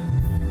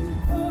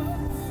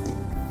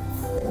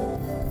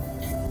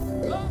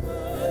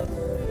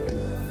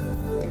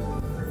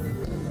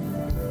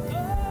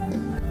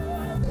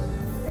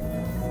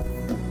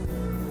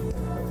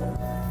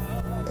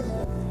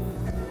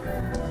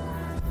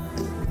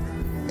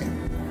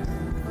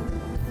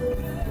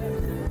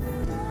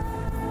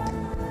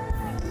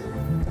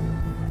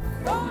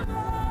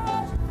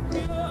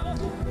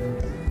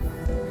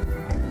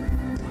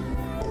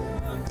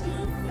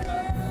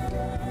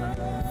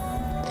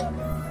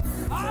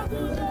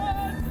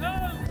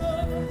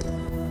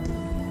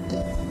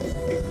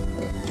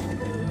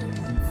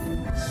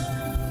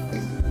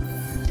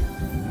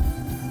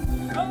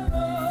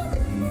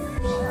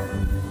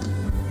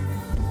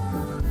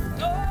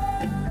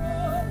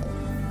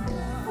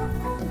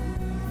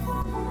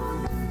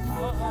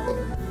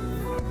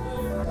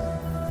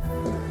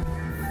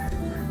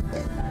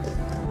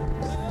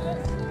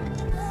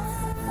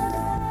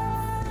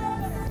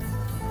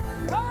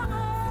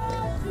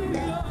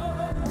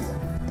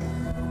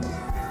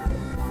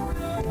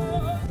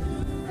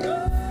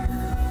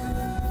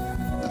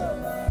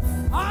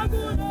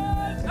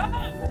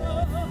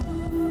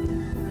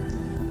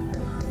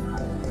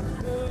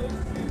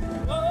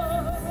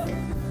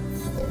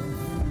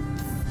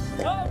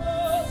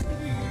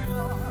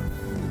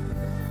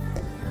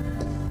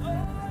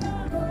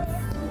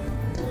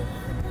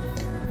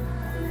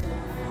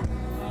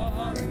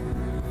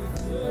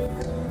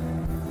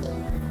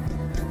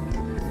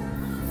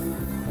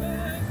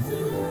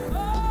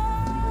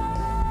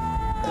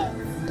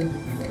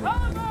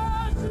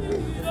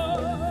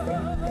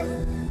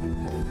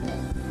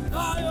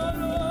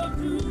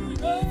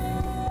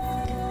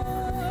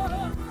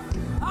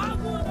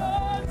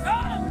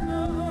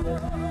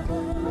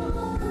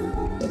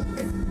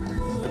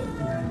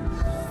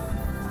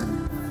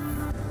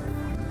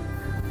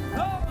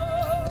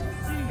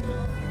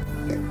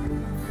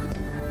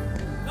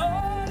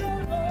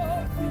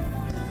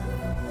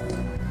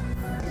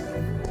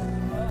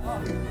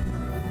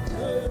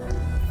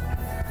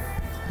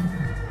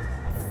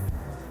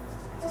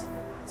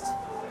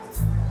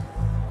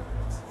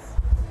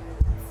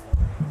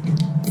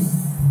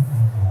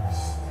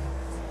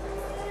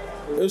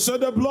 He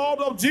said, the blood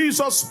of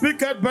Jesus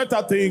speaketh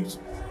better things.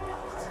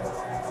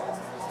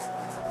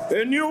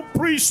 A new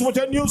priest with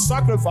a new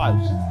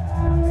sacrifice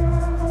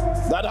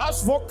that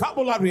has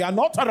vocabulary and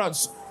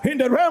utterance in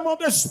the realm of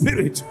the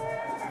spirit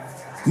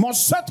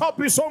must set up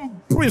his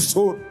own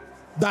priesthood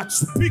that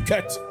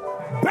speaketh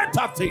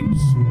better things,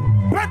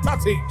 better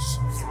things,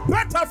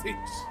 better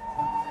things.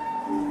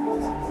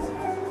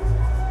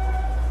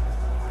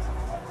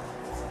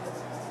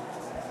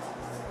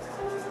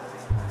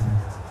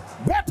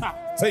 Better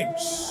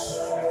things.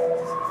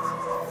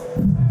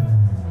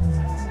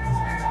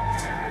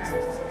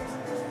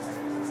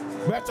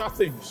 Better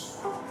things.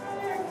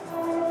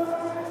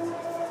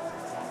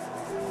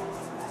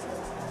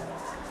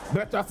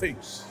 Better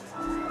things.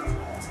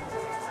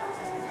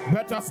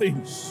 Better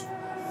things.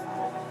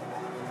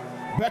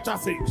 Better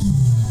things.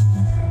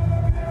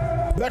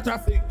 Better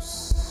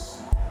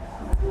things.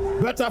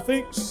 Better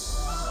things.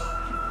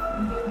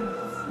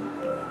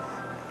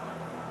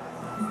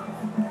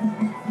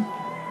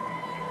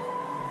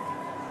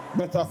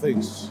 Better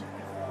things.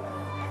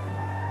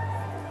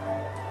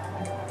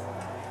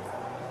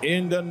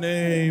 In the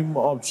name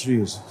of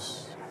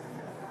Jesus.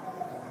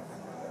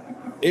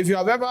 If you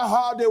have ever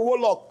had a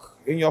warlock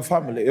in your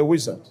family, a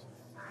wizard,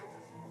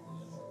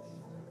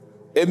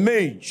 a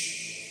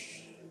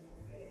mage,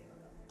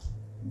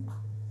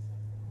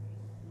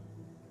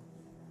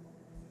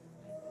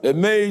 a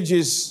mage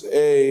is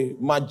a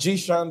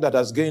magician that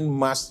has gained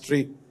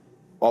mastery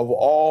of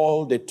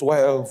all the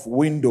 12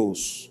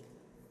 windows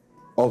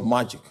of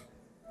magic.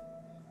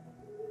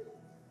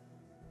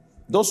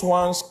 Those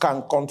ones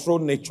can control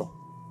nature.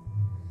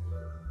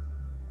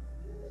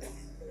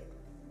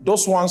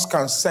 Those ones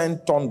can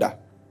send thunder.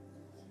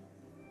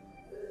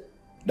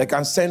 They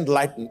can send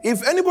lightning.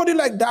 If anybody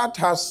like that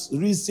has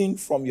risen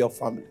from your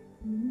family,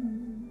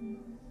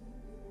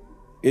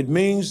 it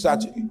means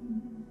that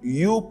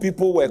you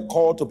people were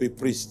called to be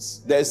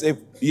priests. There's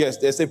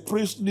a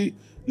priestly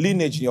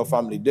lineage in your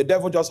family. The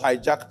devil just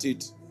hijacked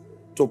it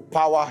to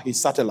power his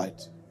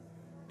satellite.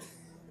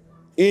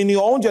 In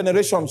your own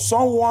generation,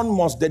 someone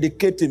must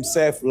dedicate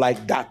himself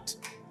like that,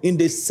 in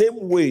the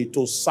same way,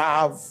 to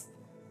serve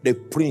the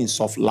Prince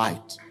of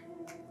Light,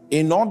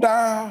 in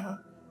order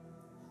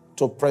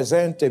to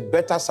present a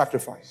better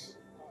sacrifice.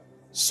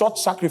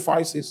 Such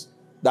sacrifices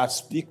that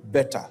speak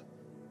better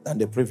than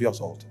the previous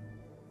altar.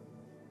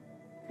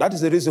 That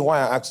is the reason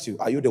why I asked you,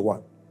 are you the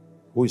one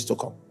who is to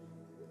come?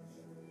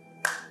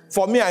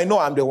 For me, I know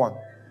I'm the one.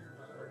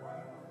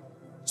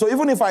 So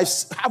even if I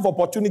have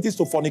opportunities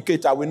to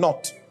fornicate, I will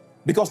not.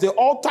 Because the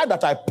altar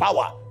that I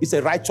power is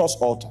a righteous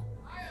altar.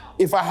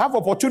 If I have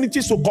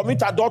opportunities to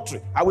commit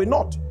adultery, I will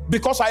not.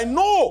 Because I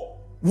know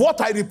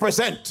what I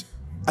represent.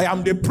 I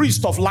am the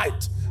priest of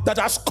light that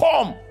has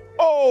come.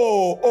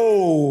 I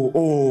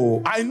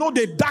know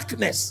the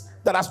darkness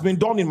that has been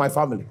done in my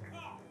family.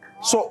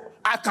 So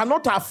I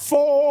cannot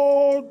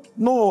afford.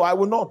 No, I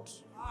will not.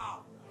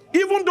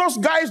 Even those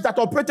guys that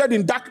operated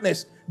in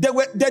darkness, they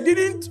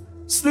didn't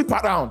sleep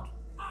around.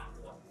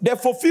 They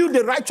fulfilled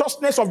the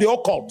righteousness of the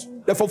occult.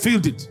 They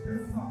fulfilled it.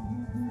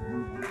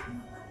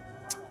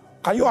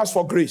 Can you ask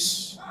for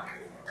grace?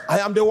 I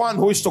am the one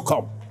who is to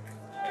come.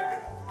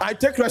 I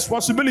take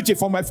responsibility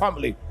for my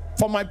family,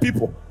 for my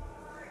people.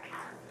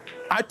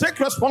 I take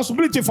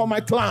responsibility for my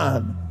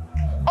clan.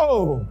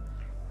 Oh,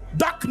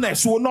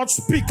 darkness will not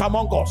speak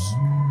among us.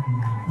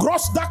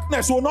 Gross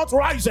darkness will not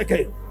rise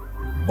again.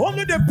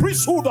 Only the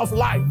priesthood of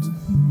light.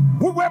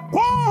 We were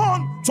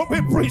born to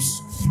be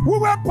priests. We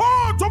were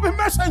born to be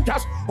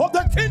messengers of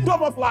the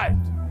kingdom of light.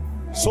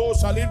 So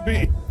shall it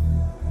be.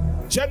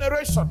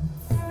 Generation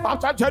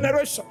after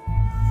generation,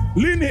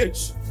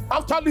 lineage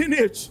after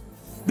lineage,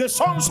 the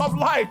sons of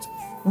light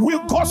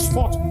will gush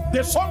forth.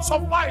 The sons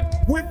of light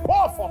will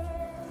pour forth.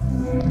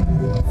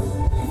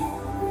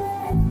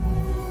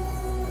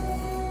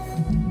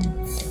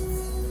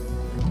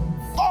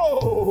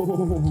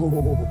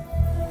 Oh,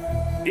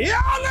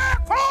 Yale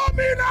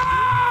Komina!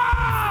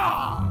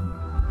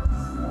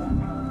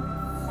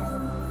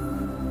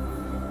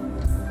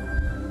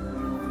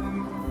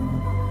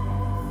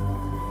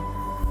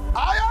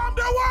 I am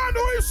the one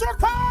who is to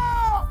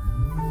come.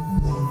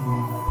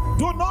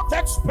 Do not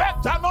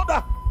expect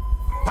another.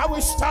 I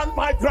will stand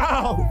my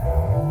ground.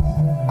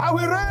 I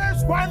will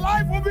raise my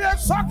life, will be a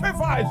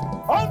sacrifice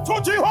unto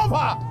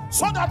Jehovah,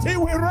 so that he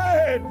will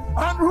reign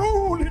and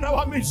rule in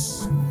our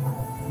midst.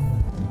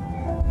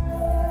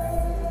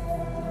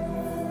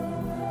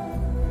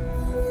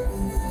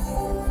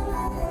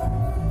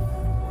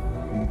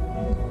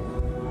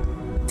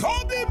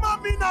 Tobi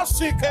mamina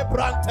sike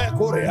brante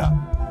korea.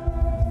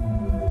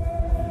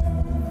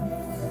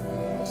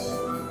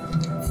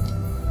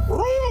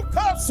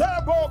 Ruka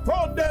sebo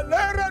konde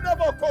lere de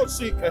boko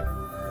sike.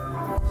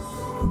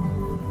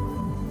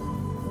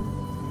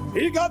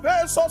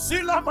 Igabeso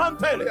sila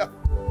mantelia.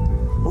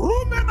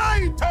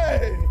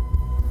 Rumenaite.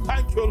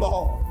 Thank you,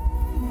 Lord.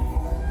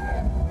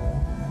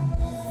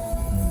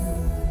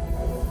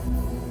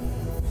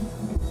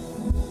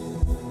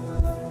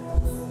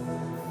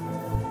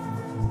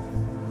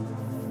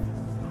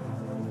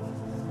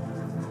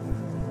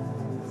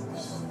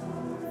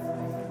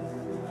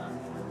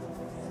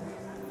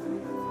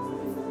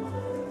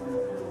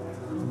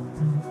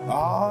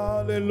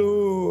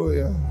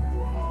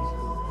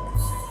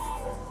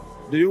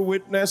 Do you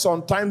witness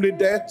untimely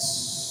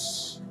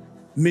deaths?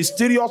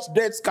 Mysterious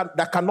deaths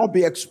that cannot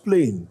be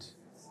explained.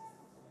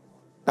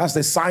 That's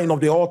the sign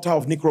of the altar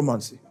of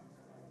necromancy.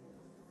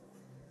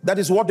 That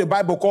is what the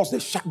Bible calls the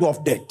shadow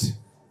of death.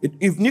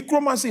 If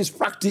necromancy is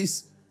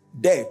practiced,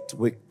 death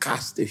will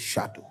cast a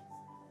shadow.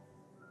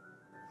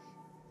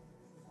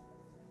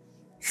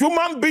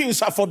 Human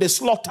beings are for the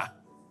slaughter.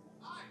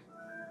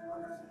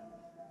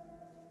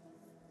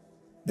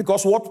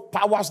 Because what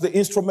powers the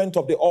instrument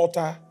of the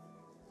altar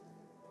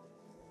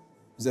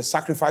is the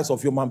sacrifice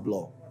of human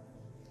blood.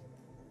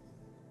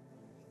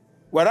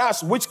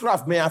 Whereas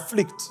witchcraft may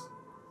afflict,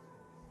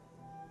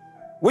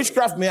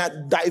 witchcraft may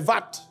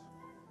divert,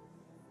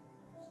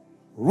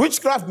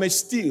 witchcraft may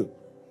steal,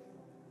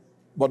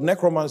 but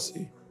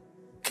necromancy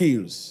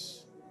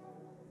kills.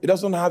 It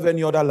doesn't have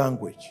any other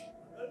language.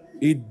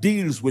 It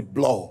deals with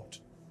blood.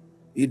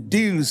 It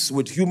deals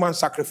with human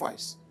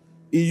sacrifice.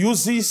 It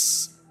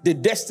uses the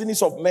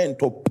destinies of men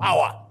to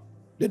power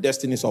the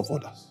destinies of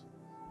others.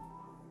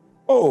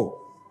 Oh,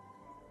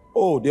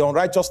 the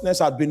unrighteousness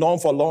has been on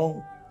for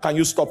long. Can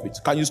you stop it?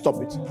 Can you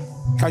stop it?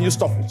 Can you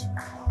stop it?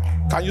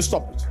 Can you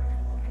stop it?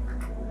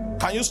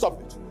 Can you stop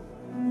it?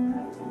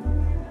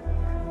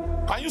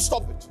 Can you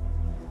stop it?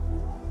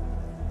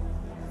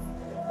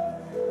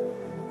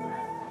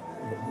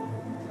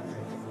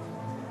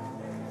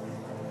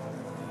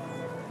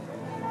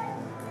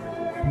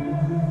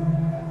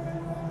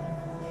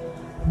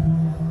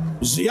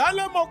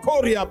 Ziale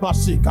mokoria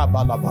basika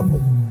balababo.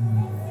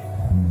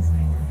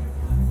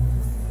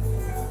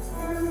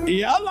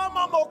 Iala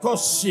mamoko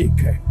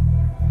sike.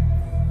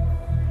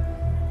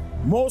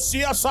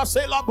 Mosia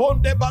sasela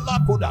bonde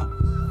balakuda.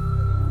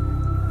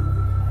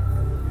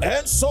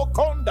 Enso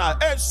konda,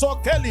 enso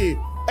keli,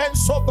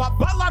 enso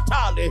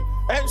babalatale,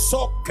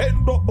 enso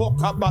kendo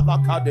boka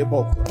balakade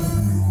boka.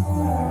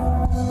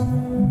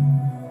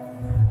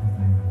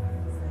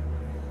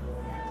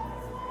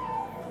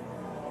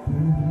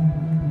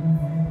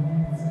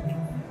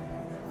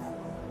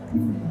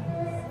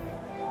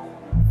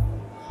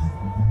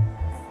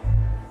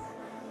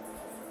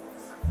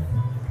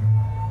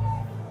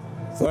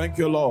 Thank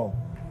you, Lord.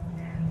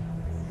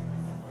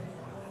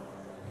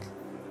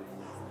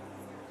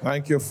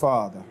 Thank you,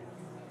 Father.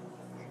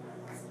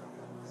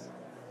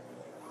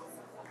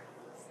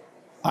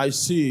 I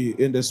see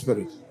in the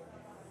Spirit.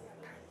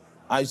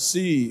 I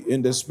see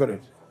in the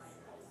Spirit.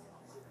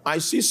 I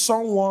see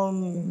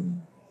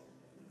someone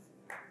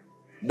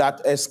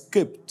that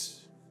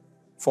escaped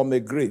from a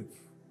grave.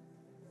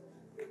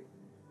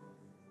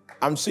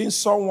 I'm seeing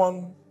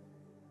someone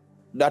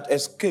that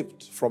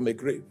escaped from a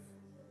grave.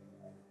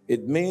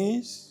 It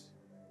means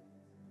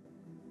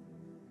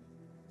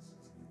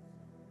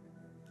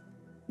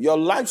your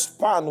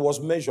lifespan was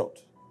measured.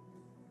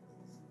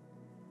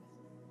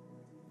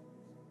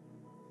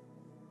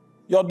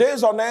 Your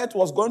days on earth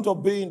was going to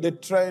be in the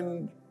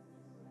trend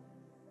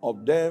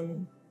of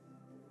them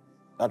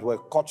that were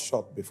cut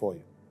short before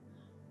you.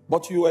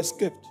 But you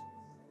escaped.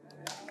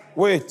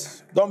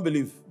 Wait, don't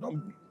believe.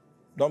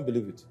 Don't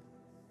believe it.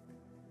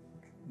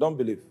 Don't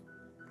believe.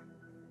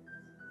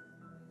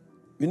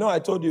 You know, I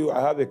told you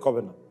I have a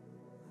covenant.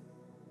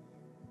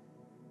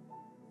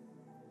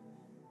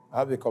 I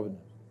have a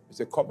covenant.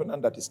 It's a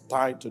covenant that is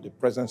tied to the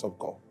presence of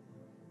God.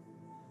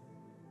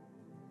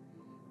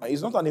 And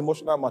it's not an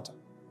emotional matter.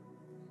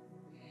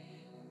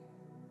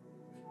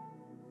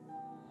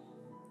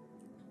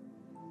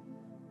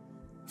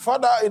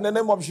 Father, in the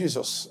name of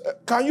Jesus,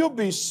 can you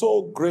be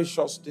so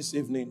gracious this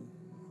evening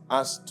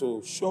as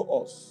to show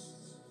us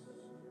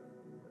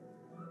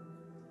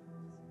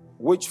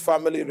which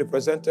family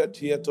represented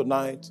here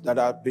tonight that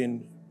have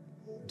been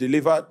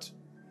delivered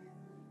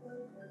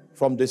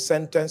from the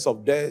sentence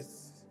of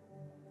death,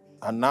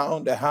 and now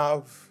they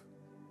have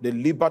the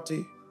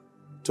liberty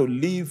to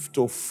live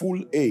to full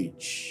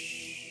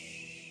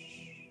age.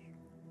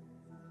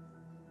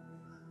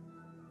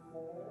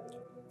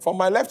 From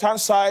my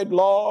left-hand side,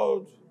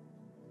 Lord,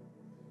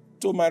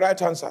 to my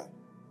right-hand side,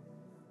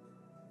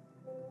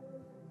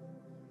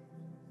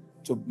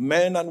 to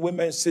men and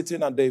women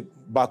sitting at the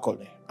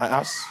balcony, I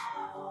ask,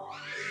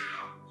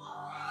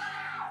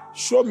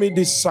 show me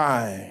this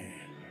sign.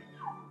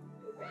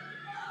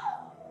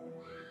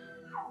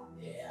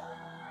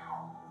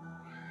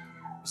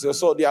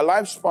 So their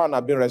lifespan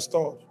have been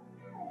restored.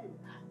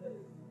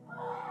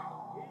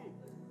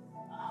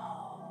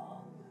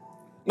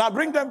 Now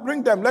bring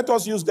them. Let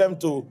us use them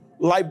to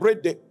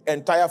liberate the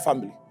entire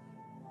family.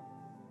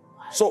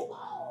 So,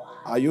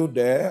 are you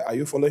there? Are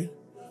you following?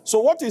 So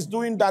what is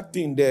doing that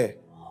thing there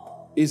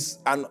is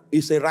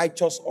a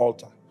righteous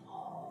altar.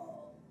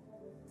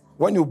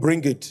 When you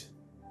bring it,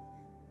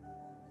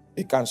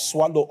 it can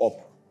swallow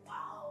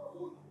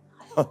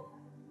up.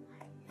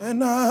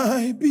 And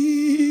I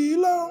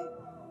belong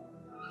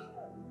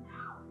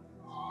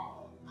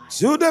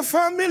to the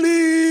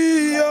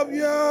family of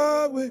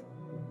Yahweh.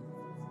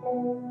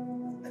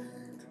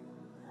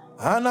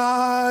 And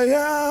I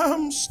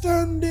am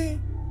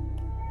standing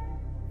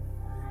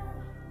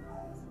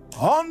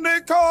on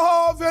the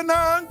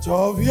covenant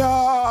of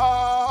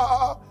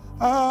Yahweh.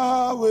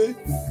 Yahweh.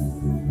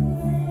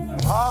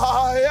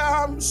 I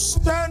am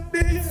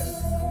standing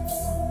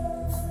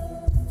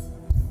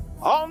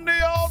on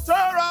the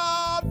altar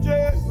of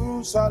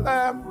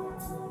Jerusalem.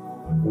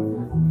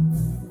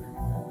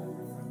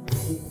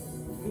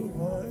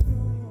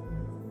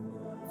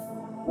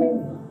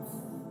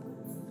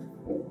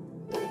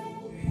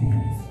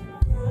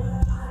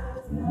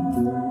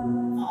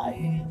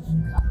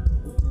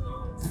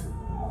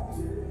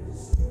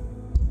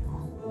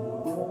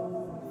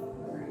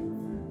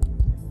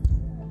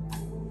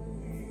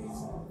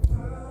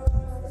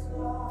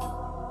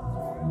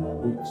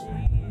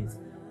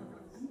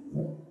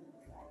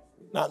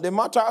 Now, the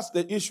matters,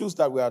 the issues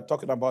that we are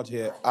talking about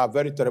here are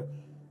very terrible.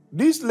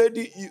 This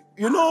lady,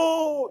 you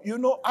know,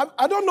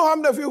 I don't know how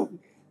many of you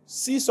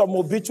see some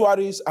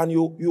obituaries and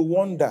you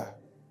wonder,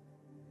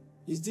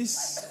 is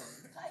this?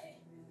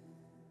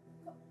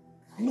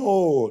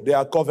 No, they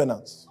are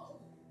covenants.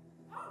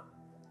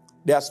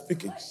 They are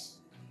speakings.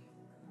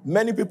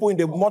 Many people in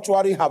the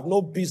mortuary have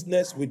no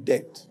business with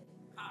death.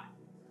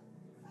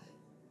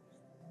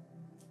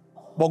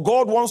 But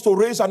God wants to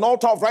raise an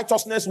altar of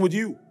righteousness with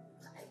you,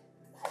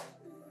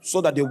 so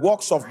that the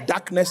works of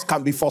darkness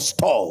can be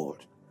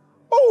forestalled.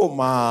 Oh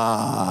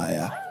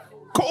my.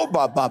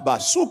 Koba baba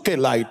suke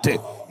laite.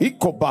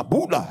 Iko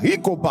babula.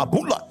 Iko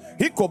babula.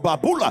 Iko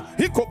babula.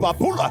 Iko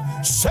babula.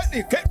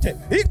 Senikete.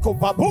 Iko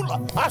babula.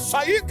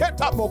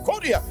 Asaiketa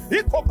mokoria.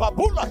 Iko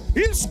babula.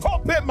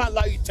 Iskope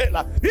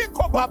malaitela.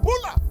 Iko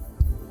babula.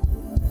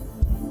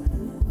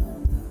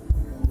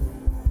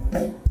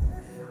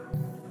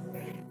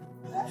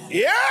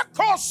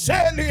 Yeko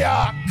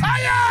selia.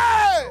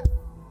 Kaya.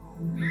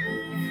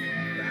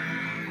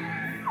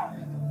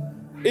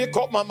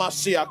 Iko mama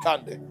sia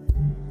kande.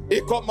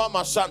 Iko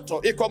mama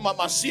santo. Iko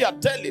mama sia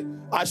tele.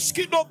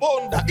 Askido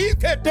bonda.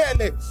 Ike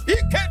dele.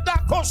 Ike da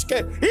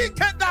koske.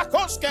 Ike da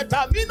koske.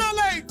 Tamina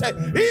leite.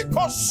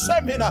 Iko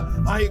semina.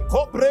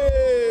 Aiko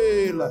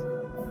brela.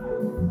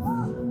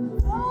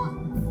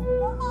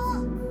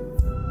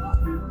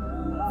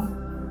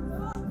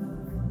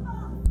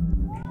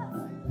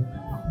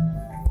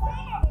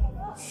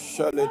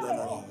 Shale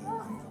dana.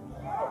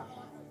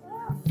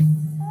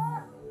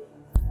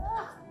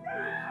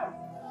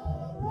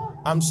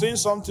 I'm seeing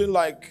something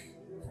like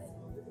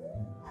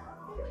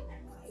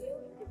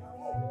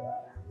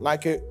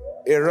a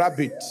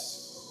rabbit.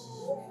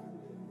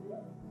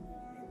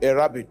 A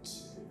rabbit.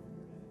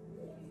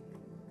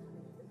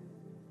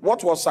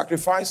 What was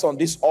sacrificed on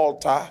this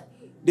altar?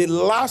 The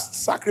last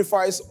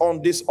sacrifice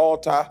on this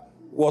altar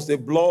was the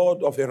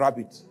blood of a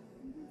rabbit.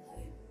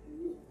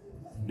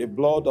 The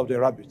blood of the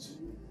rabbit.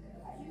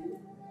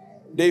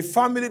 The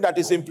family that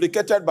is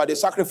implicated by the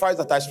sacrifice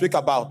that I speak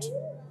about,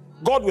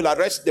 God will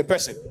arrest the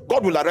person.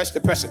 God will arrest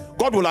the person.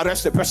 God will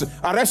arrest the person.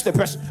 Arrest the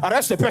person.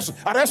 Arrest the person.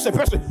 Arrest the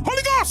person.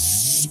 Holy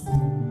Ghost!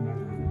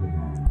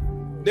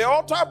 The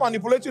altar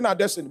manipulating our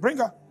destiny. Bring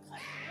her.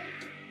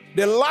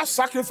 The last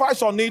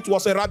sacrifice on it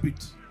was a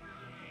rabbit.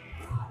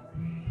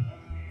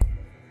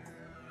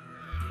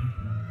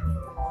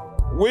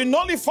 We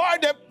nullify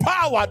the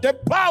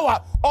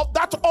power of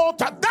that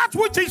altar. That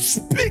which it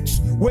speaks,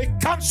 we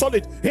cancel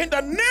it in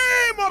the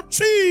name of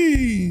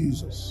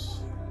Jesus.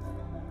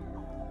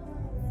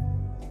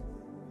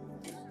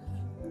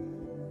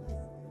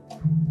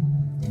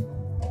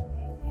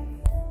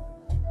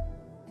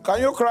 Can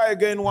you cry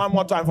again one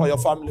more time for your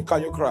family?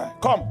 Can you cry?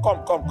 Come.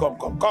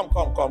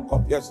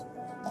 Yes.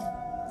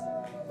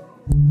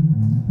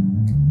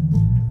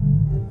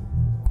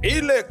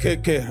 Ile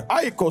keke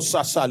aiko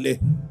sasale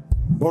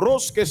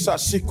broske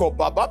sasiko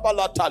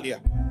bababalatalia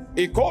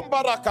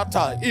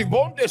ikombarakata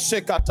ibonde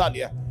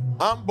sekatalia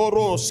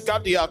amboros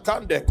kadia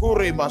kande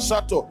kure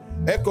masato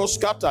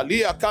ekoskata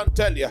lia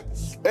kantelia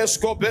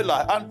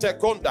escobela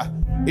antekonda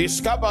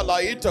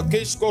iskabala ito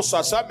kisko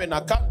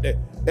sasamena kande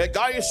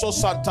egaiso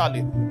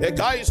santali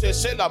egaise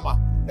selama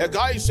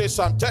egaise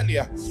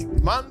santelia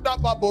manda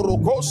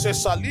baboroko se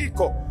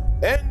saliko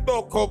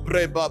endo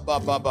kobre baba.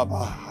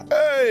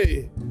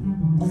 Hey,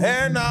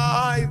 and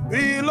I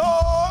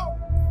belong.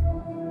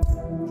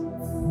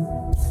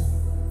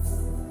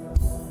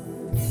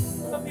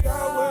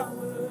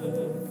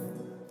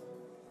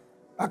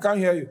 I can't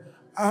hear you.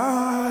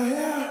 I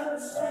am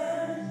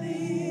standing.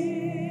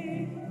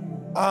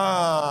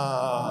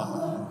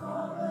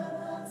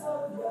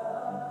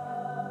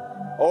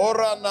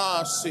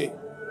 Oranasi.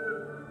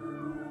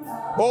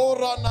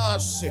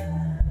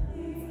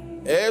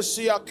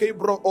 Esia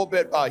kibro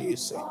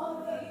obebaise.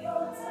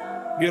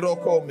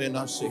 Biroko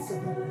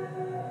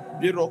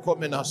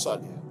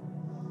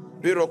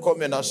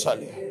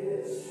menasalia.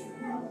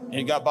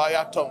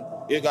 Igabaya tong.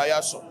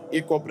 Igayaso.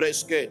 Iko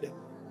breskede.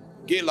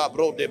 Gila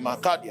bro de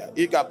Makadia.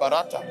 Iga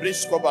barata.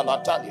 Brisco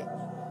balatalia.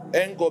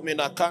 Engo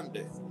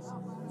minakande.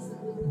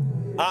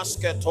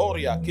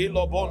 Asketoria.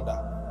 Kilo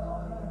bonda.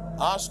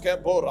 Aske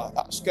bora.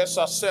 Aske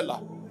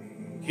sasela.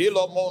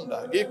 Kilo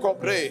monda. Iko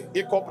bre.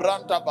 Iko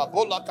branta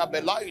babola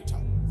kabelaita.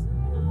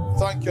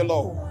 Thank you,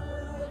 Lord.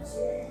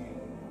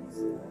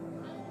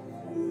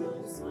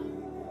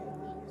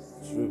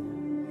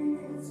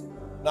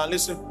 Now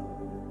listen.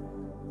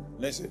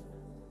 Listen.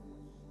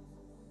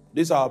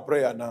 This is our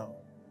prayer now.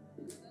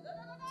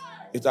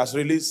 It has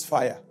released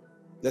fire.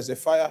 There's a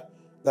fire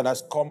that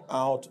has come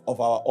out of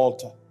our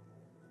altar.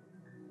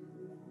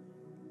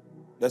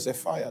 There's a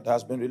fire that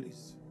has been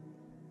released.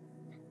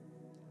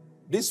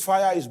 This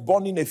fire is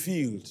burning a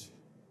field.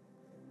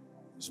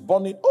 It's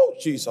burning, oh,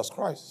 Jesus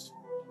Christ.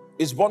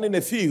 It's burning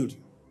a field.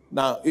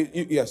 Now,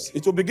 yes,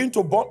 it will begin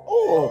to burn.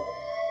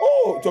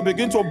 It will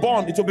begin to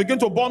burn. It will begin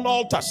to burn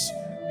altars.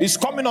 It's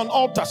coming on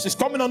altars. It's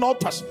coming on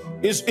altars.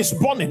 It's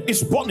burning.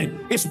 It's burning.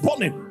 It's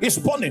burning. It's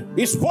burning.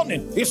 It's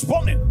burning. It's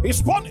burning.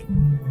 It's burning.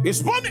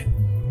 It's burning.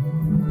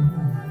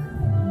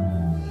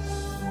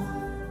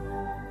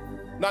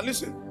 Now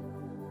listen.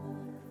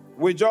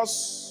 We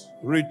just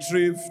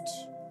retrieved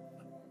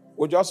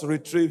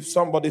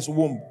somebody's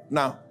womb.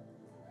 Now,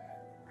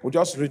 we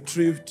just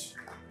retrieved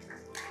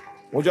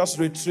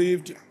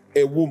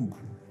a womb.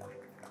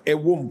 A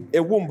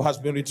womb has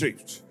been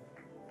retrieved.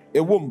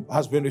 A womb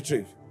has been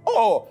retrieved.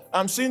 Oh,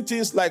 I'm seeing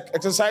things like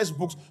exercise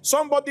books.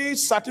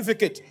 Somebody's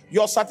certificate.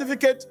 Your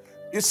certificate,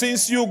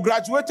 since you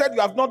graduated,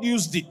 you have not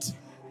used it.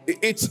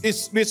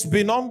 It's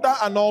been under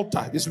an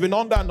altar. It's been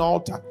under an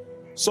altar.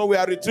 So we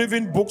are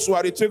retrieving books. We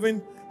are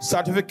retrieving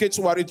certificates.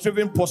 We are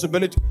retrieving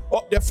possibility.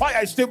 Oh, the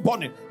fire is still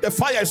burning. The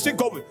fire is still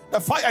going.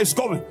 The fire is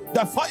going.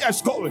 The fire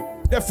is going.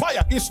 The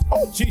fire is,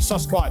 oh,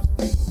 Jesus Christ.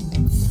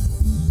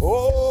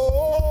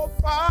 Oh,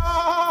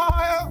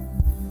 fire.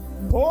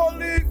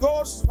 Holy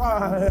Ghost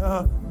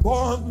fire,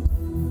 burn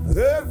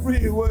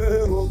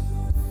everywhere.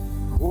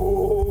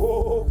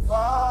 Oh,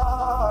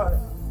 fire,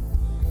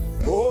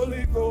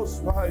 Holy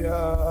Ghost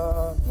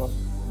fire.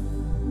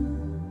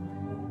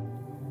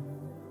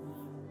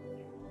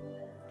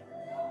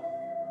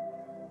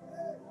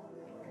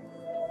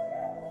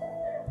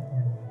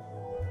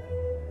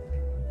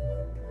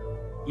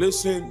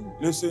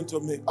 Listen to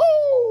me.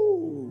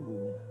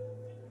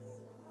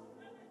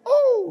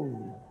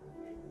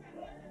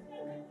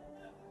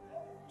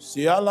 The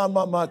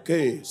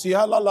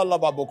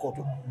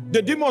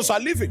demons are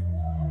leaving.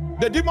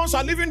 The demons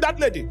are leaving that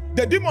lady.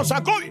 The demons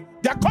are going.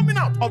 They are coming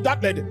out of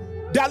that lady.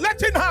 They are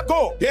letting her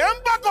go. The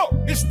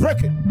embargo is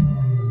breaking.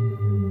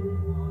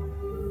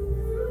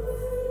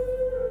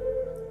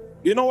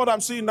 You know what I'm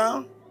seeing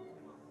now?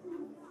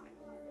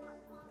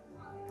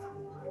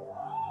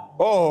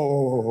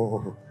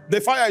 Oh, the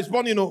fire is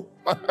burning. Oh.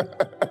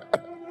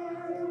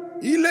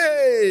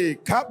 Ile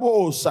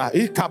kabosa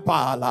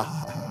ikapala.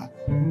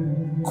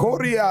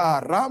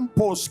 Korea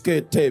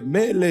ramposkete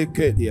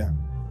melekedia.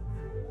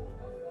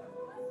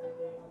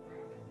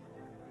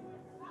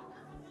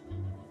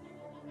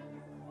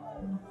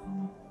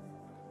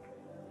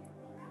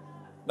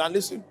 Now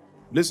listen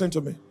to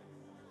me.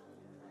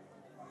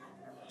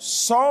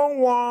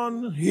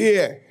 Someone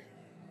here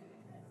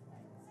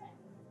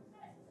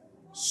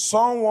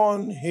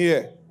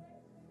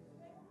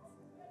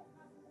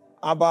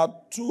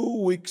about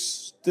 2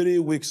 weeks, 3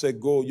 weeks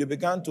ago, you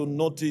began to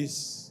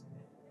notice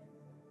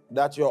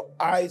that your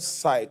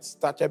eyesight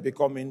started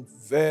becoming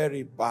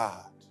very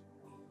bad.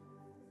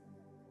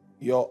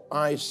 Your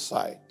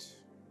eyesight.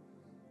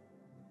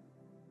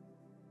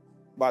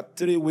 About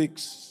 3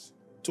 weeks,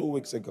 2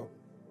 weeks ago.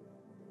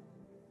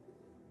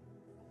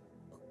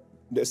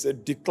 There's a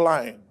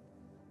decline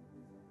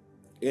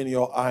in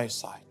your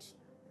eyesight.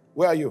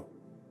 Where are you?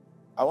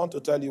 I want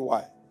to tell you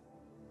why.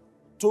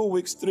 2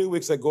 weeks, 3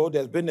 weeks ago,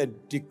 there's been a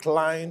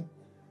decline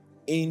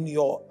in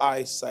your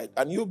eyesight.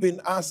 And you've been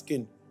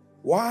asking,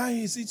 why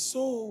is it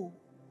so?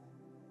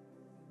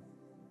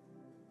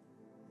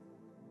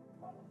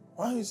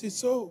 Why is it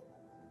so?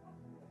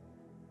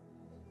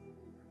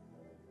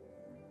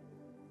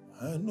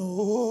 I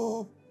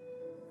know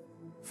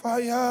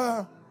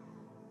fire,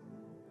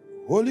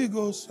 Holy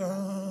Ghost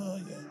fire.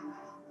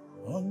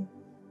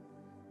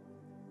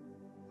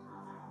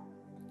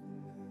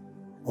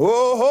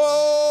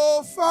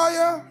 Oh,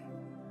 fire,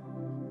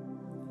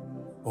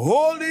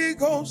 Holy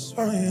Ghost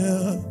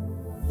fire,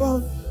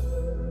 burn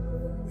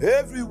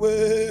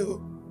everywhere.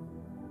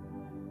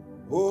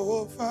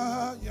 Oh,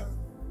 fire,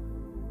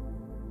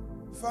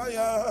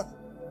 fire,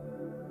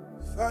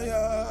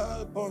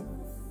 fire, burn.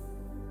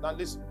 Now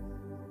listen.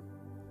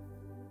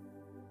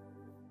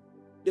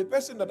 The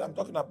person that I'm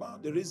talking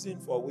about, the reason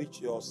for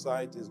which your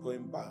sight is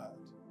going bad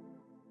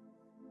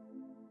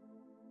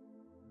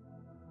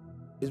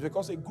is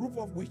because a group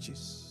of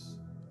witches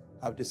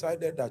have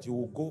decided that you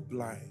will go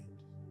blind.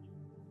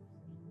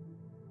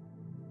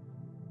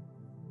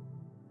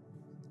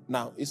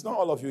 Now, it's not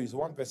all of you, it's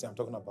one person I'm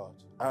talking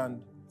about.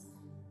 And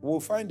we'll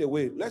find a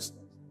way. Let's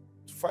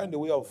find a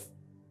way of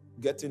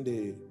getting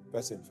the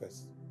person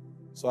first.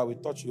 So I will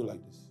touch you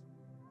like this.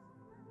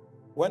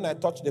 When I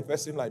touch the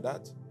person like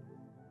that,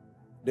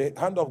 the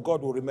hand of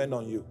God will remain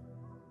on you.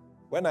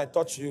 When I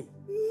touch you,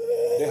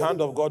 the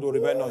hand of God will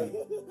remain on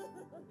you.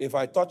 If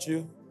I touch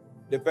you,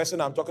 the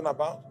person I'm talking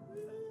about,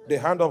 the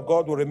hand of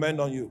God will remain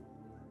on you.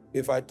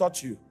 If I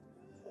touch you,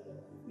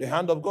 the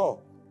hand of God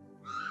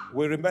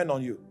will remain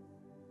on you.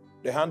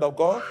 The hand of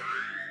God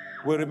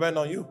will remain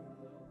on you.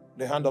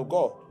 The hand of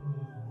God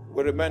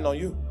will remain on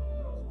you.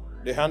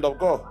 The hand of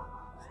God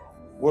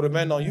will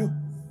remain on you.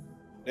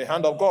 The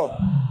hand of God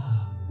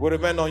will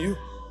remain on you.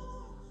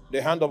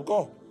 The hand of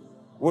God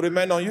will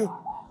remain on you.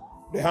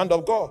 The hand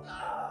of God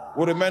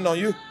will remain on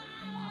you.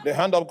 The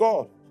hand of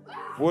God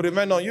will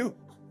remain on you.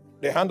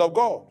 The hand of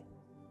God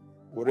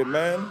will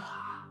remain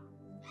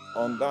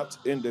on that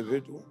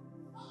individual.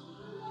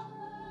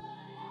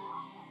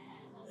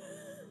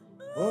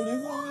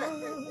 Holy God,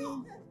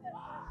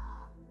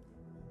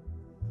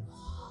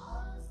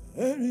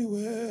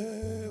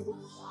 anywhere,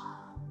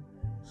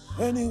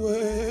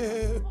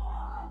 anywhere,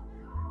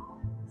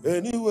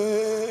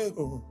 anywhere,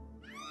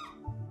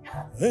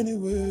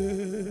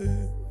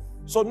 anywhere.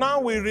 So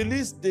now we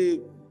release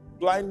the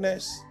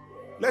blindness.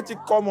 Let it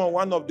come on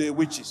one of the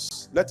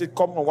witches. Let it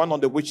come on one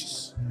of the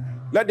witches.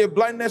 Let the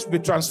blindness be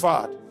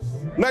transferred.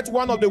 Let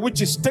one of the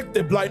witches take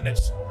the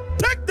blindness.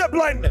 Take the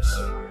blindness.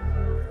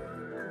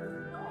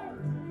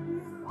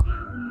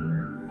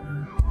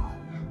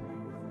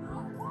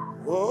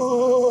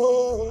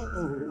 Oh.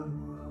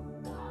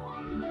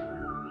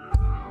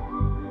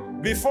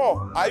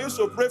 Before, I used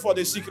to pray for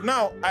the sick.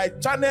 Now, I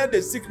channel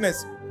the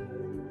sickness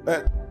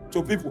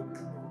to people.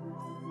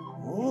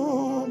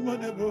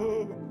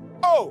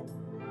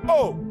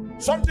 Oh,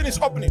 something is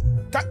opening.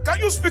 Can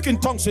you speak in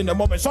tongues in a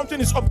moment?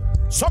 Something is opening.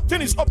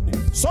 Something is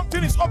opening.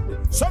 Something is opening.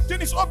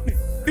 Something is opening.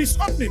 It's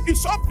opening.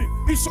 It's opening.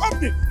 It's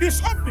opening.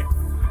 It's opening.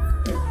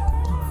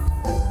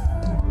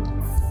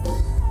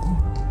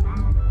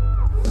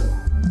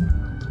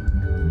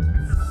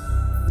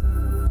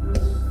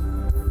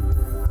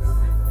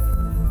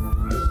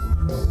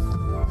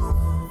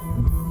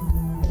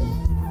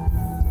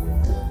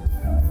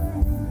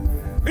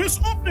 It's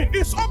opening.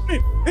 It's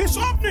opening. It's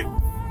opening.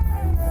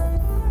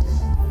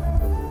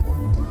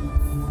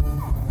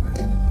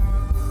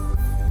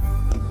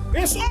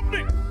 It's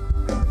opening.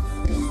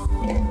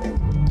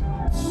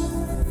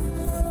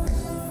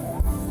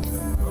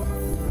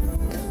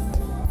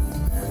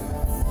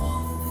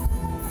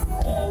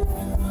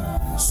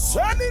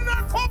 Selina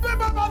kobe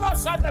babala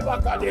sade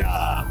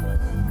bakadia.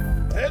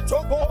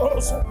 Eto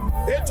boros,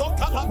 eto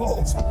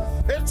kalabos,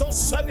 eto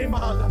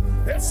salimana,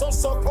 eto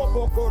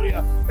sokobo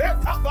korea,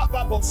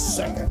 ekababa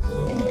seke.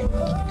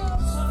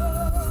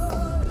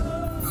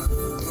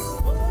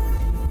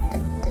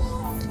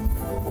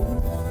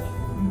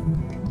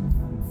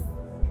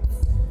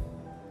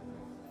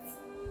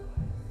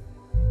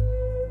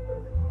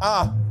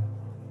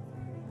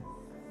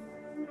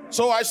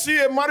 So I see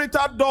a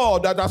marital door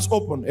that has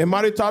opened. A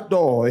marital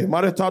door. A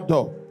marital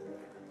door.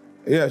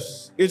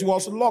 Yes. It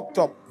was locked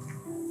up.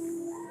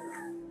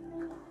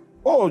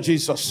 Oh,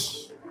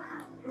 Jesus.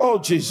 Oh,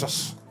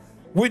 Jesus.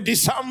 We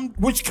disarm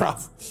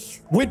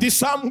witchcraft. We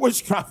disarm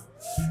witchcraft.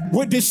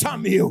 We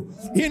disarm you.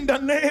 In the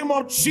name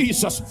of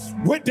Jesus,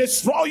 we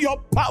destroy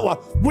your power.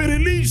 We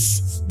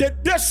release the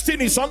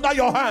destinies under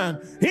your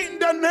hand. In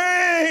the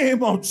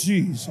name of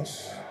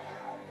Jesus.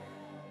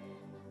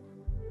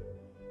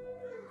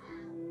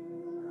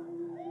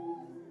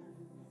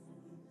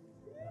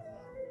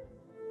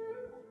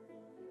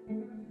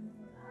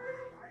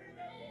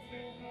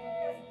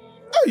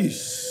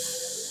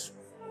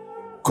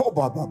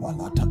 Koba baba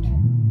lata,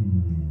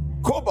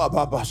 koba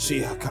baba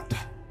siya kata,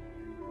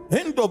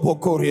 endo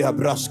bokoria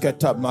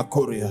brasketa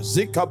makoria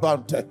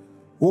zikabante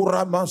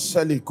urama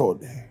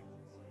selikode.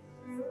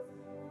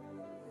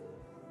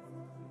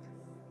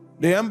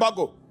 The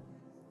embargo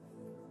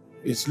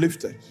is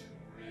lifted.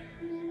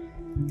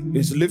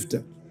 It's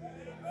lifted.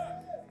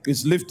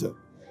 It's lifted.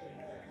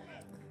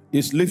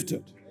 It's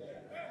lifted.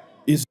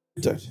 It's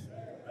lifted.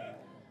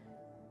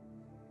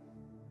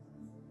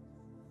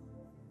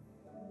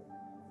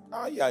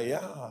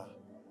 Yeah.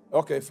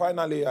 Okay,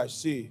 finally I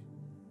see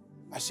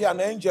an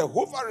angel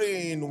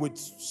hovering with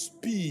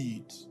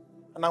speed.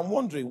 And I'm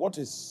wondering what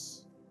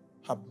is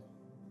happening.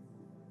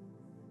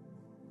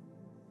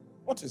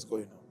 What is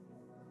going on?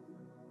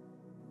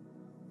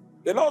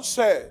 The Lord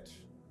said,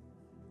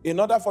 in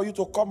order for you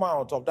to come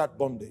out of that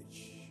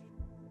bondage,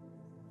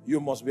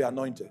 you must be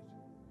anointed.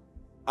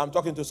 I'm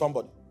talking to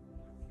somebody.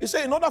 He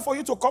said, in order for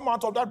you to come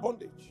out of that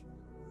bondage,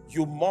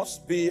 you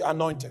must be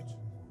anointed.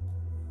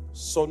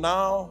 So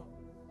now,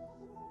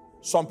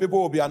 some people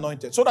will be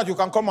anointed so that you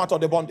can come out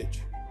of the bondage.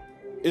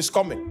 It's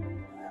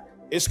coming.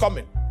 It's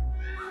coming.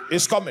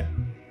 It's coming.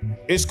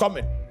 It's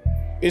coming.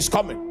 It's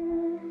coming.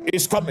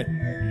 It's coming.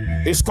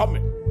 It's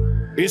coming.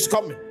 It's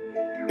coming.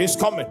 It's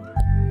coming.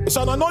 It's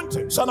an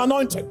anointing. It's an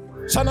anointing.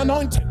 It's an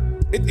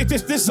anointing. It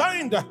is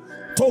designed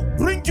to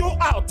bring you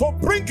out. To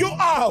bring you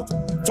out.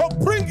 To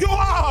bring you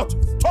out.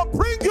 To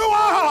bring you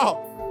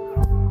out.